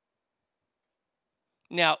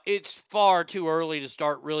 Now, it's far too early to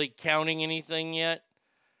start really counting anything yet.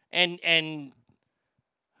 And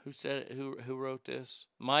who said it? Who wrote this?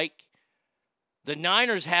 Mike. The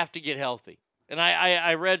Niners have to get healthy. And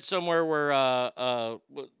I read somewhere where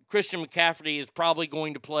Christian McCaffrey is probably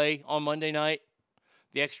going to play on Monday night.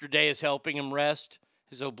 The extra day is helping him rest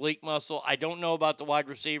his oblique muscle. I don't know about the wide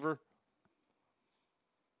receiver.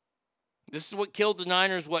 This is what killed the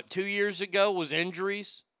Niners, 2 years ago, was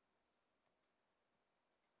injuries.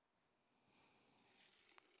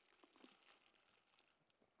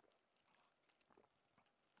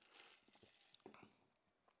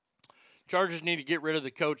 Chargers need to get rid of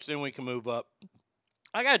the coach, then we can move up.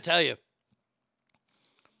 I got to tell you,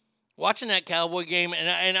 watching that Cowboy game,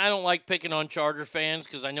 and I don't like picking on Charger fans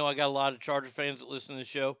because I know I got a lot of Charger fans that listen to the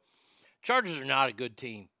show. Chargers are not a good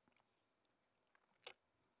team.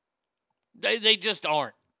 They just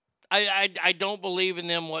aren't. I don't believe in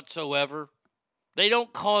them whatsoever. They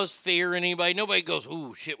don't cause fear in anybody. Nobody goes,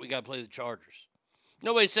 ooh, shit, we got to play the Chargers.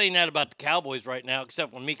 Nobody's saying that about the Cowboys right now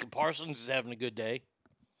except when Micah Parsons is having a good day.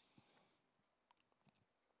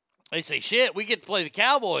 They say, shit, we get to play the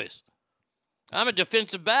Cowboys. I'm a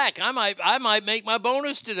defensive back. I might make my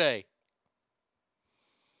bonus today.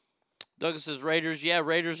 Douglas says Raiders. Yeah,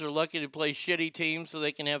 Raiders are lucky to play shitty teams so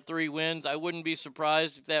they can have 3 wins. I wouldn't be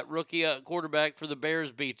surprised if that rookie quarterback for the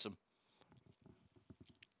Bears beats them.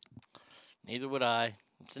 Neither would I.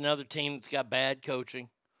 It's another team that's got bad coaching.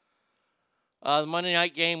 The Monday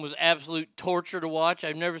night game was absolute torture to watch.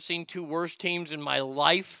 I've never seen 2 worse teams in my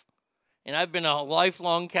life. And I've been a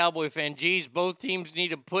lifelong Cowboy fan. Geez, both teams need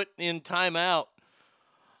to put in timeout.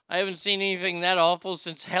 I haven't seen anything that awful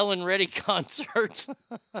since Helen Reddy concert.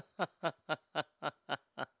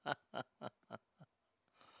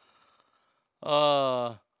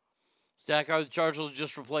 Stackar, the Chargers will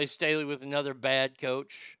just replace Staley with another bad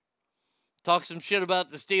coach. Talk some shit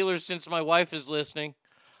about the Steelers since my wife is listening.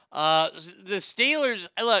 The Steelers,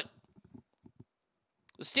 look,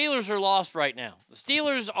 the Steelers are lost right now. The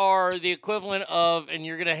Steelers are the equivalent of, and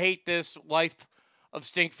you're going to hate this, wife of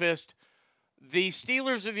Stinkfist, the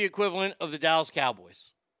Steelers are the equivalent of the Dallas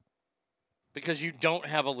Cowboys because you don't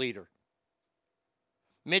have a leader.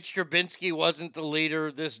 Mitch Trubinsky wasn't the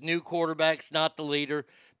leader. This new quarterback's not the leader.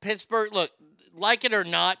 Pittsburgh, look, like it or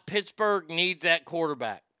not, Pittsburgh needs that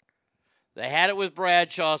quarterback. They had it with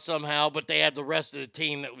Bradshaw somehow, but they had the rest of the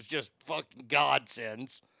team that was just fucking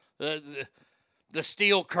godsends. The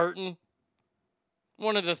Steel Curtain,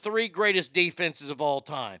 one of the 3 greatest defenses of all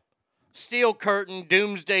time. Steel Curtain,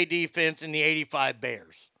 Doomsday Defense, and the 85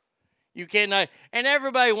 Bears. You cannot, and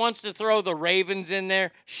everybody wants to throw the Ravens in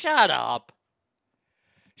there. Shut up.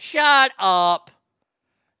 Shut up.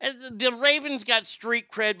 And the Ravens got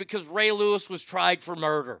street cred because Ray Lewis was tried for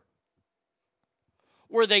murder.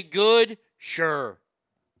 Were they good? Sure.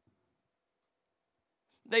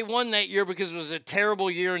 They won that year because it was a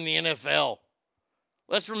terrible year in the NFL.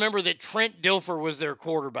 Let's remember that Trent Dilfer was their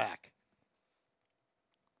quarterback.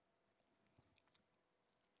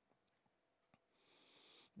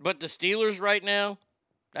 But the Steelers right now,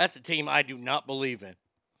 that's a team I do not believe in.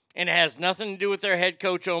 And it has nothing to do with their head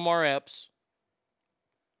coach, Omar Epps.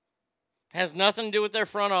 Has nothing to do with their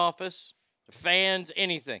front office, fans,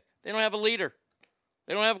 anything. They don't have a leader.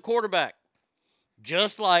 They don't have a quarterback.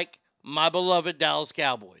 Just like my beloved Dallas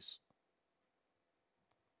Cowboys.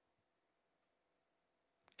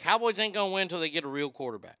 Cowboys ain't going to win until they get a real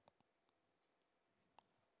quarterback.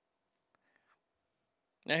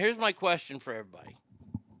 Now, here's my question for everybody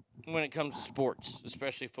when it comes to sports,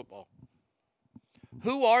 especially football.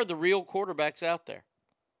 Who are the real quarterbacks out there?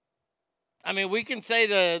 I mean, we can say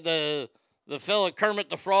the fella Kermit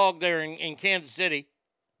the Frog there in Kansas City.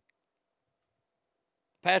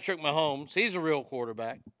 Patrick Mahomes, he's a real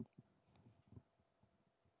quarterback.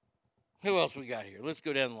 Who else we got here? Let's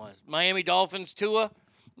go down the line. Miami Dolphins, Tua,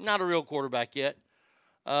 not a real quarterback yet.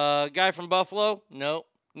 Guy from Buffalo, nope.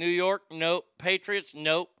 New York, nope. Patriots,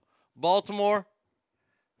 nope. Baltimore,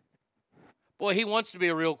 boy, he wants to be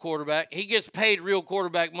a real quarterback. He gets paid real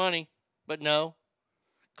quarterback money, but no.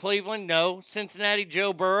 Cleveland, no. Cincinnati,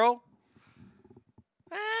 Joe Burrow,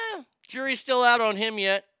 jury's still out on him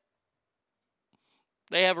yet.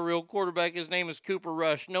 They have a real quarterback. His name is Cooper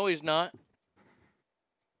Rush. No, he's not.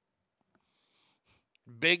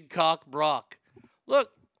 Big cock Brock.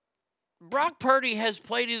 Look, Brock Purdy has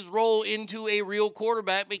played his role into a real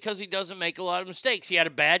quarterback because he doesn't make a lot of mistakes. He had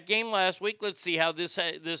a bad game last week. Let's see how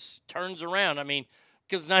this turns around. I mean,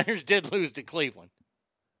 because Niners did lose to Cleveland.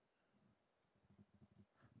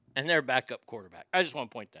 And their backup quarterback. I just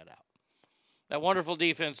want to point that out. That wonderful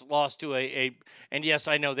defense lost to and yes,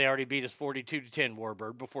 I know they already beat us 42-10,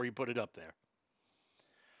 Warbird, before you put it up there.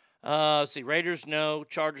 Let's see, Raiders, no.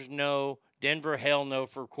 Chargers, no. Denver, hell no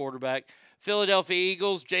for quarterback. Philadelphia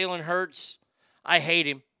Eagles, Jalen Hurts. I hate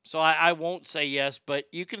him, so I won't say yes, but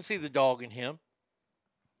you can see the dog in him.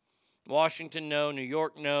 Washington, no. New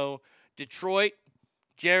York, no. Detroit,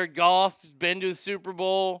 Jared Goff has been to the Super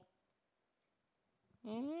Bowl.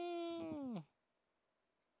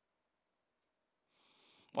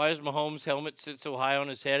 Why does Mahomes' helmet sit so high on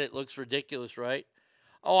his head? It looks ridiculous, right?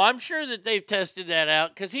 Oh, I'm sure that they've tested that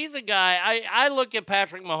out because he's a guy. I look at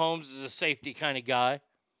Patrick Mahomes as a safety kind of guy.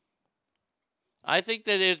 I think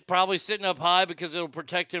that it's probably sitting up high because it'll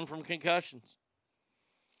protect him from concussions.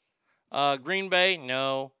 Green Bay,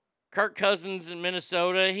 no. Kirk Cousins in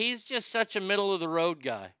Minnesota, he's just such a middle-of-the-road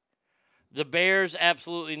guy. The Bears,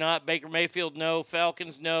 absolutely not. Baker Mayfield, no.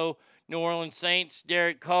 Falcons, no. New Orleans Saints,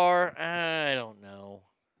 Derek Carr, I don't know.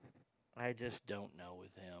 I just don't know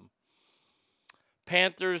with him.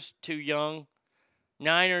 Panthers, too young.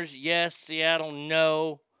 Niners, yes. Seattle,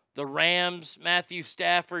 no. The Rams, Matthew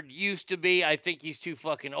Stafford used to be. I think he's too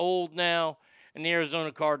fucking old now. And the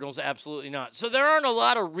Arizona Cardinals, absolutely not. So there aren't a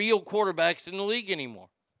lot of real quarterbacks in the league anymore.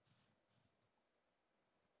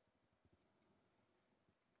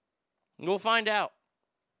 We'll find out.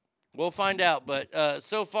 We'll find out. But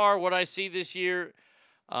so far, what I see this year,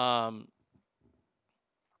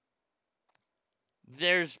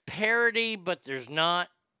 there's parity, but there's not.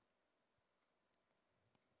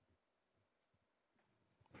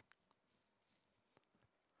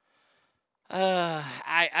 Like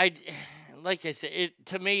I said,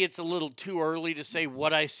 to me, it's a little too early to say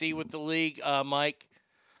what I see with the league, Mike.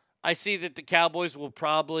 I see that the Cowboys will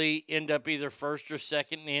probably end up either first or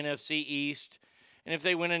second in the NFC East. And if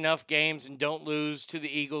they win enough games and don't lose to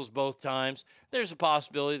the Eagles both times, there's a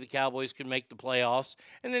possibility the Cowboys could make the playoffs.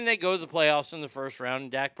 And then they go to the playoffs in the first round,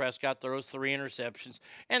 and Dak Prescott throws 3 interceptions,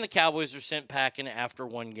 and the Cowboys are sent packing after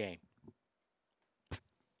one game.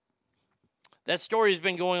 That story has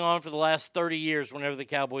been going on for the last 30 years whenever the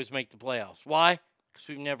Cowboys make the playoffs. Why? Because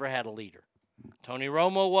we've never had a leader. Tony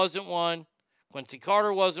Romo wasn't one. Quincy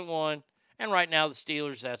Carter wasn't one. And right now the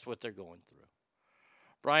Steelers, that's what they're going through.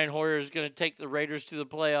 Brian Hoyer is going to take the Raiders to the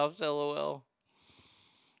playoffs, LOL.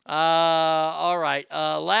 All right.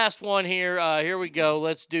 Last one here. Here we go.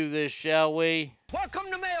 Let's do this, shall we?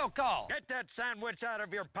 Welcome to Mail Call. Get that sandwich out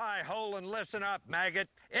of your pie hole and listen up, maggot.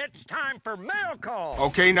 It's time for Mail Call.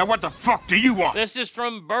 Okay, now what the fuck do you want? This is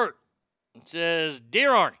from Bert. It says,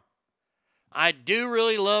 Dear Arnie, I do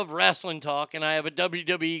really love wrestling talk, and I have a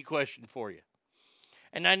WWE question for you.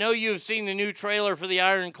 And I know you have seen the new trailer for the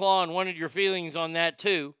Iron Claw and wanted your feelings on that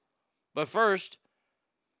too. But first,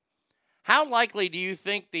 how likely do you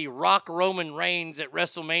think the Rock Roman Reigns at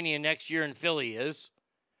WrestleMania next year in Philly is?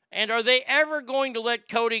 And are they ever going to let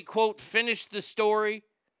Cody, quote, finish the story?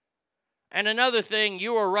 And another thing,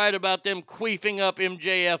 you were right about them queefing up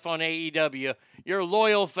MJF on AEW. Your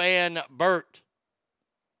loyal fan, Bert.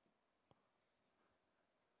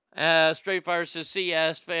 Straight Fire says, see,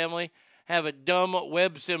 ass family, have a dumb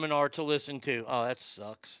web seminar to listen to. Oh, that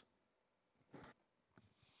sucks.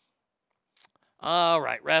 All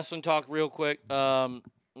right, wrestling talk real quick.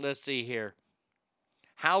 Let's see here.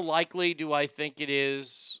 How likely do I think it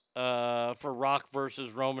is for Rock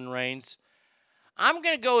versus Roman Reigns? I'm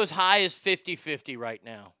going to go as high as 50-50 right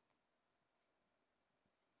now.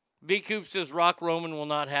 V. Coop says Rock Roman will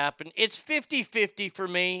not happen. It's 50-50 for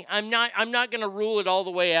me. I'm not going to rule it all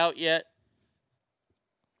the way out yet.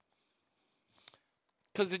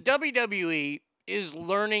 Because the WWE is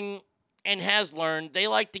learning and has learned they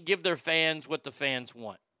like to give their fans what the fans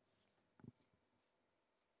want.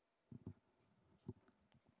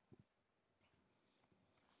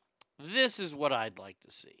 This is what I'd like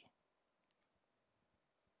to see.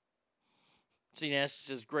 See,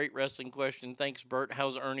 Nasty says, great wrestling question. Thanks, Bert.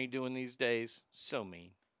 How's Ernie doing these days? So mean.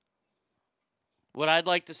 What I'd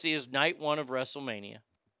like to see is night one of WrestleMania.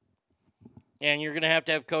 And you're going to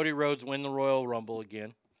have Cody Rhodes win the Royal Rumble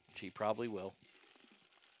again, which he probably will.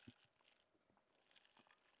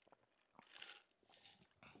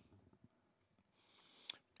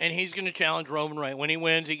 And he's going to challenge Roman Reigns. When he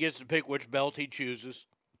wins, he gets to pick which belt he chooses.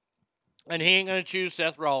 And he ain't going to choose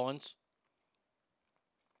Seth Rollins.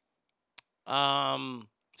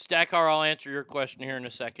 Stackar, I'll answer your question here in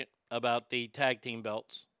a second about the tag team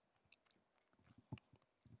belts.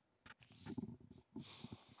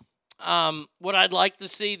 What I'd like to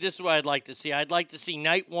see, this is what I'd like to see. I'd like to see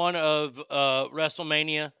night one of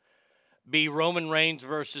WrestleMania be Roman Reigns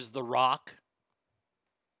versus The Rock.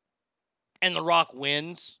 And The Rock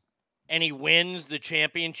wins. And he wins the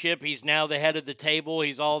championship. He's now the head of the table.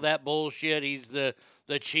 He's all that bullshit. He's the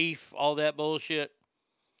chief, all that bullshit.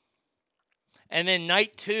 And then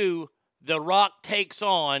night two, The Rock takes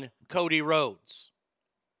on Cody Rhodes.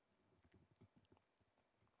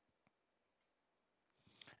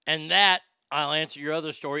 And that, I'll answer your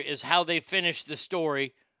other story, is how they finish the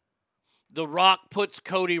story. The Rock puts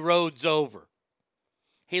Cody Rhodes over.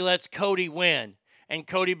 He lets Cody win. And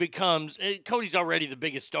Cody's already the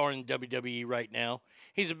biggest star in WWE right now.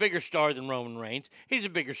 He's a bigger star than Roman Reigns. He's a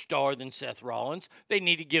bigger star than Seth Rollins. They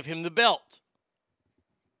need to give him the belt.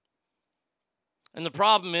 And the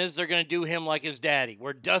problem is they're going to do him like his daddy.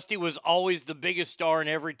 Where Dusty was always the biggest star in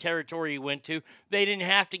every territory he went to, they didn't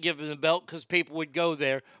have to give him the belt because people would go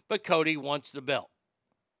there. But Cody wants the belt.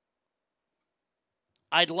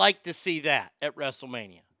 I'd like to see that at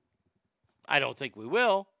WrestleMania. I don't think we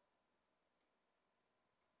will.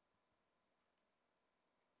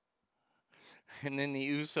 And then the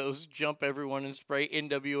Usos jump everyone and spray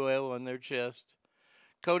NWO on their chest.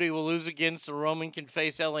 Cody will lose against the Roman can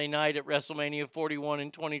face LA Knight at WrestleMania 41 in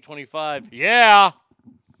 2025. Yeah!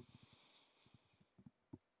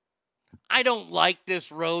 I don't like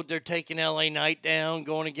this road they're taking LA Knight down,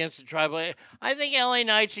 going against the tribal. I think LA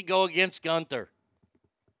Knight should go against Gunther.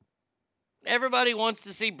 Everybody wants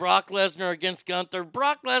to see Brock Lesnar against Gunther.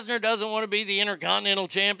 Brock Lesnar doesn't want to be the Intercontinental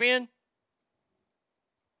Champion.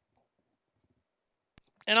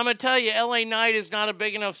 And I'm going to tell you, LA Knight is not a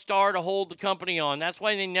big enough star to hold the company on. That's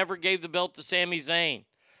why they never gave the belt to Sami Zayn.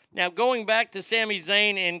 Now, going back to Sami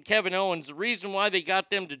Zayn and Kevin Owens, the reason why they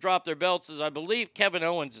got them to drop their belts is I believe Kevin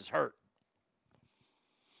Owens is hurt.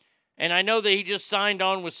 And I know that he just signed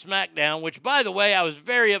on with SmackDown, which, by the way, I was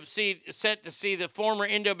very upset to see that former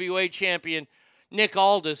NWA champion Nick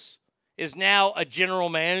Aldis is now a general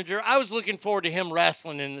manager. I was looking forward to him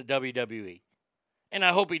wrestling in the WWE. And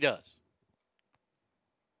I hope he does.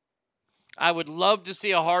 I would love to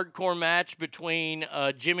see a hardcore match between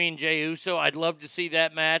Jimmy and Jey Uso. I'd love to see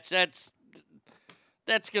that match. That's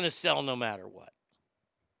going to sell no matter what.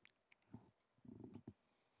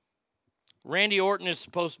 Randy Orton is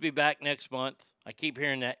supposed to be back next month. I keep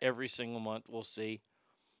hearing that every single month. We'll see.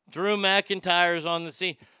 Drew McIntyre is on the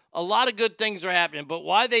scene. A lot of good things are happening, but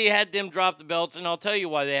why they had them drop the belts, and I'll tell you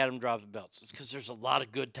why they had them drop the belts. It's because there's a lot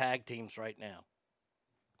of good tag teams right now.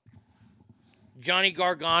 Johnny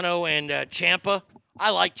Gargano and Ciampa. I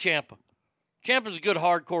like Ciampa. Ciampa's a good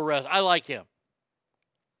hardcore wrestler. I like him.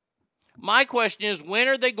 My question is, when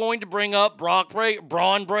are they going to bring up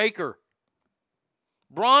Braun Breaker?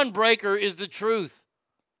 Braun Breaker is the truth.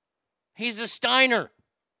 He's a Steiner.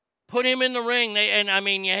 Put him in the ring.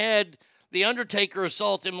 You had The Undertaker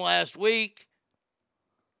assault him last week.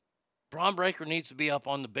 Braun Breaker needs to be up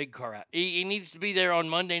on the big car. He needs to be there on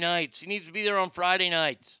Monday nights. He needs to be there on Friday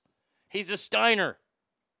nights. He's a Steiner.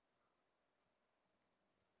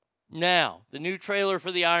 Now, the new trailer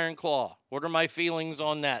for The Iron Claw. What are my feelings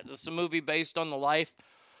on that? This is a movie based on the life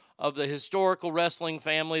of the historical wrestling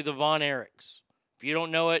family, the Von Erichs. If you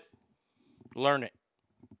don't know it, learn it.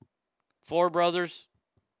 Four brothers,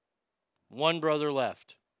 One brother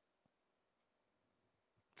left.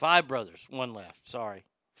 5 brothers, 1 left. Sorry.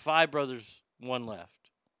 5 brothers, 1 left.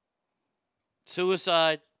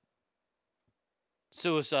 Suicide.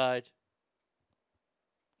 Suicide.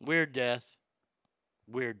 Weird death.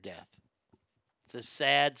 Weird death. It's a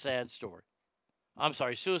sad, sad story. I'm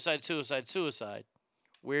sorry. Suicide, suicide, suicide.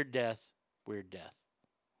 Weird death. Weird death.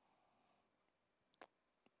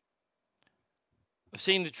 I've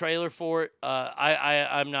seen the trailer for it.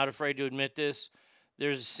 I'm not afraid to admit this.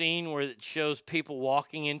 There's a scene where it shows people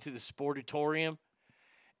walking into the sportatorium,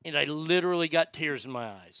 and I literally got tears in my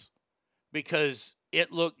eyes because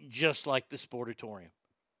it looked just like the sportatorium.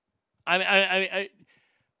 I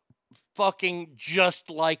fucking just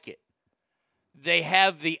like it. They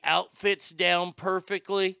have the outfits down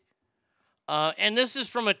perfectly. And this is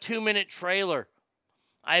from a 2-minute trailer.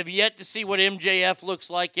 I have yet to see what MJF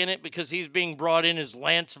looks like in it because he's being brought in as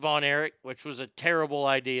Lance Von Erich, which was a terrible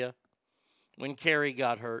idea when Kerry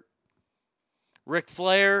got hurt. Ric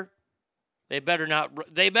Flair, they better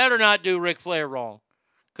not do Ric Flair wrong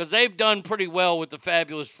because they've done pretty well with the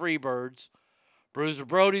Fabulous Freebirds. Bruiser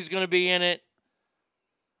Brody's going to be in it.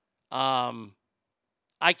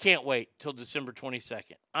 I can't wait till December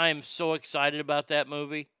 22nd. I am so excited about that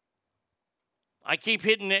movie. I keep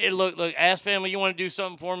hitting it. Look, Ass Family, you want to do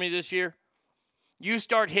something for me this year? You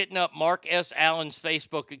start hitting up Mark S. Allen's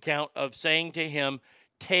Facebook account of saying to him,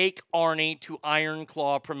 take Arnie to Iron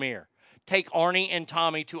Claw premiere. Take Arnie and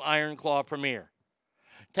Tommy to Iron Claw premiere.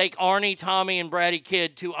 Take Arnie, Tommy, and Bratty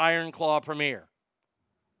Kid to Iron Claw premiere.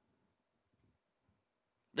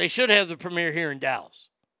 They should have the premiere here in Dallas.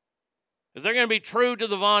 If they're going to be true to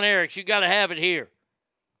the Von Erichs, you got to have it here.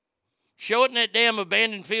 Show it in that damn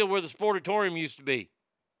abandoned field where the sportatorium used to be.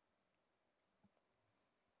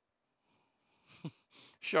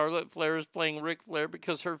 Charlotte Flair is playing Ric Flair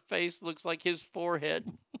because her face looks like his forehead.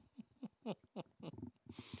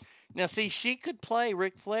 Now, see, she could play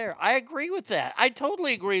Ric Flair. I agree with that. I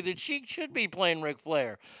totally agree that she should be playing Ric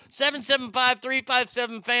Flair.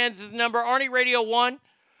 775-357-FANS is the number. ArnieRadio1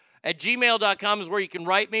 at gmail.com is where you can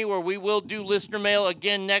write me, where we will do listener mail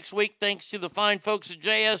again next week. Thanks to the fine folks at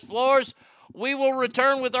JS Floors. We will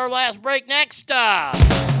return with our last break next.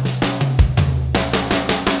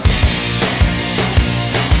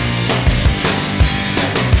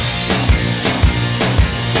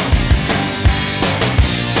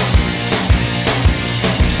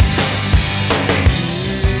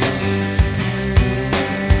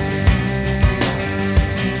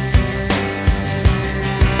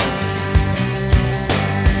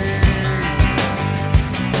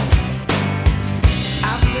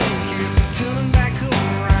 I think it's turning back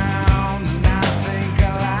around, and I think I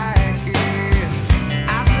like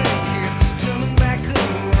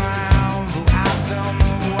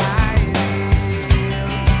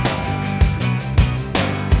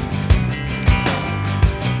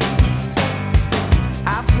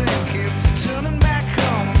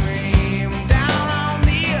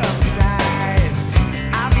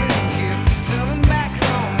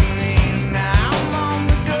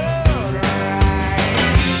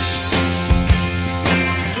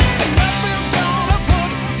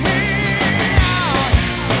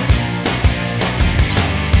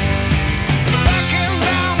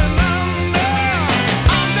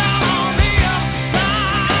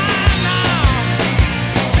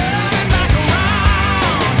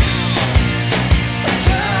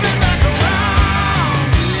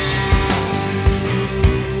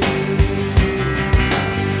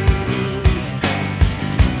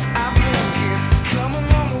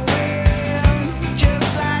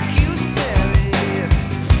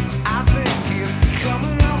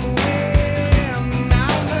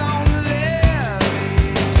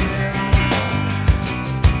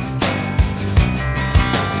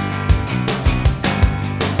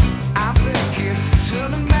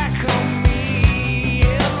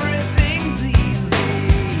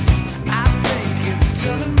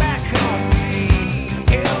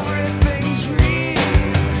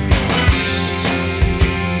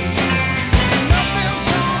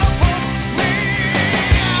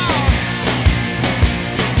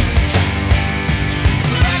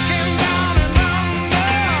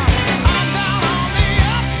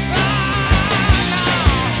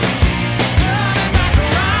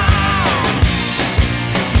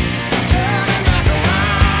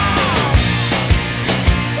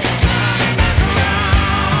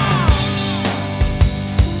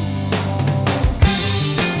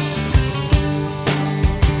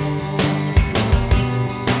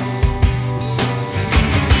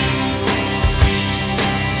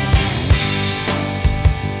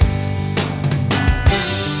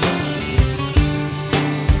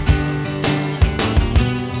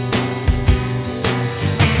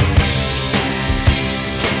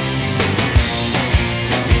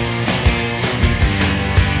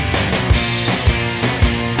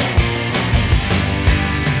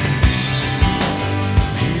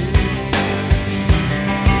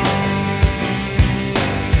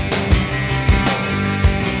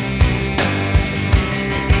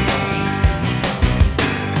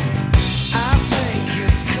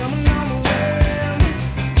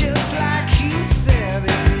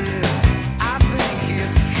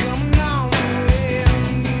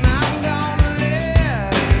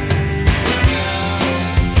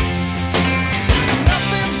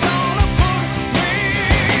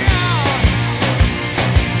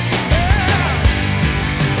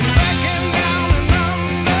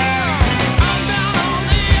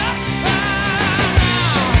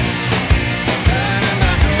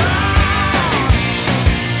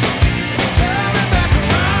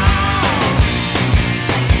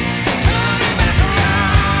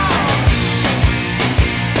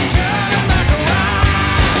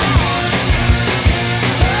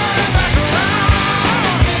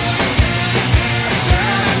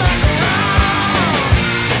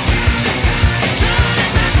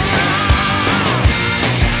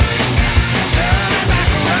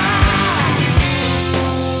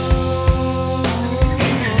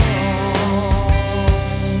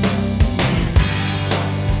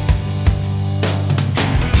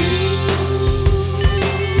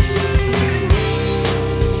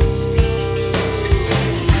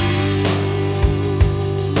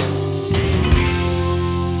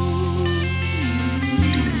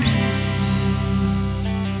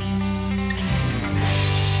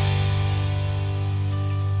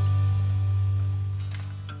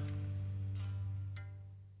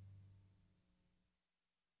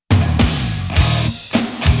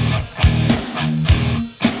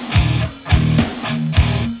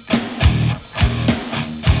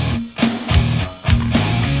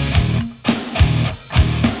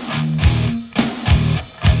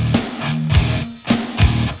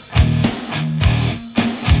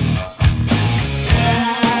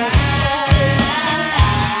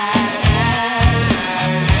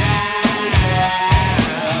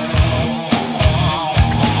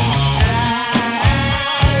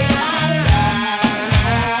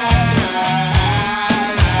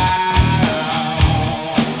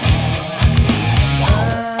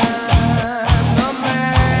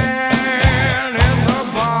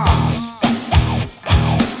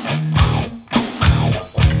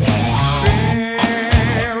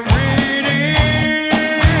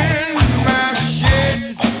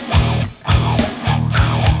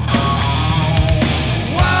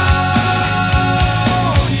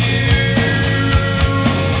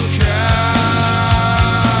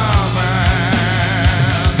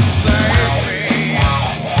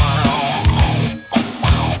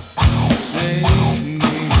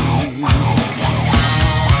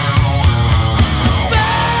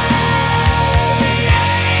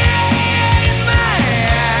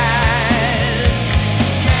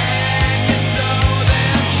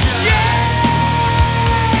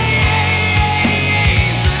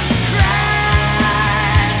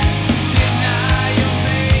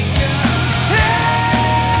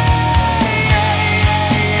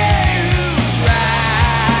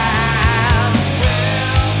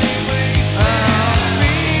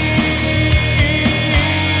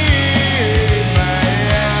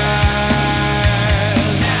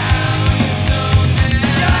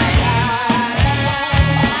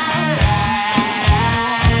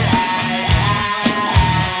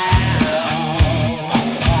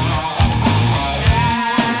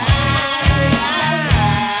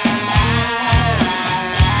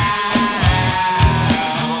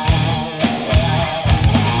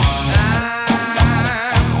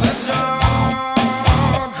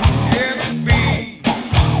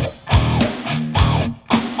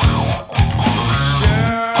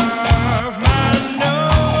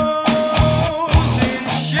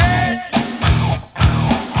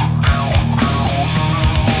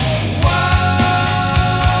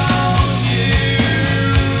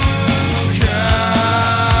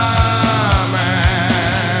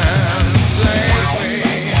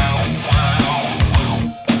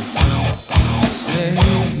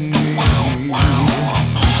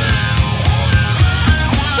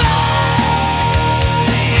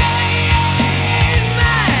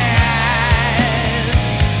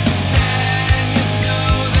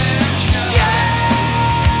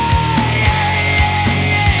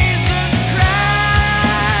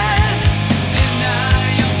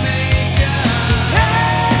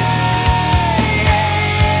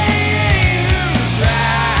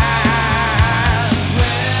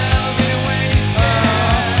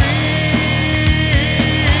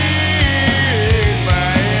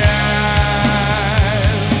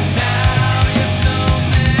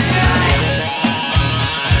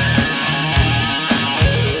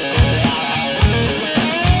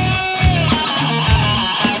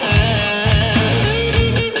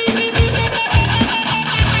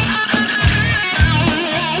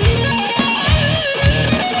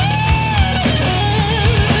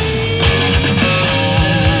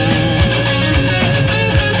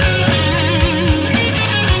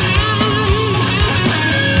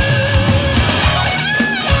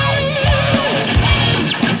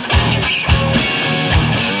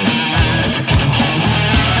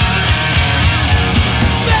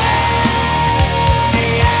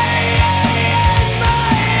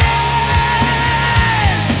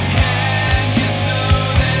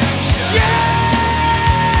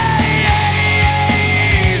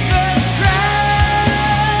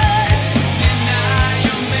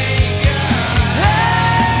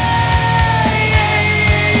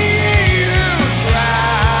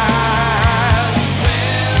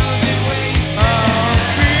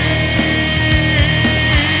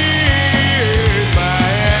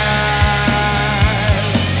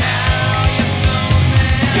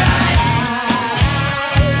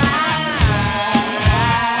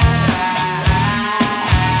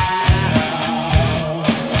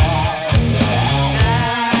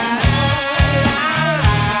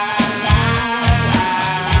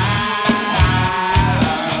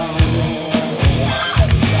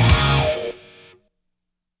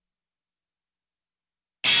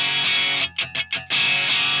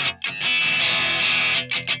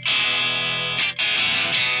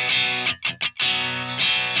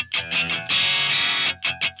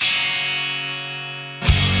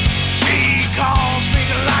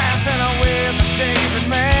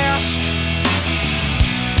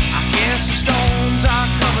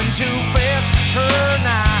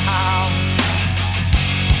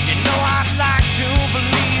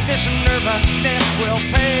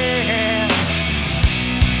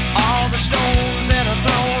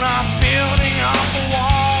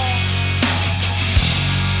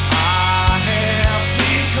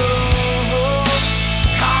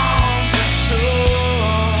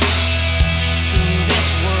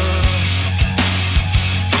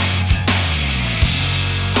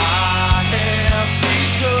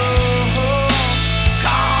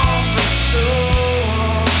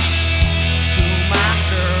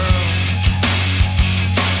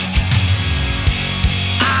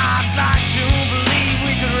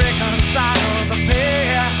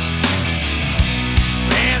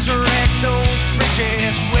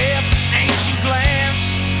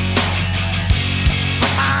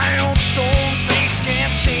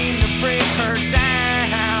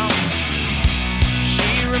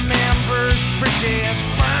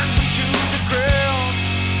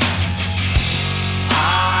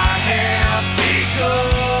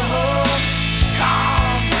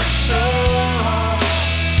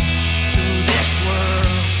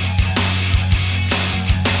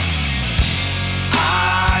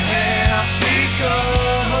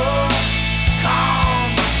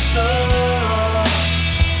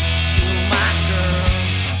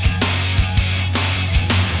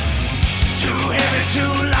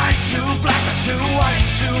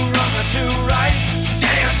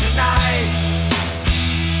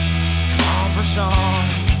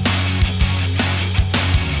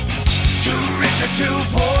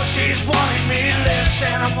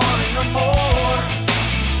no more.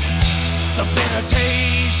 The bitter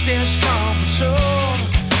taste is gone soon.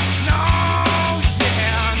 No,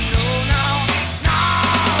 yeah, no, no, no.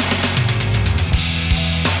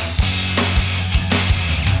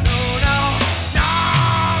 No, no, no,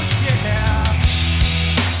 yeah.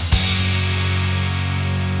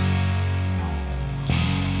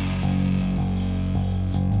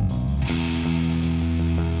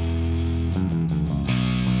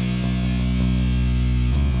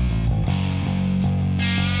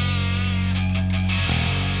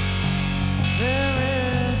 There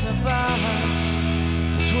is a balance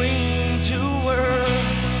between two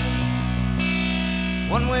worlds,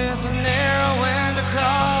 one with a narrow end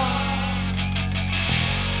across.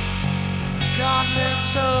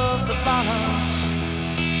 Regardless of the balance,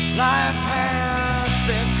 life has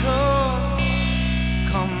become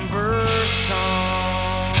cumbersome.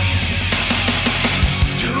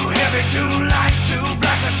 Too heavy, too light, too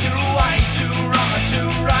black or too white, too wrong or too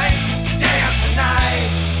right, today or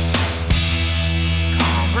tonight.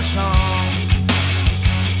 Cumbersome.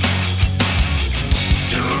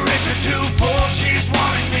 Too rich or too poor, she's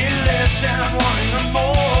wanting me less and I'm wanting her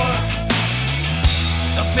more.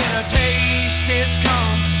 The bitter taste is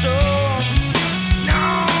come so. No,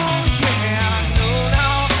 yeah, no, no,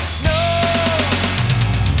 no.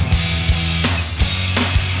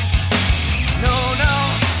 No, no,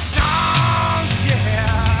 no,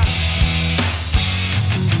 yeah.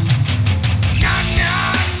 No, no,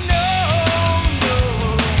 no, no.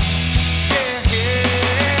 Yeah,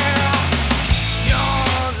 yeah. Your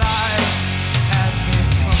life has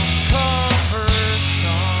become cumbersome.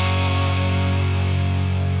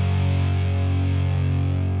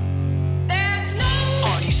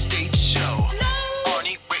 Arnie State Show.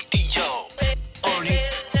 Arnie Radio. Arnie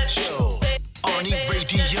Show. Arnie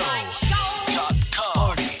Radio.com.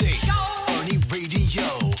 Arnie States. Arnie Radio.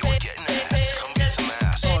 You're getting ass. Come get some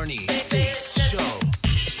ass. Arnie States Show.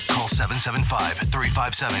 Call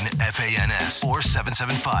 775-357-FANS or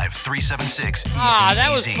 775-376. Ah,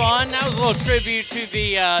 that was fun. That was a little tribute to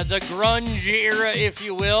the grunge era, if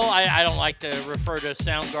you will. I don't like to refer to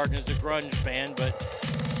Soundgarden as a grunge band, but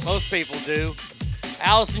most people do.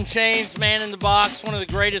 Alice in Chains, Man in the Box, one of the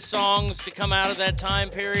greatest songs to come out of that time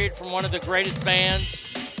period from one of the greatest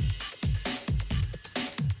bands.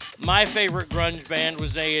 My favorite grunge band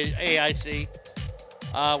was AIC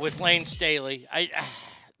with Lane Staley.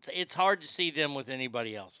 It's hard to see them with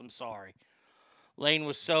anybody else. I'm sorry. Lane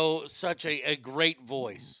was such a great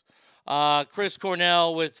voice. Chris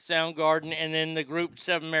Cornell with Soundgarden, and then the group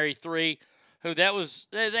 7 Mary 3, who they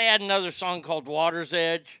had another song called Water's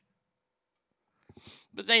Edge.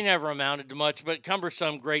 But they never amounted to much. But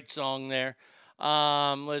Cumbersome, great song there.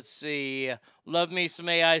 Let's see. Love Me Some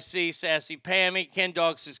AIC, Sassy Pammy. Ken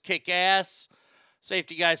Dog says Kick Ass.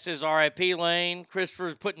 Safety Guy says R.I.P. Lane.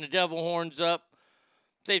 Christopher's putting the devil horns up.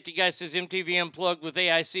 Safety Guy says MTV Unplugged with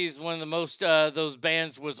AIC is one of the most, those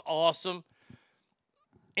bands was awesome.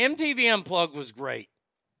 MTV Unplugged was great.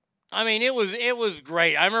 I mean, it was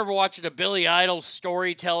great. I remember watching a Billy Idol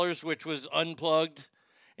Storytellers, which was unplugged.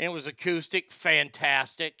 And it was acoustic,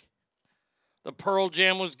 fantastic. The Pearl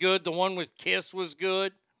Jam was good. The one with Kiss was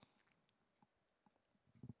good.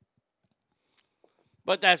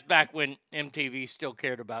 But that's back when MTV still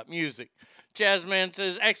cared about music. Jazzman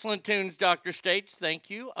says, excellent tunes, Dr. States. Thank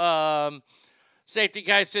you. Safety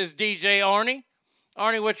Guy says, DJ Arnie.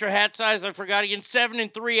 Arnie, what's your hat size? I forgot again. 7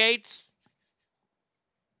 3/8.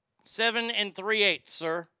 7 3/8,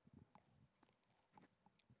 sir.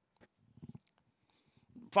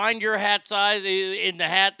 Find your hat size in the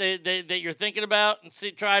hat that you're thinking about and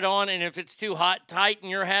try it on. And if it's too tight in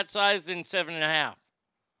your hat size, then 7.5.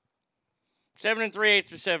 7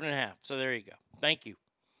 3/8 or 7.5. So there you go. Thank you.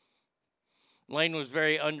 Lane was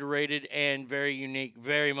very underrated and very unique,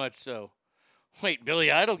 very much so. Wait, Billy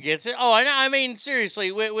Idol gets it? Oh, I mean,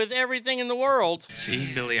 seriously, with everything in the world.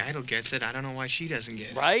 See, Billy Idol gets it. I don't know why she doesn't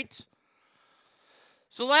get it. Right?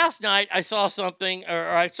 So last night I saw something,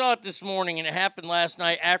 or I saw it this morning, and it happened last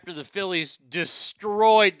night after the Phillies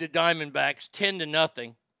destroyed the Diamondbacks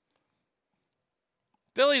 10-0.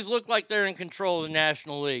 Phillies look like they're in control of the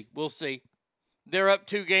National League. We'll see. They're up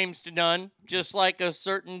 2-0, just like a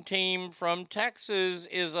certain team from Texas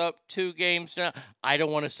is up 2-0. I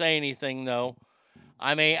don't want to say anything, though.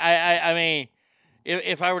 I mean, I mean,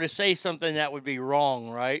 if I were to say something, that would be wrong,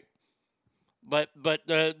 right? But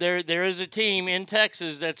there is a team in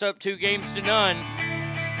Texas that's up 2-0.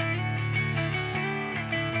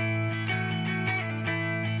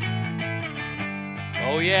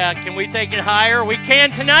 Oh, yeah. Can we take it higher? We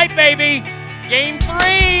can tonight, baby. Game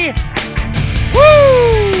 3.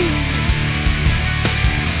 Woo!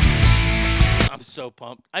 so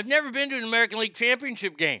pumped. I've never been to an American League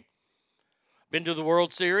Championship game. Been to the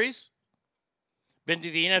World Series. Been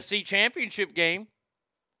to the NFC Championship game.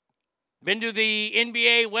 Been to the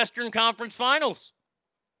NBA Western Conference Finals.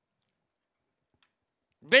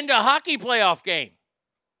 Been to a hockey playoff game.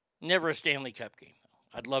 Never a Stanley Cup game,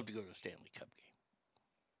 though. I'd love to go to a Stanley Cup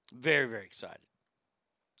game. Very, very excited.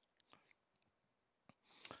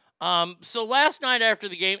 So last night after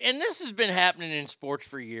the game, and this has been happening in sports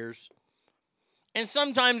for years, and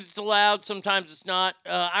sometimes it's allowed, sometimes it's not.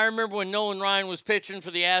 I remember when Nolan Ryan was pitching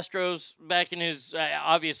for the Astros back in his,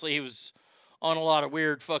 obviously he was on a lot of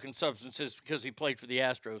weird fucking substances because he played for the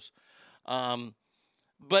Astros.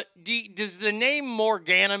 But does the name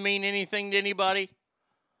Morgana mean anything to anybody?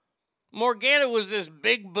 Morgana was this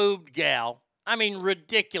big-boobed gal. I mean,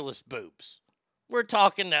 ridiculous boobs. We're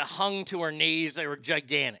talking that hung to her knees. They were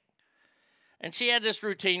gigantic. And she had this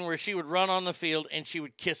routine where she would run on the field and she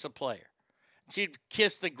would kiss a player. She'd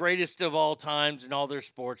kiss the greatest of all times in all their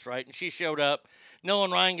sports, right? And she showed up.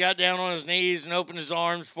 Nolan Ryan got down on his knees and opened his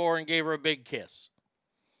arms for her and gave her a big kiss.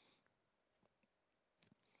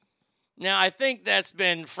 Now, I think that's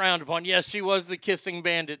been frowned upon. Yes, she was the kissing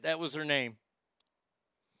bandit. That was her name.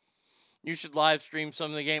 You should live stream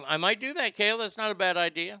some of the game. I might do that, Kale. That's not a bad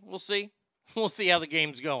idea. We'll see. We'll see how the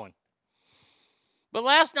game's going. But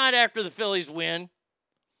last night after the Phillies win,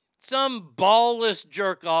 some ballless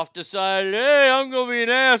jerk-off decided, hey, I'm going to be an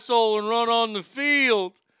asshole and run on the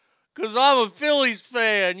field because I'm a Phillies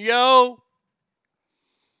fan, yo.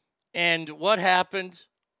 And what happened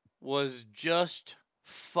was just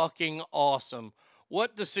fucking awesome.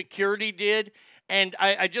 What the security did, and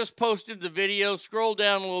I just posted the video. Scroll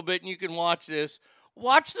down a little bit and you can watch this.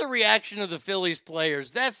 Watch the reaction of the Phillies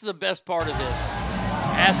players. That's the best part of this.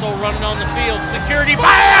 Asshole running on the field. Security.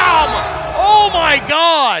 BAM! Oh, my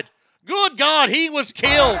God. Good God, he was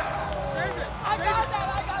killed.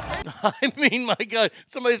 I mean, my God.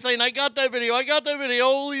 Somebody's saying, I got that video. I got that video.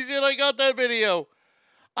 Holy shit, I got that video.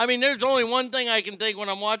 I mean, there's only one thing I can think when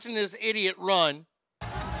I'm watching this idiot run.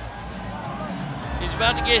 He's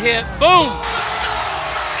about to get hit. Boom!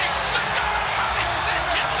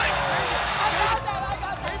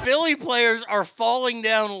 Philly players are falling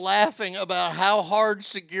down laughing about how hard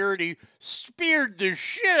security speared the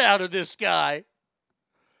shit out of this guy.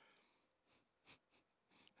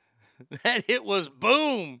 That hit was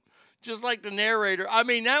boom. Just like the narrator. I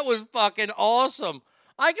mean, that was fucking awesome.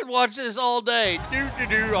 I could watch this all day. Do.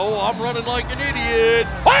 Oh, I'm running like an idiot.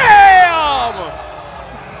 Bam!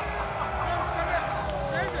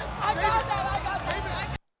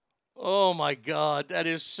 Oh, my God. That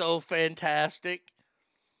is so fantastic.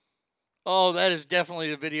 Oh, that is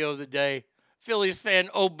definitely the video of the day. Phillies fan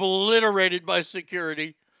obliterated by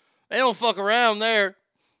security. They don't fuck around there.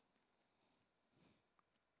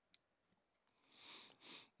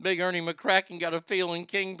 Big Ernie McCracken got a feeling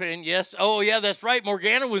kingpin. Yes. Oh, yeah, that's right.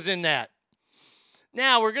 Morgana was in that.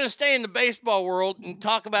 Now, we're going to stay in the baseball world and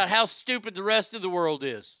talk about how stupid the rest of the world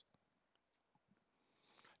is.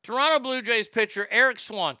 Toronto Blue Jays pitcher Eric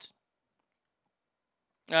Swanson.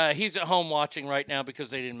 He's at home watching right now because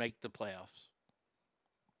they didn't make the playoffs.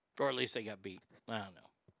 Or at least they got beat. I don't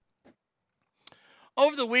know.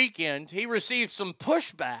 Over the weekend, he received some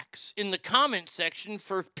pushbacks in the comment section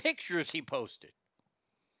for pictures he posted.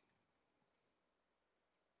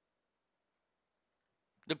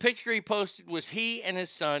 The picture he posted was he and his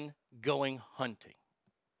son going hunting.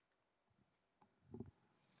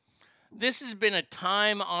 This has been a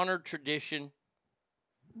time-honored tradition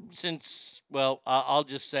since, well, I'll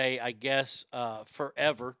just say, I guess,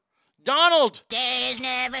 forever. Donald! Day is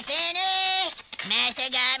never finished. Master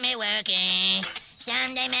got me working.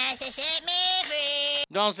 Someday Master set me free.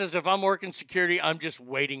 Donald says, if I'm working security, I'm just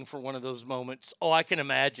waiting for one of those moments. Oh, I can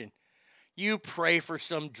imagine. You pray for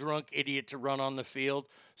some drunk idiot to run on the field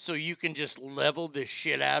so you can just level the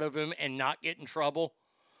shit out of him and not get in trouble.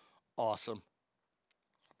 Awesome.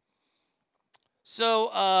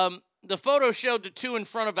 So, the photo showed the two in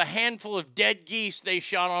front of a handful of dead geese they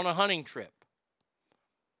shot on a hunting trip.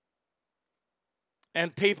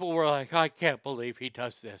 And people were like, I can't believe he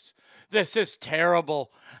does this. This is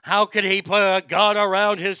terrible. How could he put a gun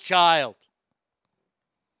around his child?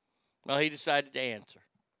 Well, he decided to answer.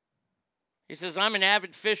 He says, I'm an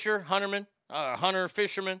avid fisherman,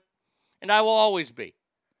 fisherman, and I will always be.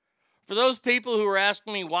 For those people who are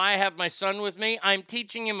asking me why I have my son with me, I'm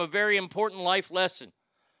teaching him a very important life lesson.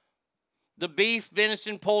 The beef,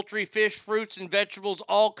 venison, poultry, fish, fruits, and vegetables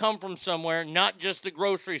all come from somewhere, not just the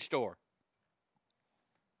grocery store.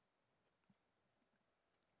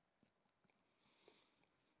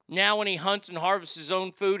 Now when he hunts and harvests his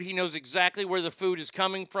own food, he knows exactly where the food is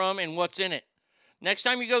coming from and what's in it. Next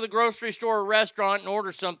time you go to the grocery store or restaurant and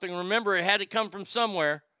order something, remember it had to come from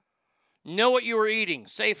somewhere. Know what you were eating.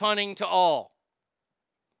 Safe hunting to all.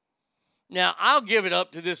 Now, I'll give it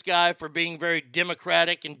up to this guy for being very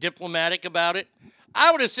democratic and diplomatic about it.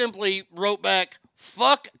 I would have simply wrote back,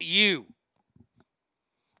 fuck you.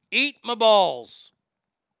 Eat my balls.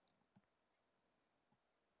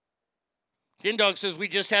 Ken Dog says we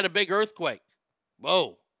just had a big earthquake.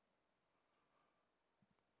 Whoa.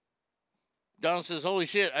 Don says, holy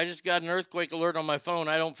shit, I just got an earthquake alert on my phone.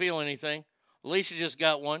 I don't feel anything. Alicia just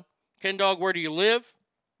got one. Ken Dog, where do you live?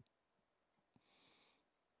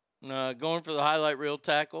 Going for the highlight reel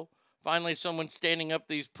tackle. Finally, someone standing up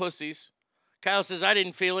these pussies. Kyle says, I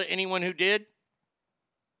didn't feel it. Anyone who did?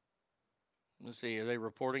 Let's see, are they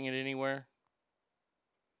reporting it anywhere?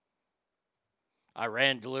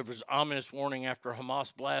 Iran delivers ominous warning after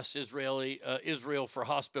Hamas blasts Israel for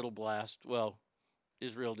hospital blast. Well,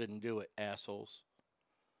 Israel didn't do it, assholes.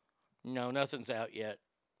 No, nothing's out yet.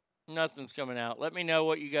 Nothing's coming out. Let me know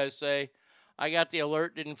what you guys say. I got the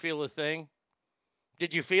alert, didn't feel a thing.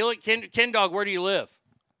 Did you feel it? Ken Dog, where do you live?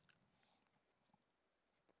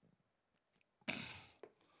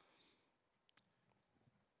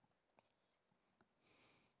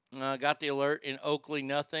 Got the alert in Oakley,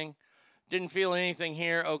 nothing. Didn't feel anything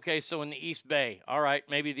here. Okay, so in the East Bay. All right,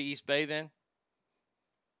 maybe the East Bay then.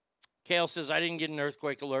 Kale says, I didn't get an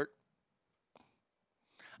earthquake alert.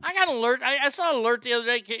 I got an alert. I saw an alert the other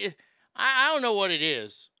day. I don't know what it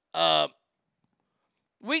is.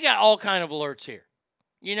 We got all kind of alerts here.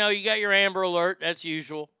 You know, you got your Amber Alert. That's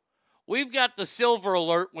usual. We've got the Silver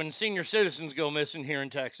Alert when senior citizens go missing here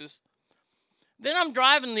in Texas. Then I'm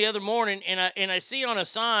driving the other morning, and I see on a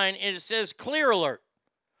sign, and it says Clear Alert.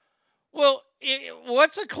 Well,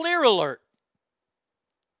 what's a Clear Alert?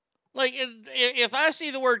 Like, if I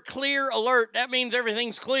see the word Clear Alert, that means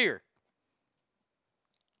everything's clear.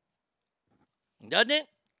 Doesn't it?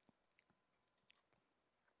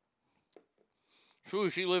 True,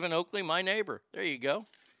 she live in Oakley, my neighbor. There you go.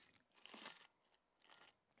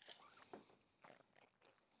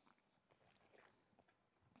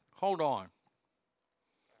 Hold on.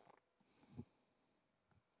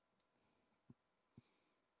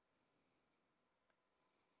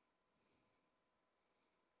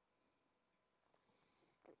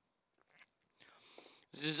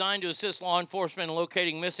 It's designed to assist law enforcement in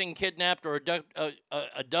locating missing, kidnapped, or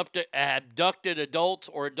abducted adults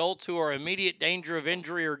or adults who are in immediate danger of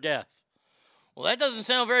injury or death. Well, that doesn't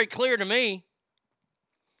sound very clear to me.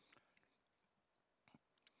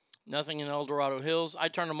 Nothing in El Dorado Hills. I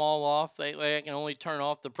turn them all off. That way I can only turn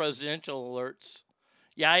off the presidential alerts.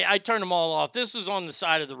 Yeah, I turned them all off. This was on the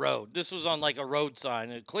side of the road. This was on like a road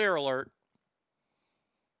sign, a clear alert.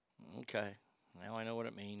 Okay, now I know what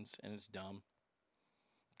it means, and it's dumb.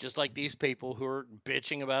 Just like these people who are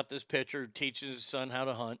bitching about this pitcher who teaches his son how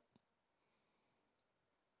to hunt.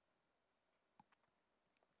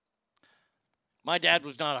 My dad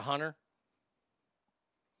was not a hunter.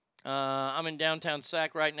 I'm in downtown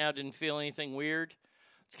Sac right now. Didn't feel anything weird.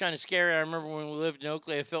 It's kind of scary. I remember when we lived in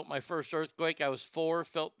Oakley, I felt my first earthquake. I was 4.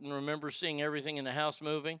 Felt and remember seeing everything in the house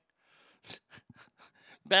moving.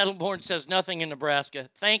 Battleborn says nothing in Nebraska.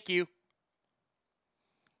 Thank you.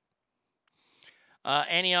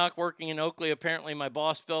 Antioch working in Oakley. Apparently my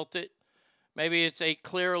boss felt it. Maybe it's a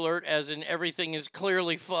clear alert as in everything is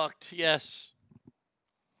clearly fucked. Yes.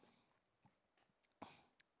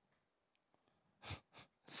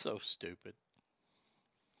 So stupid.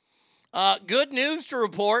 Good news to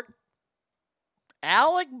report.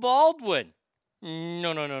 Alec Baldwin.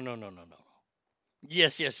 No.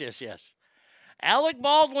 Yes. Alec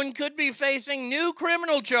Baldwin could be facing new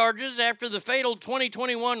criminal charges after the fatal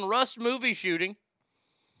 2021 Rust movie shooting.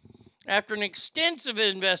 After an extensive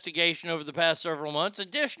investigation over the past several months,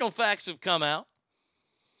 additional facts have come out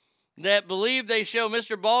that believe they show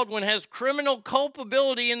Mr. Baldwin has criminal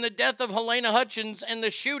culpability in the death of Helena Hutchins and the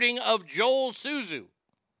shooting of Joel Suzu.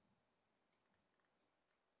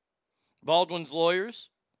 Baldwin's lawyers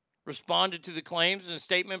responded to the claims in a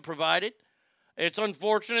statement provided. It's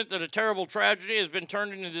unfortunate that a terrible tragedy has been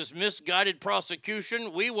turned into this misguided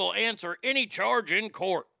prosecution. We will answer any charge in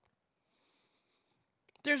court.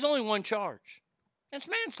 There's only one charge. It's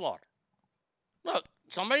manslaughter. Look,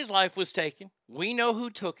 somebody's life was taken. We know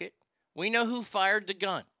who took it. We know who fired the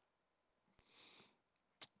gun.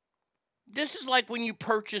 This is like when you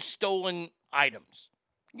purchase stolen items.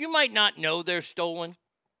 You might not know they're stolen,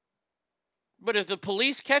 but if the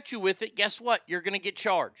police catch you with it, guess what? You're going to get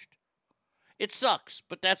charged. It sucks,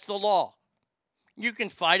 but that's the law. You can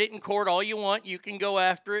fight it in court all you want. You can go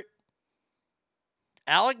after it.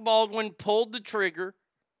 Alec Baldwin pulled the trigger,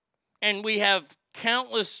 and we have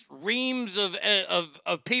countless reams of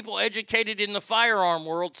people educated in the firearm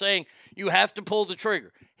world saying you have to pull the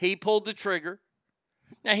trigger. He pulled the trigger.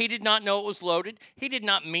 Now, he did not know it was loaded. He did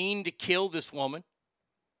not mean to kill this woman.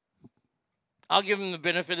 I'll give him the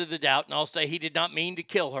benefit of the doubt, and I'll say he did not mean to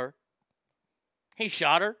kill her. He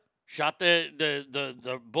shot her. Shot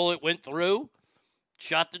the bullet went through.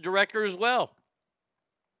 Shot the director as well.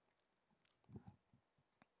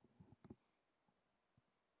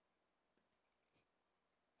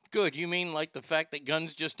 Good. You mean like the fact that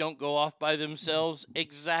guns just don't go off by themselves?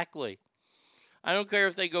 Exactly. I don't care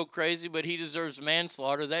if they go crazy, but he deserves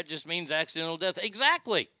manslaughter. That just means accidental death.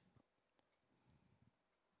 Exactly.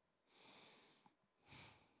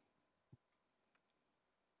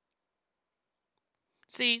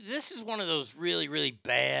 See, this is one of those really, really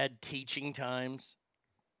bad teaching times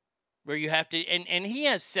where you have to, and he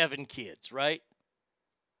has 7 kids, right?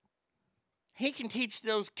 He can teach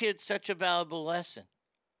those kids such a valuable lesson.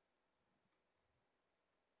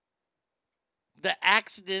 The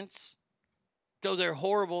accidents, though they're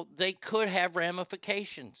horrible, they could have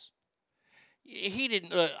ramifications. He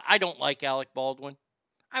didn't, I don't like Alec Baldwin.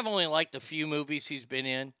 I've only liked a few movies he's been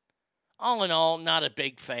in. All in all, not a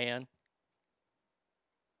big fan.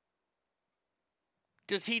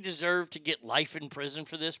 Does he deserve to get life in prison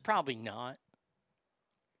for this? Probably not.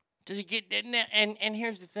 Does he get, and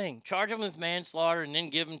here's the thing, charge him with manslaughter and then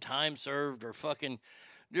give him time served or fucking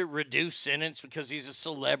reduce sentence because he's a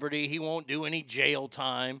celebrity. He won't do any jail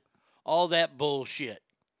time. All that bullshit.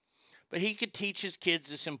 But he could teach his kids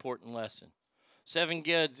this important lesson. 7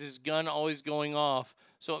 kids, his gun always going off.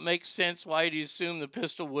 So it makes sense why he'd assume the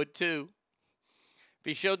pistol would too. If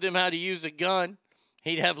he showed them how to use a gun,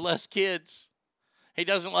 he'd have less kids. He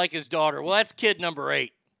doesn't like his daughter. Well, that's kid number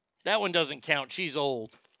 8. That one doesn't count. She's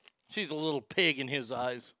old. She's a little pig in his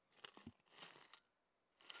eyes.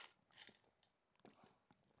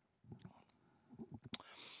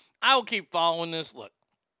 I will keep following this. Look,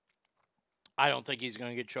 I don't think he's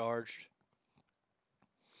going to get charged.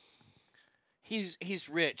 He's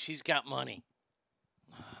rich. He's got money.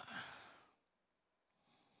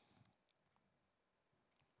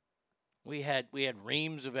 We had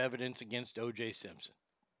reams of evidence against O.J. Simpson.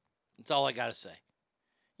 That's all I got to say.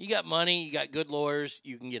 You got money, you got good lawyers,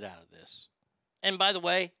 you can get out of this. And by the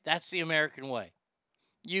way, that's the American way.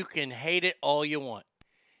 You can hate it all you want.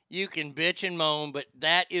 You can bitch and moan, but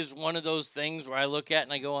that is one of those things where I look at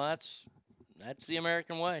and I go, well, that's the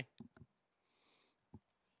American way.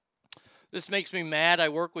 This makes me mad. I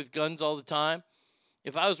work with guns all the time.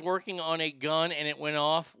 If I was working on a gun and it went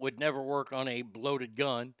off, would never work on a loaded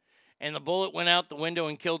gun, and the bullet went out the window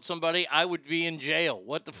and killed somebody, I would be in jail.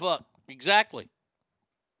 What the fuck? Exactly.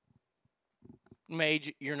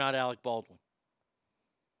 Mage, you're not Alec Baldwin.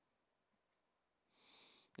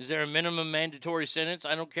 Is there a minimum mandatory sentence?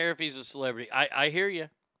 I don't care if he's a celebrity. I hear you.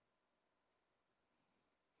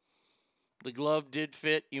 The glove did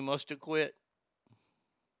fit. You must have quit.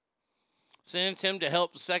 Sentence him to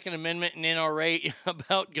help the Second Amendment and NRA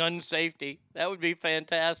about gun safety. That would be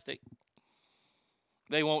fantastic.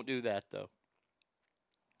 They won't do that, though.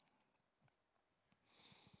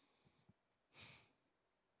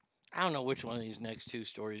 I don't know which one of these next 2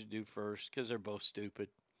 stories to do first because they're both stupid.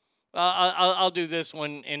 I'll do this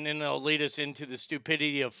one, and then they'll lead us into the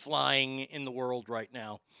stupidity of flying in the world right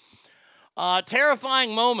now.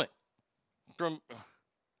 Terrifying moment from...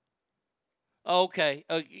 Okay,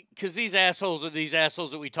 because these assholes are these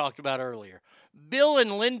assholes that we talked about earlier. Bill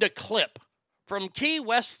and Linda Clipp from Key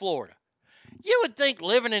West, Florida. You would think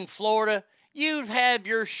living in Florida, you'd have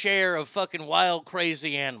your share of fucking wild,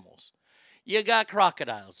 crazy animals. You got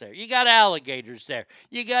crocodiles there. You got alligators there.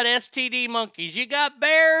 You got STD monkeys. You got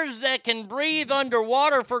bears that can breathe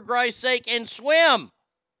underwater, for Christ's sake, and swim.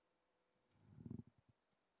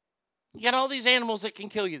 You got all these animals that can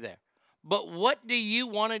kill you there. But what do you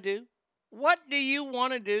want to do? What do you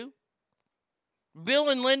want to do? Bill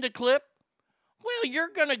and Linda Clipp? Well, you're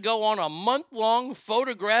going to go on a month-long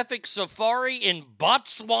photographic safari in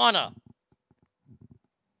Botswana.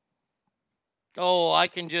 Oh, I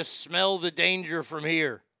can just smell the danger from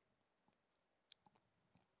here.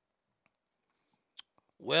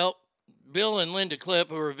 Well, Bill and Linda Clipp,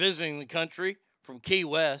 who are visiting the country from Key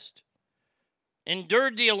West,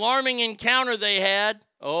 endured the alarming encounter they had.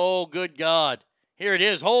 Oh, good God. Here it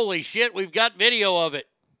is. Holy shit, we've got video of it.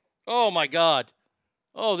 Oh, my God.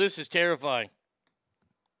 Oh, this is terrifying.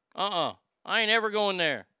 I ain't ever going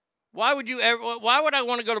there. Why would I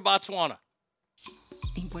want to go to Botswana?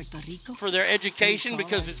 In Puerto Rico? For their education,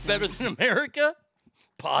 because it's better than America?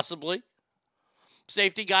 Possibly.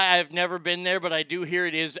 Safety guy, I've never been there, but I do hear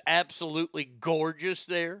it is absolutely gorgeous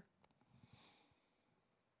there.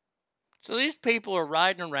 So these people are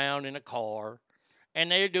riding around in a car,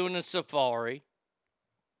 and they're doing a safari.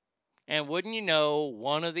 And wouldn't you know,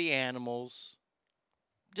 one of the animals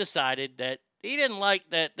decided that he didn't like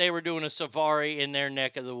that they were doing a safari in their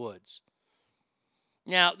neck of the woods.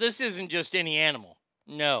 Now, this isn't just any animal.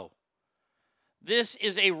 No. This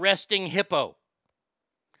is a resting hippo.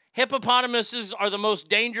 Hippopotamuses are the most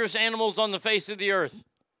dangerous animals on the face of the earth.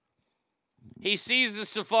 He sees the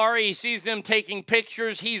safari. He sees them taking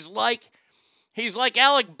pictures. He's like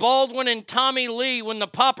Alec Baldwin and Tommy Lee when the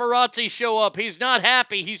paparazzi show up. He's not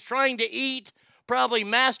happy. He's trying to eat, probably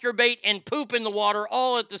masturbate, and poop in the water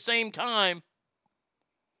all at the same time.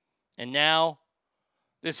 And now,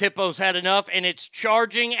 this hippo's had enough, and it's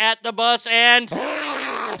charging at the bus, and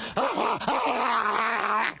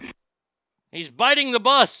he's biting the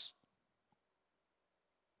bus.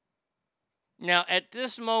 Now, at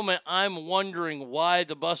this moment, I'm wondering why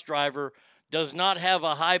the bus driver does not have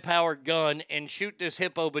a high-powered gun and shoot this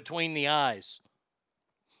hippo between the eyes.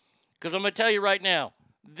 Because I'm going to tell you right now,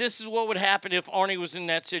 this is what would happen if Arnie was in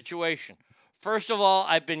that situation. First of all,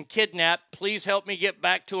 I've been kidnapped. Please help me get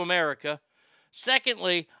back to America.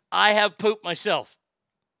 Secondly, I have pooped myself.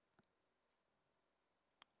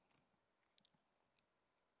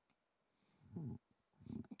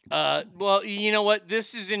 Well, you know what?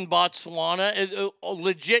 This is in Botswana.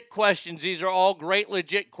 Legit questions. These are all great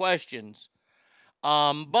legit questions.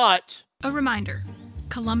 But a reminder,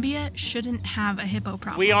 Colombia shouldn't have a hippo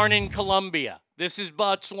problem. We aren't in Colombia. This is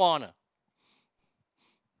Botswana.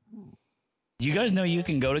 You guys know you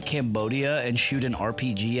can go to Cambodia and shoot an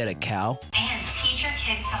RPG at a cow? And teach your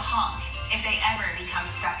kids to honk if they ever become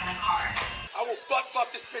stuck in a car. I will butt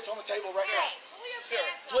fuck this bitch on the table right now.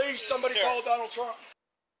 Please, somebody call Donald Trump.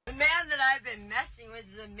 The man that I've been messing with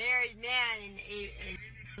is a married man and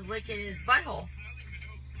is licking his butthole.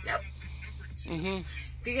 Yep. Mm-hmm.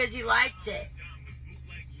 Because he liked it.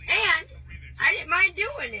 And I didn't mind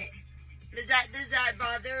doing it. Does that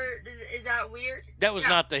bother? Is that weird? That was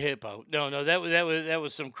not the hippo. No, that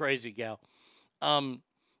was some crazy gal.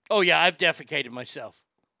 Oh yeah, I've defecated myself.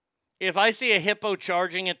 If I see a hippo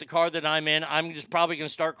charging at the car that I'm in, I'm just probably going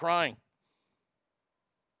to start crying.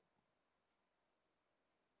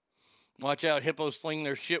 Watch out, hippos fling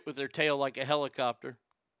their shit with their tail like a helicopter.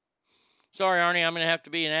 Sorry, Arnie, I'm going to have to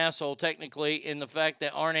be an asshole, technically, in the fact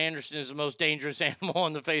that Arn Anderson is the most dangerous animal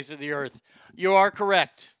on the face of the earth. You are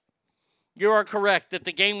correct. You are correct that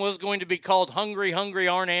the game was going to be called Hungry, Hungry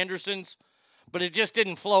Arn Andersons, but it just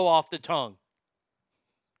didn't flow off the tongue.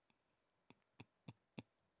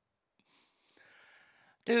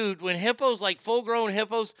 Dude, when hippos, like full-grown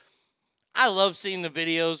hippos, I love seeing the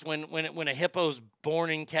videos when a hippo's born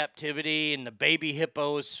in captivity and the baby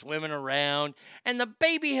hippo is swimming around. And the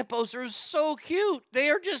baby hippos are so cute. They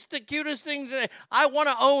are just the cutest things. I want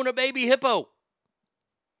to own a baby hippo.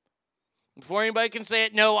 Before anybody can say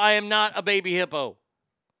it, no, I am not a baby hippo.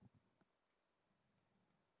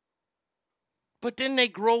 But then they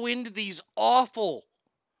grow into these awful,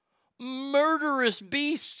 murderous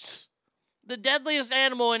beasts. The deadliest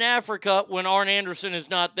animal in Africa, when Arn Anderson is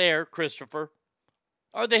not there, Christopher,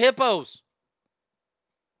 are the hippos.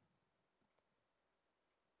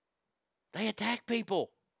 They attack people.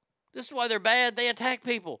 This is why they're bad. They attack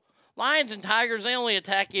people. Lions and tigers, they only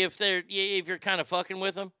attack you if you're kind of fucking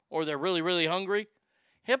with them or they're really, really hungry.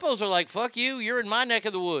 Hippos are like, fuck you, you're in my neck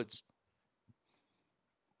of the woods.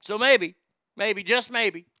 So maybe, just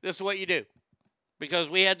maybe, this is what you do. Because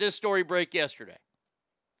we had this story break yesterday.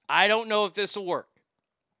 I don't know if this will work,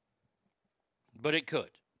 but it could.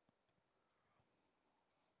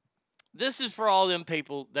 This is for all them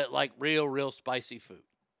people that like real spicy food.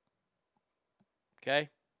 Okay?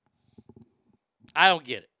 I don't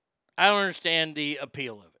get it. I don't understand the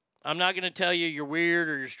appeal of it. I'm not going to tell you you're weird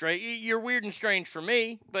or you're strange. You're weird and strange for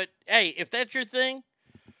me, but hey, if that's your thing,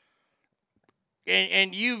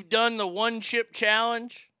 and you've done the one chip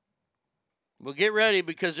challenge, well, get ready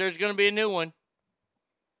because there's going to be a new one.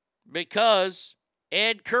 Because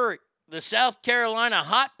Ed Curry, the South Carolina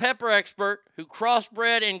hot pepper expert who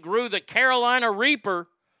crossbred and grew the Carolina Reaper,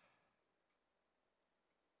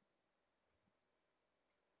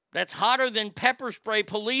 that's hotter than pepper spray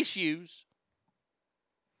police use,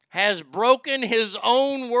 has broken his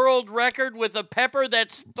own world record with a pepper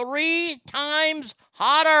that's 3 times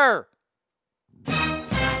hotter.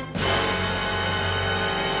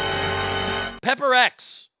 Pepper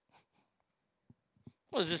X.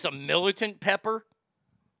 What is this, a militant pepper?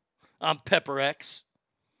 I'm Pepper X.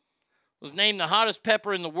 Was named the hottest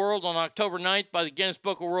pepper in the world on October 9th by the Guinness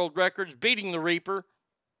Book of World Records, beating the Reaper.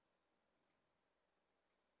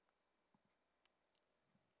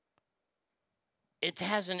 It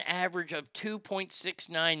has an average of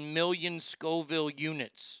 2.69 million Scoville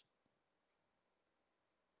units.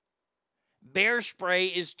 Bear spray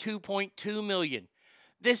is 2.2 million.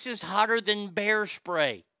 This is hotter than bear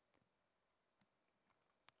spray.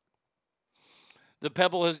 The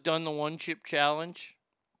Pebble has done the one chip challenge.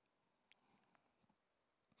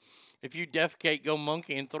 If you defecate, go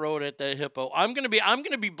monkey and throw it at that hippo. I'm gonna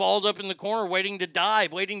be balled up in the corner, waiting to die,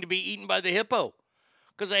 waiting to be eaten by the hippo,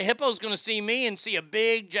 because the hippo's gonna see me and see a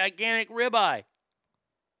big, gigantic ribeye.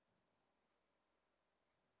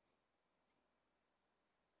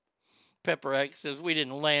 Pepper X says we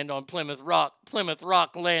didn't land on Plymouth Rock. Plymouth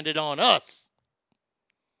Rock landed on us.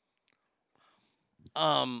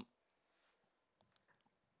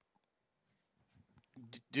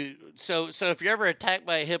 So if you're ever attacked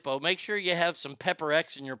by a hippo, make sure you have some Pepper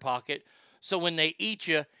X in your pocket, so when they eat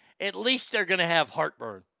you, at least they're going to have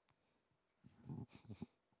heartburn.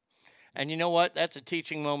 And you know what? That's a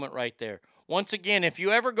teaching moment right there. Once again, if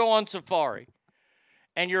you ever go on safari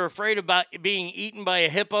and you're afraid about being eaten by a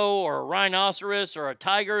hippo or a rhinoceros or a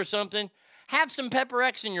tiger or something, have some Pepper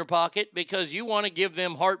X in your pocket, because you want to give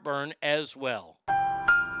them heartburn as well.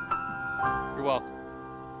 You're welcome.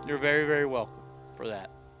 You're very, very welcome for that.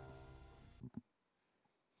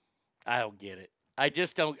 I don't get it. I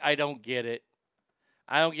don't get it.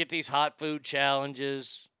 I don't get these hot food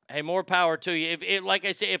challenges. Hey, more power to you. If like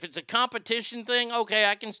I say, if it's a competition thing, okay,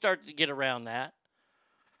 I can start to get around that.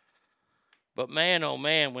 But man, oh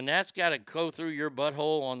man, when that's got to go through your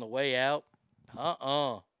butthole on the way out,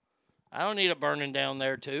 I don't need it burning down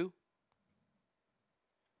there too.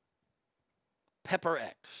 Pepper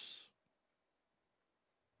X.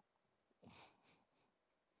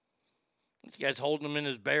 This guy's holding them in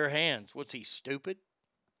his bare hands. What's he, stupid?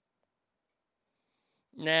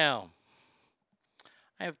 Now,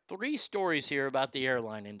 I have 3 stories here about the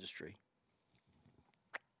airline industry.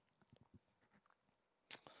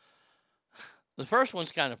 The first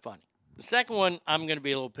one's kind of funny. The second one, I'm going to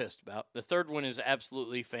be a little pissed about. The third one is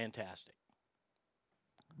absolutely fantastic.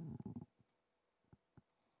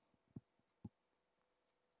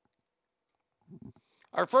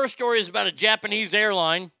 Our first story is about a Japanese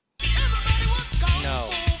airline. No.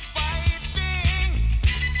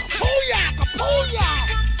 Booyah! Booyah!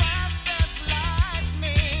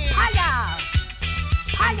 Hiya!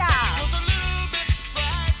 Hiya!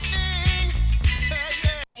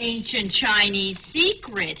 Ancient Chinese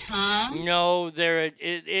secret, huh? No,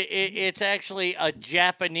 it's actually a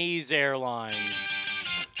Japanese airline.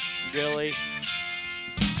 Really?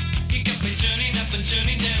 You got me turning up and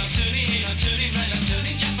turning down, I'm turning in, I'm turning right, I'm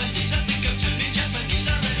turning Japanese. I think I'm turning Japanese,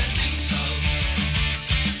 I really think so.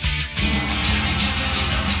 I'm turning Japanese,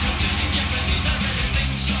 I think I'm turning Japanese, I really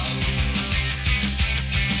think so.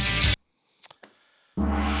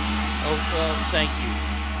 Oh, thank you.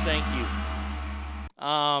 Thank you.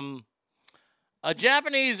 A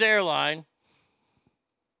Japanese airline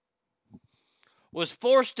was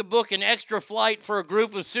forced to book an extra flight for a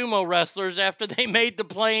group of sumo wrestlers after they made the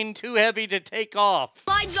plane too heavy to take off.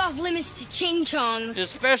 Flights off limits to ching-chongs.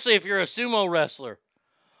 Especially if you're a sumo wrestler.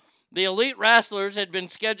 The elite wrestlers had been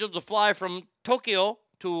scheduled to fly from Tokyo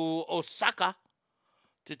to Osaka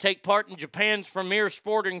to take part in Japan's premier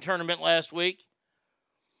sporting tournament last week.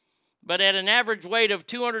 But at an average weight of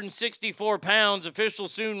 264 pounds,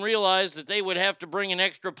 officials soon realized that they would have to bring an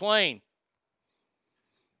extra plane.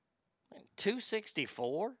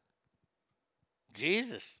 264?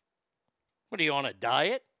 Jesus. What, are you on a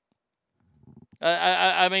diet?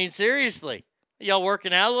 I mean, seriously. Y'all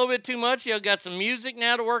working out a little bit too much? Y'all got some music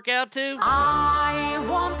now to work out to? I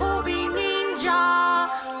want to be ninja.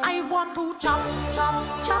 I want to chop,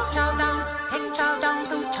 chop, chop, chow down. Take chow down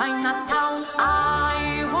to Chinatown.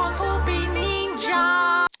 I want to be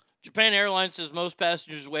ninja. Japan Airlines says most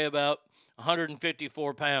passengers weigh about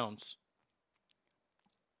 154 pounds.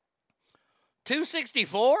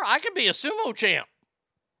 264? I could be a sumo champ.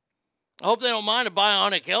 I hope they don't mind a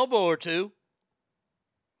bionic elbow or two.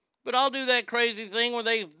 But I'll do that crazy thing where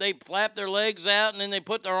they flap their legs out and then they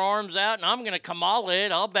put their arms out, and I'm going to Kamala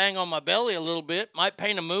it. I'll bang on my belly a little bit. Might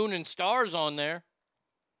paint a moon and stars on there.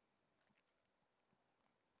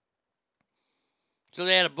 So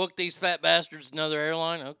they had to book these fat bastards another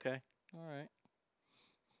airline? Okay. All right.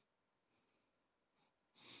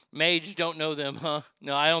 Mage don't know them, huh?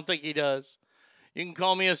 No, I don't think he does. You can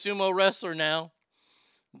call me a sumo wrestler now.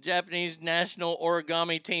 Japanese national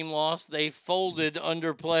origami team lost. They folded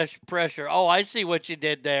under pressure. Oh, I see what you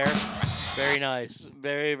did there. Very nice.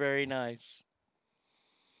 Very, very nice.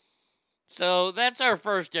 So that's our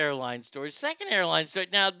first airline story. Second airline story.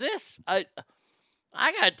 Now this, I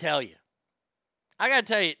got to tell you, I got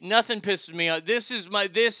to tell you, nothing pisses me off. This is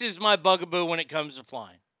my bugaboo when it comes to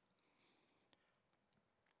flying.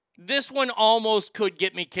 This one almost could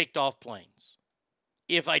get me kicked off planes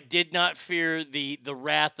if I did not fear the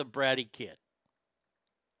wrath of Bratty Kid.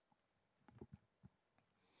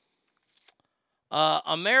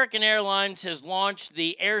 American Airlines has launched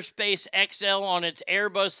the Airspace XL on its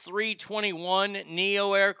Airbus 321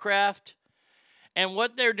 Neo aircraft. And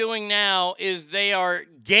what they're doing now is they are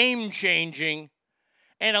game-changing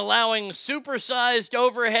and allowing supersized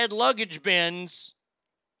overhead luggage bins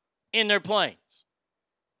in their planes.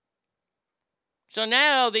 So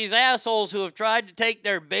now these assholes who have tried to take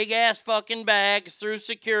their big-ass fucking bags through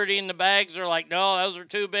security and the bags are like, no, those are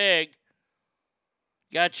too big.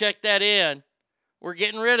 Got to check that in. We're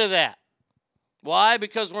getting rid of that. Why?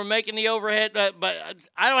 Because we're making the overhead, but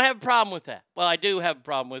I don't have a problem with that. Well, I do have a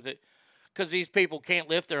problem with it because these people can't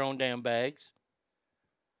lift their own damn bags.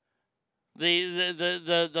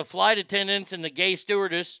 The flight attendants and the gay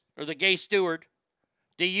stewardess or the gay steward,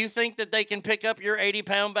 do you think that they can pick up your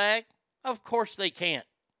 80-pound bag? Of course they can't.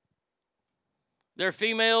 They're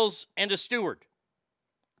females and a steward.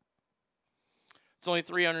 It's only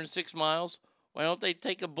 306 miles. Why don't they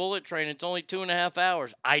take a bullet train? It's only 2.5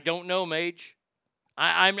 hours. I don't know, Mage.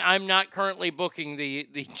 I'm not currently booking the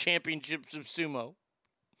championships of sumo.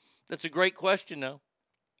 That's a great question, though.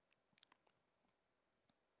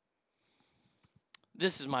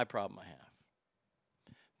 This is my problem I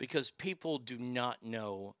have. Because people do not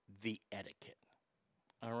know the etiquette.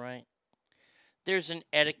 All right? There's an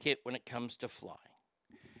etiquette when it comes to flying.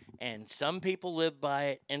 And some people live by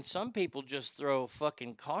it, and some people just throw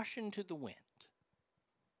fucking caution to the wind.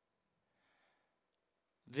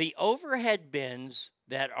 The overhead bins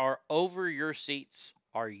that are over your seats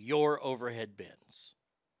are your overhead bins.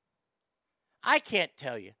 I can't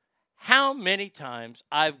tell you how many times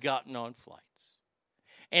I've gotten on flights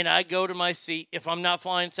and I go to my seat if I'm not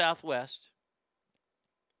flying Southwest.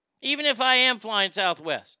 Even if I am flying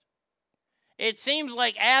Southwest, it seems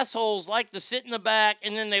like assholes like to sit in the back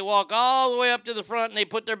and then they walk all the way up to the front and they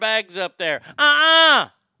put their bags up there.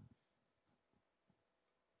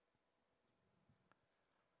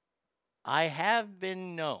 I have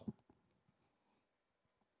been known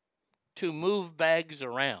to move bags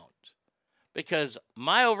around because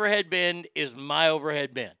my overhead bin is my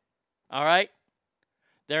overhead bin. All right?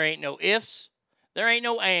 There ain't no ifs, there ain't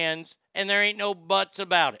no ands, and there ain't no buts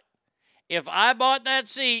about it. If I bought that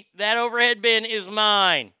seat, that overhead bin is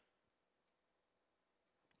mine.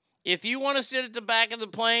 If you want to sit at the back of the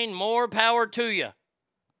plane, more power to you.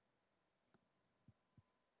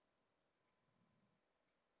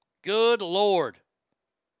 Good Lord,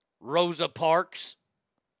 Rosa Parks.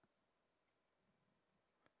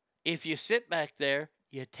 If you sit back there,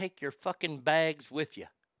 you take your fucking bags with you.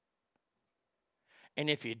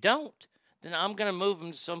 And if you don't, then I'm going to move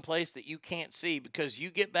them to some place that you can't see because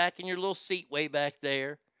you get back in your little seat way back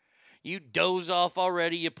there. You doze off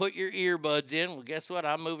already. You put your earbuds in. Well, guess what?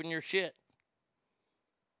 I'm moving your shit.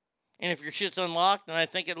 And if your shit's unlocked and I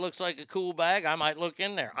think it looks like a cool bag, I might look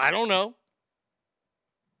in there. I don't know.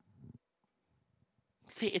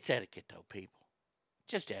 See, it's etiquette, though, people.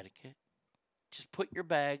 Just etiquette. Just put your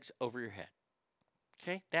bags over your head.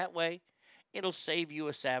 Okay? That way, it'll save you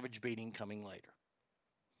a savage beating coming later.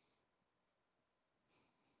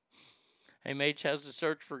 Hey, Mage, how's the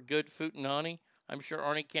search for good Futanani? I'm sure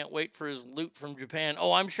Arnie can't wait for his loot from Japan.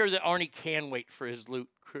 Oh, I'm sure that Arnie can wait for his loot,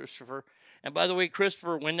 Christopher. And by the way,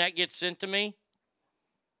 Christopher, when that gets sent to me,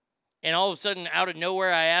 and all of a sudden, out of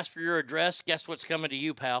nowhere, I ask for your address, guess what's coming to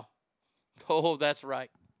you, pal? Oh, that's right.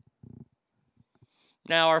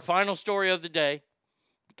 Now, our final story of the day,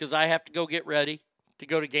 because I have to go get ready to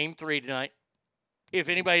go to Game 3 tonight. If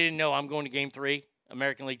anybody didn't know, I'm going to Game 3,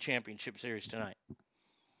 American League Championship Series tonight.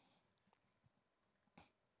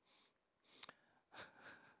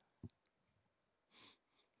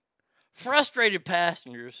 Frustrated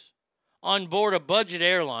passengers on board a budget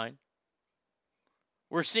airline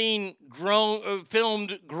were seen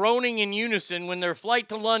filmed groaning in unison when their flight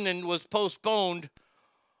to London was postponed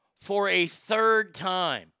for a third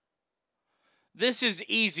time. This is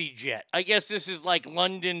EasyJet. I guess this is like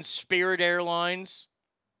London Spirit Airlines.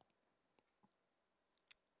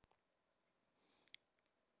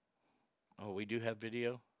 Oh, we do have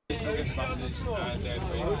video?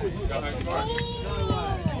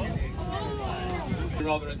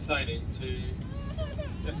 Rather entertaining to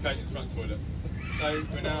defecate in the front toilet. So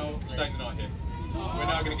we're now staying the night here. We're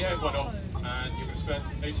now going to get everyone off and you're going to spend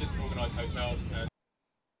each of the organised hotels.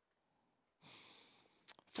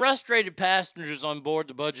 Frustrated passengers on board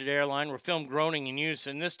the budget airline were filmed groaning in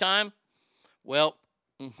unison. This time, well,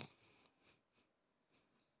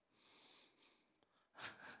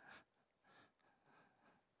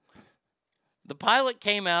 The pilot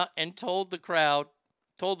came out and told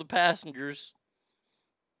the passengers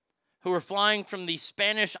who were flying from the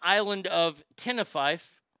Spanish island of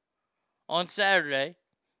Tenerife on Saturday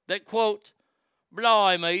that, quote,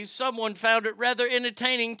 "Blimey, someone found it rather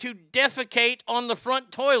entertaining to defecate on the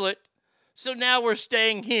front toilet, so now we're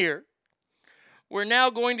staying here. We're now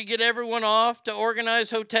going to get everyone off to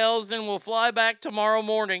organize hotels, then we'll fly back tomorrow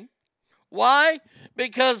morning. Why?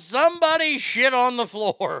 Because somebody shit on the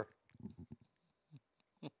floor."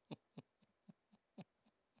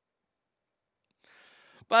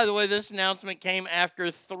 By the way, this announcement came after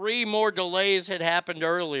 3 more delays had happened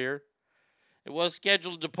earlier. It was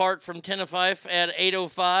scheduled to depart from Tenerife at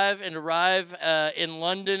 8:05 and arrive in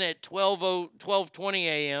London at 12:20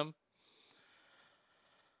 a.m.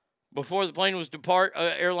 Before the plane was depart,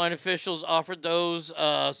 airline officials offered those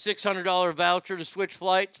 $600 voucher to switch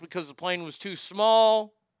flights because the plane was too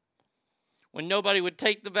small. When nobody would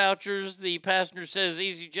take the vouchers, the passenger says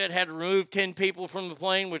EasyJet had to remove 10 people from the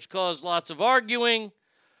plane, which caused lots of arguing.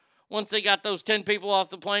 Once they got those 10 people off,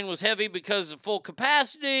 the plane was heavy because of full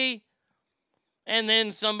capacity. And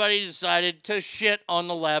then somebody decided to shit on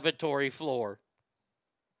the lavatory floor.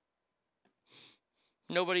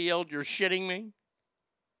 Nobody yelled, "You're shitting me"?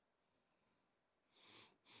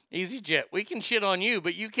 EasyJet, we can shit on you,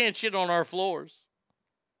 but you can't shit on our floors.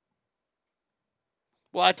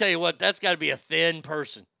 Well, I tell you what, that's got to be a thin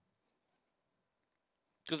person.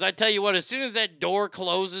 Because I tell you what, as soon as that door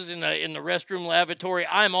closes in the restroom lavatory,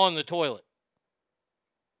 I'm on the toilet.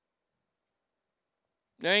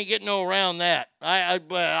 There ain't getting no around that.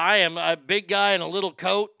 I am a big guy in a little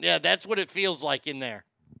coat. Yeah, that's what it feels like in there.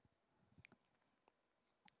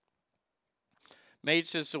 Maid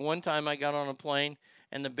says, so one time I got on a plane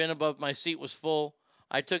and the bin above my seat was full.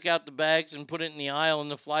 I took out the bags and put it in the aisle,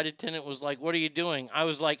 and the flight attendant was like, "What are you doing?" I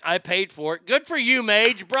was like, "I paid for it." Good for you,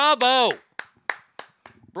 Mage. Bravo.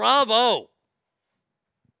 Bravo.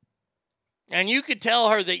 And you could tell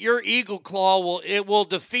her that your eagle claw will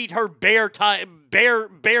defeat her bear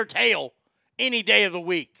tail any day of the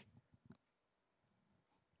week.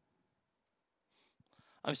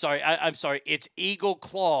 I'm sorry. I'm sorry. It's eagle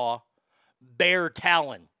claw, bear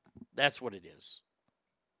talon. That's what it is.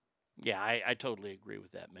 Yeah, I totally agree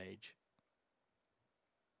with that, Mage.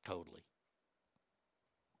 Totally.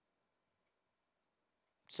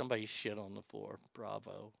 Somebody shit on the floor.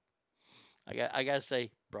 Bravo. I gotta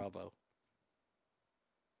say, bravo.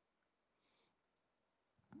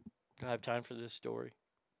 Do I have time for this story?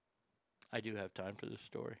 I do have time for this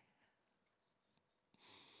story.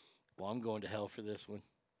 Well, I'm going to hell for this one.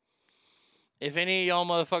 If any of y'all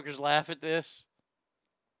motherfuckers laugh at this,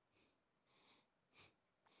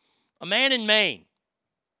 a man in Maine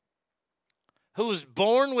who was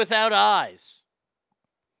born without eyes,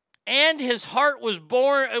 and his heart was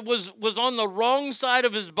on the wrong side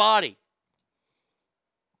of his body.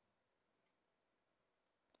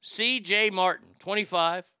 C.J. Martin,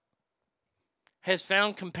 25, has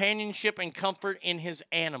found companionship and comfort in his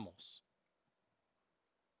animals.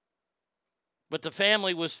 But the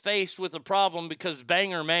family was faced with a problem because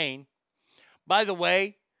Bangor, Maine, by the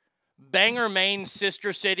way, Bangor, Maine's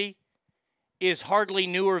sister city is Hardly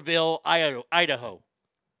Newerville, Idaho.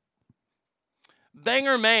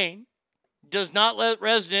 Bangor, Maine does not let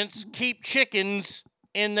residents keep chickens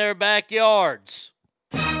in their backyards.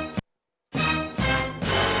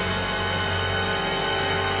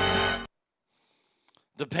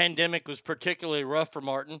 The pandemic was particularly rough for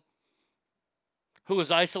Martin, who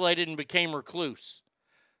was isolated and became recluse.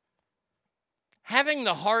 Having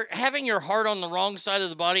your heart on the wrong side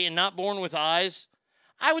of the body and not born with eyes,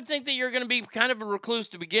 I would think that you're going to be kind of a recluse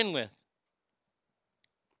to begin with.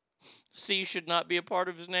 C should not be a part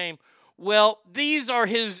of his name. Well, these are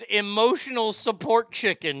his emotional support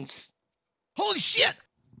chickens. Holy shit!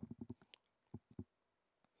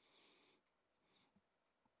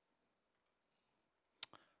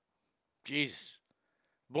 Jesus.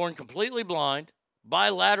 Born completely blind,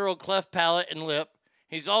 bilateral cleft palate and lip.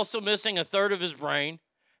 He's also missing a third of his brain,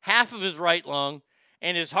 half of his right lung,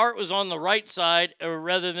 and his heart was on the right side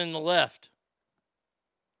rather than the left.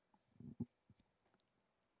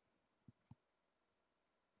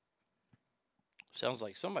 Sounds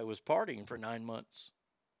like somebody was partying for 9 months.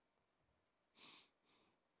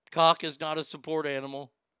 Cock is not a support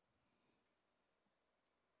animal.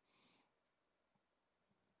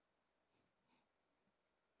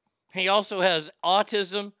 He also has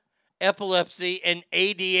autism, epilepsy, and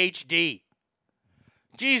ADHD.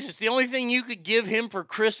 Jesus, the only thing you could give him for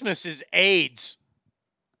Christmas is AIDS.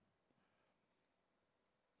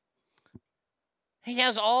 He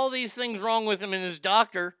has all these things wrong with him, and his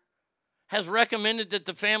doctor has recommended that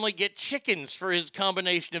the family get chickens for his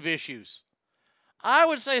combination of issues. I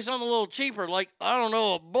would say something a little cheaper, like, I don't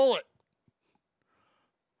know, a bullet.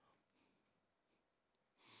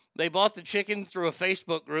 They bought the chicken through a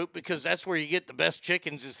Facebook group because that's where you get the best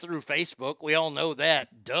chickens is through Facebook. We all know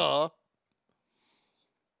that. Duh.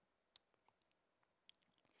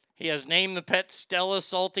 He has named the pet Stella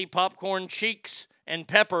Salty Popcorn Cheeks and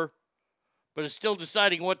Pepper, but is still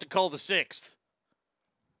deciding what to call the sixth.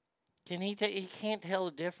 Can he can't tell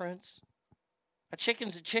the difference. A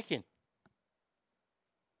chicken's a chicken.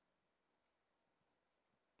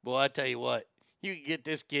 Boy, I tell you what. You can get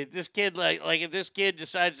this kid. This kid, like if this kid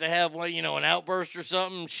decides to have one, an outburst or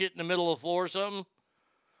something, shit in the middle of the floor or something,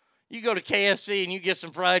 you go to KFC and you get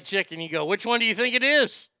some fried chicken. You go, which one do you think it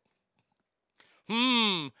is?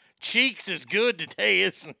 Cheeks is good today,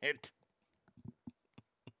 isn't it?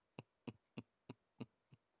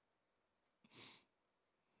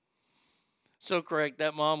 So correct.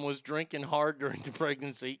 That mom was drinking hard during the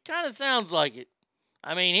pregnancy. Kind of sounds like it.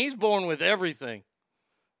 I mean, he's born with everything.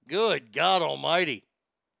 Good God Almighty.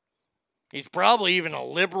 He's probably even a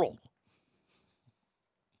liberal.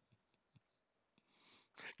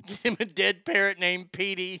 Give him a dead parrot named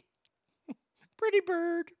Petey. Pretty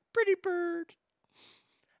bird, pretty bird.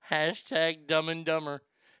 Hashtag Dumb and Dumber.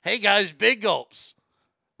 Hey guys, big gulps.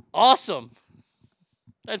 Awesome.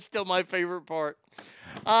 That's still my favorite part.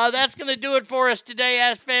 That's going to do it for us today,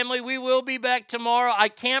 Ask Family. We will be back tomorrow. I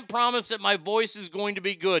can't promise that my voice is going to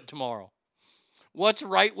be good tomorrow. What's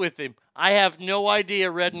right with him? I have no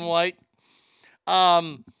idea, Red and White.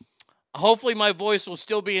 Hopefully my voice will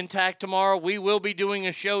still be intact tomorrow. We will be doing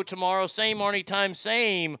a show tomorrow. Same Arnie time,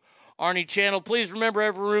 same Arnie channel. Please remember,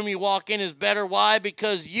 every room you walk in is better. Why?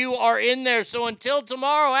 Because you are in there. So until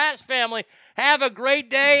tomorrow, Ask Family, have a great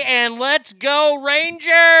day, and let's go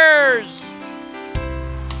Rangers!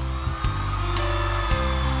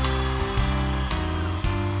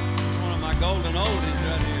 One of my golden oldies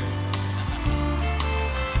right here.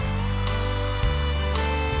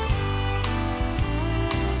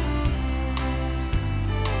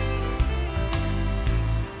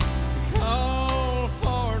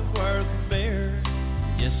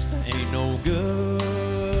 Ain't no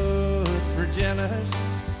good for jealous.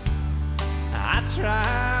 I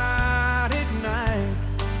tried it night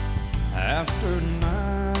after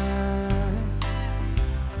night.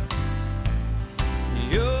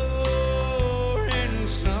 You're in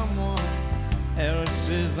someone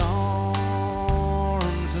else's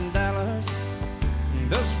arms in Dallas.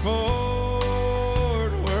 Does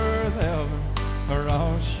Fort Worth ever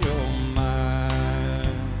cross your mind?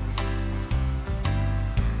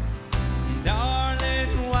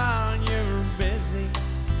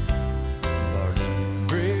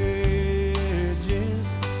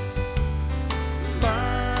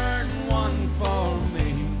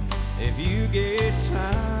 Get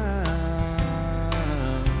time,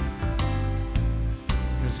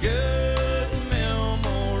 'cause good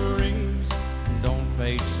memories don't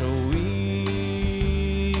fade so easy.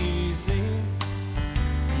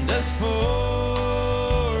 Does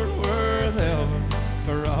Fort Worth ever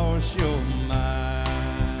cross your mind?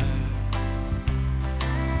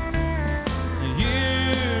 You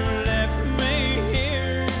left me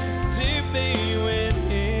here to be with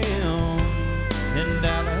him in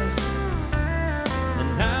Dallas.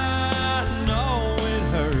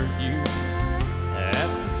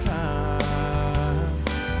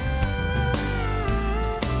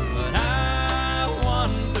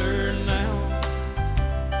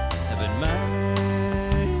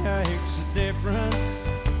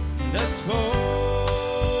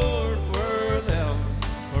 Fort Worth ever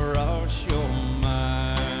cross your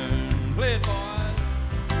mind? Play it, boys.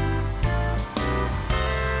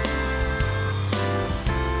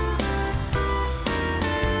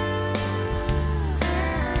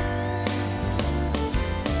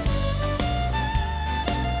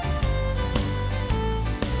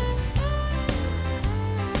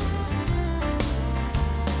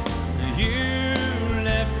 You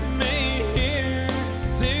left me here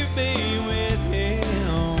to be with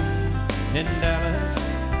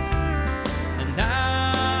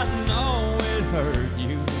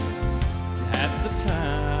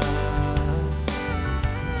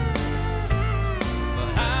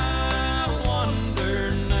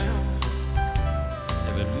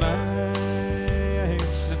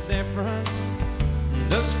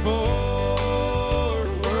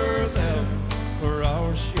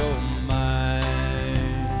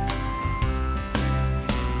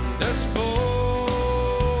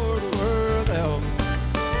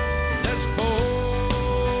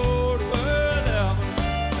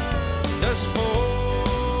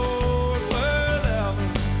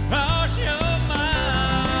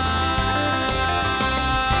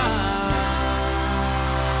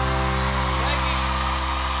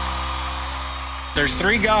There's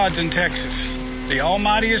three gods in Texas. The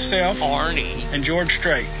Almighty Himself, Arnie, and George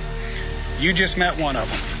Strait. You just met one of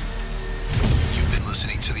them. You've been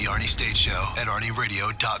listening to The Arnie State Show at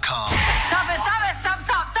ArnieRadio.com. Stop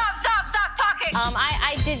talking.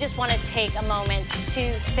 I did just want to take a moment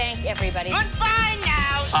to thank everybody. Goodbye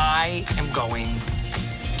now. I am going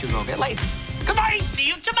to go get laid. Goodbye. See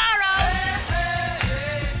you tomorrow.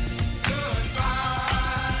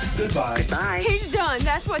 Goodbye. Bye. He's done.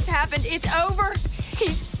 That's what's happened. It's over.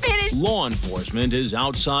 He's finished. Law enforcement is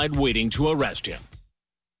outside waiting to arrest him.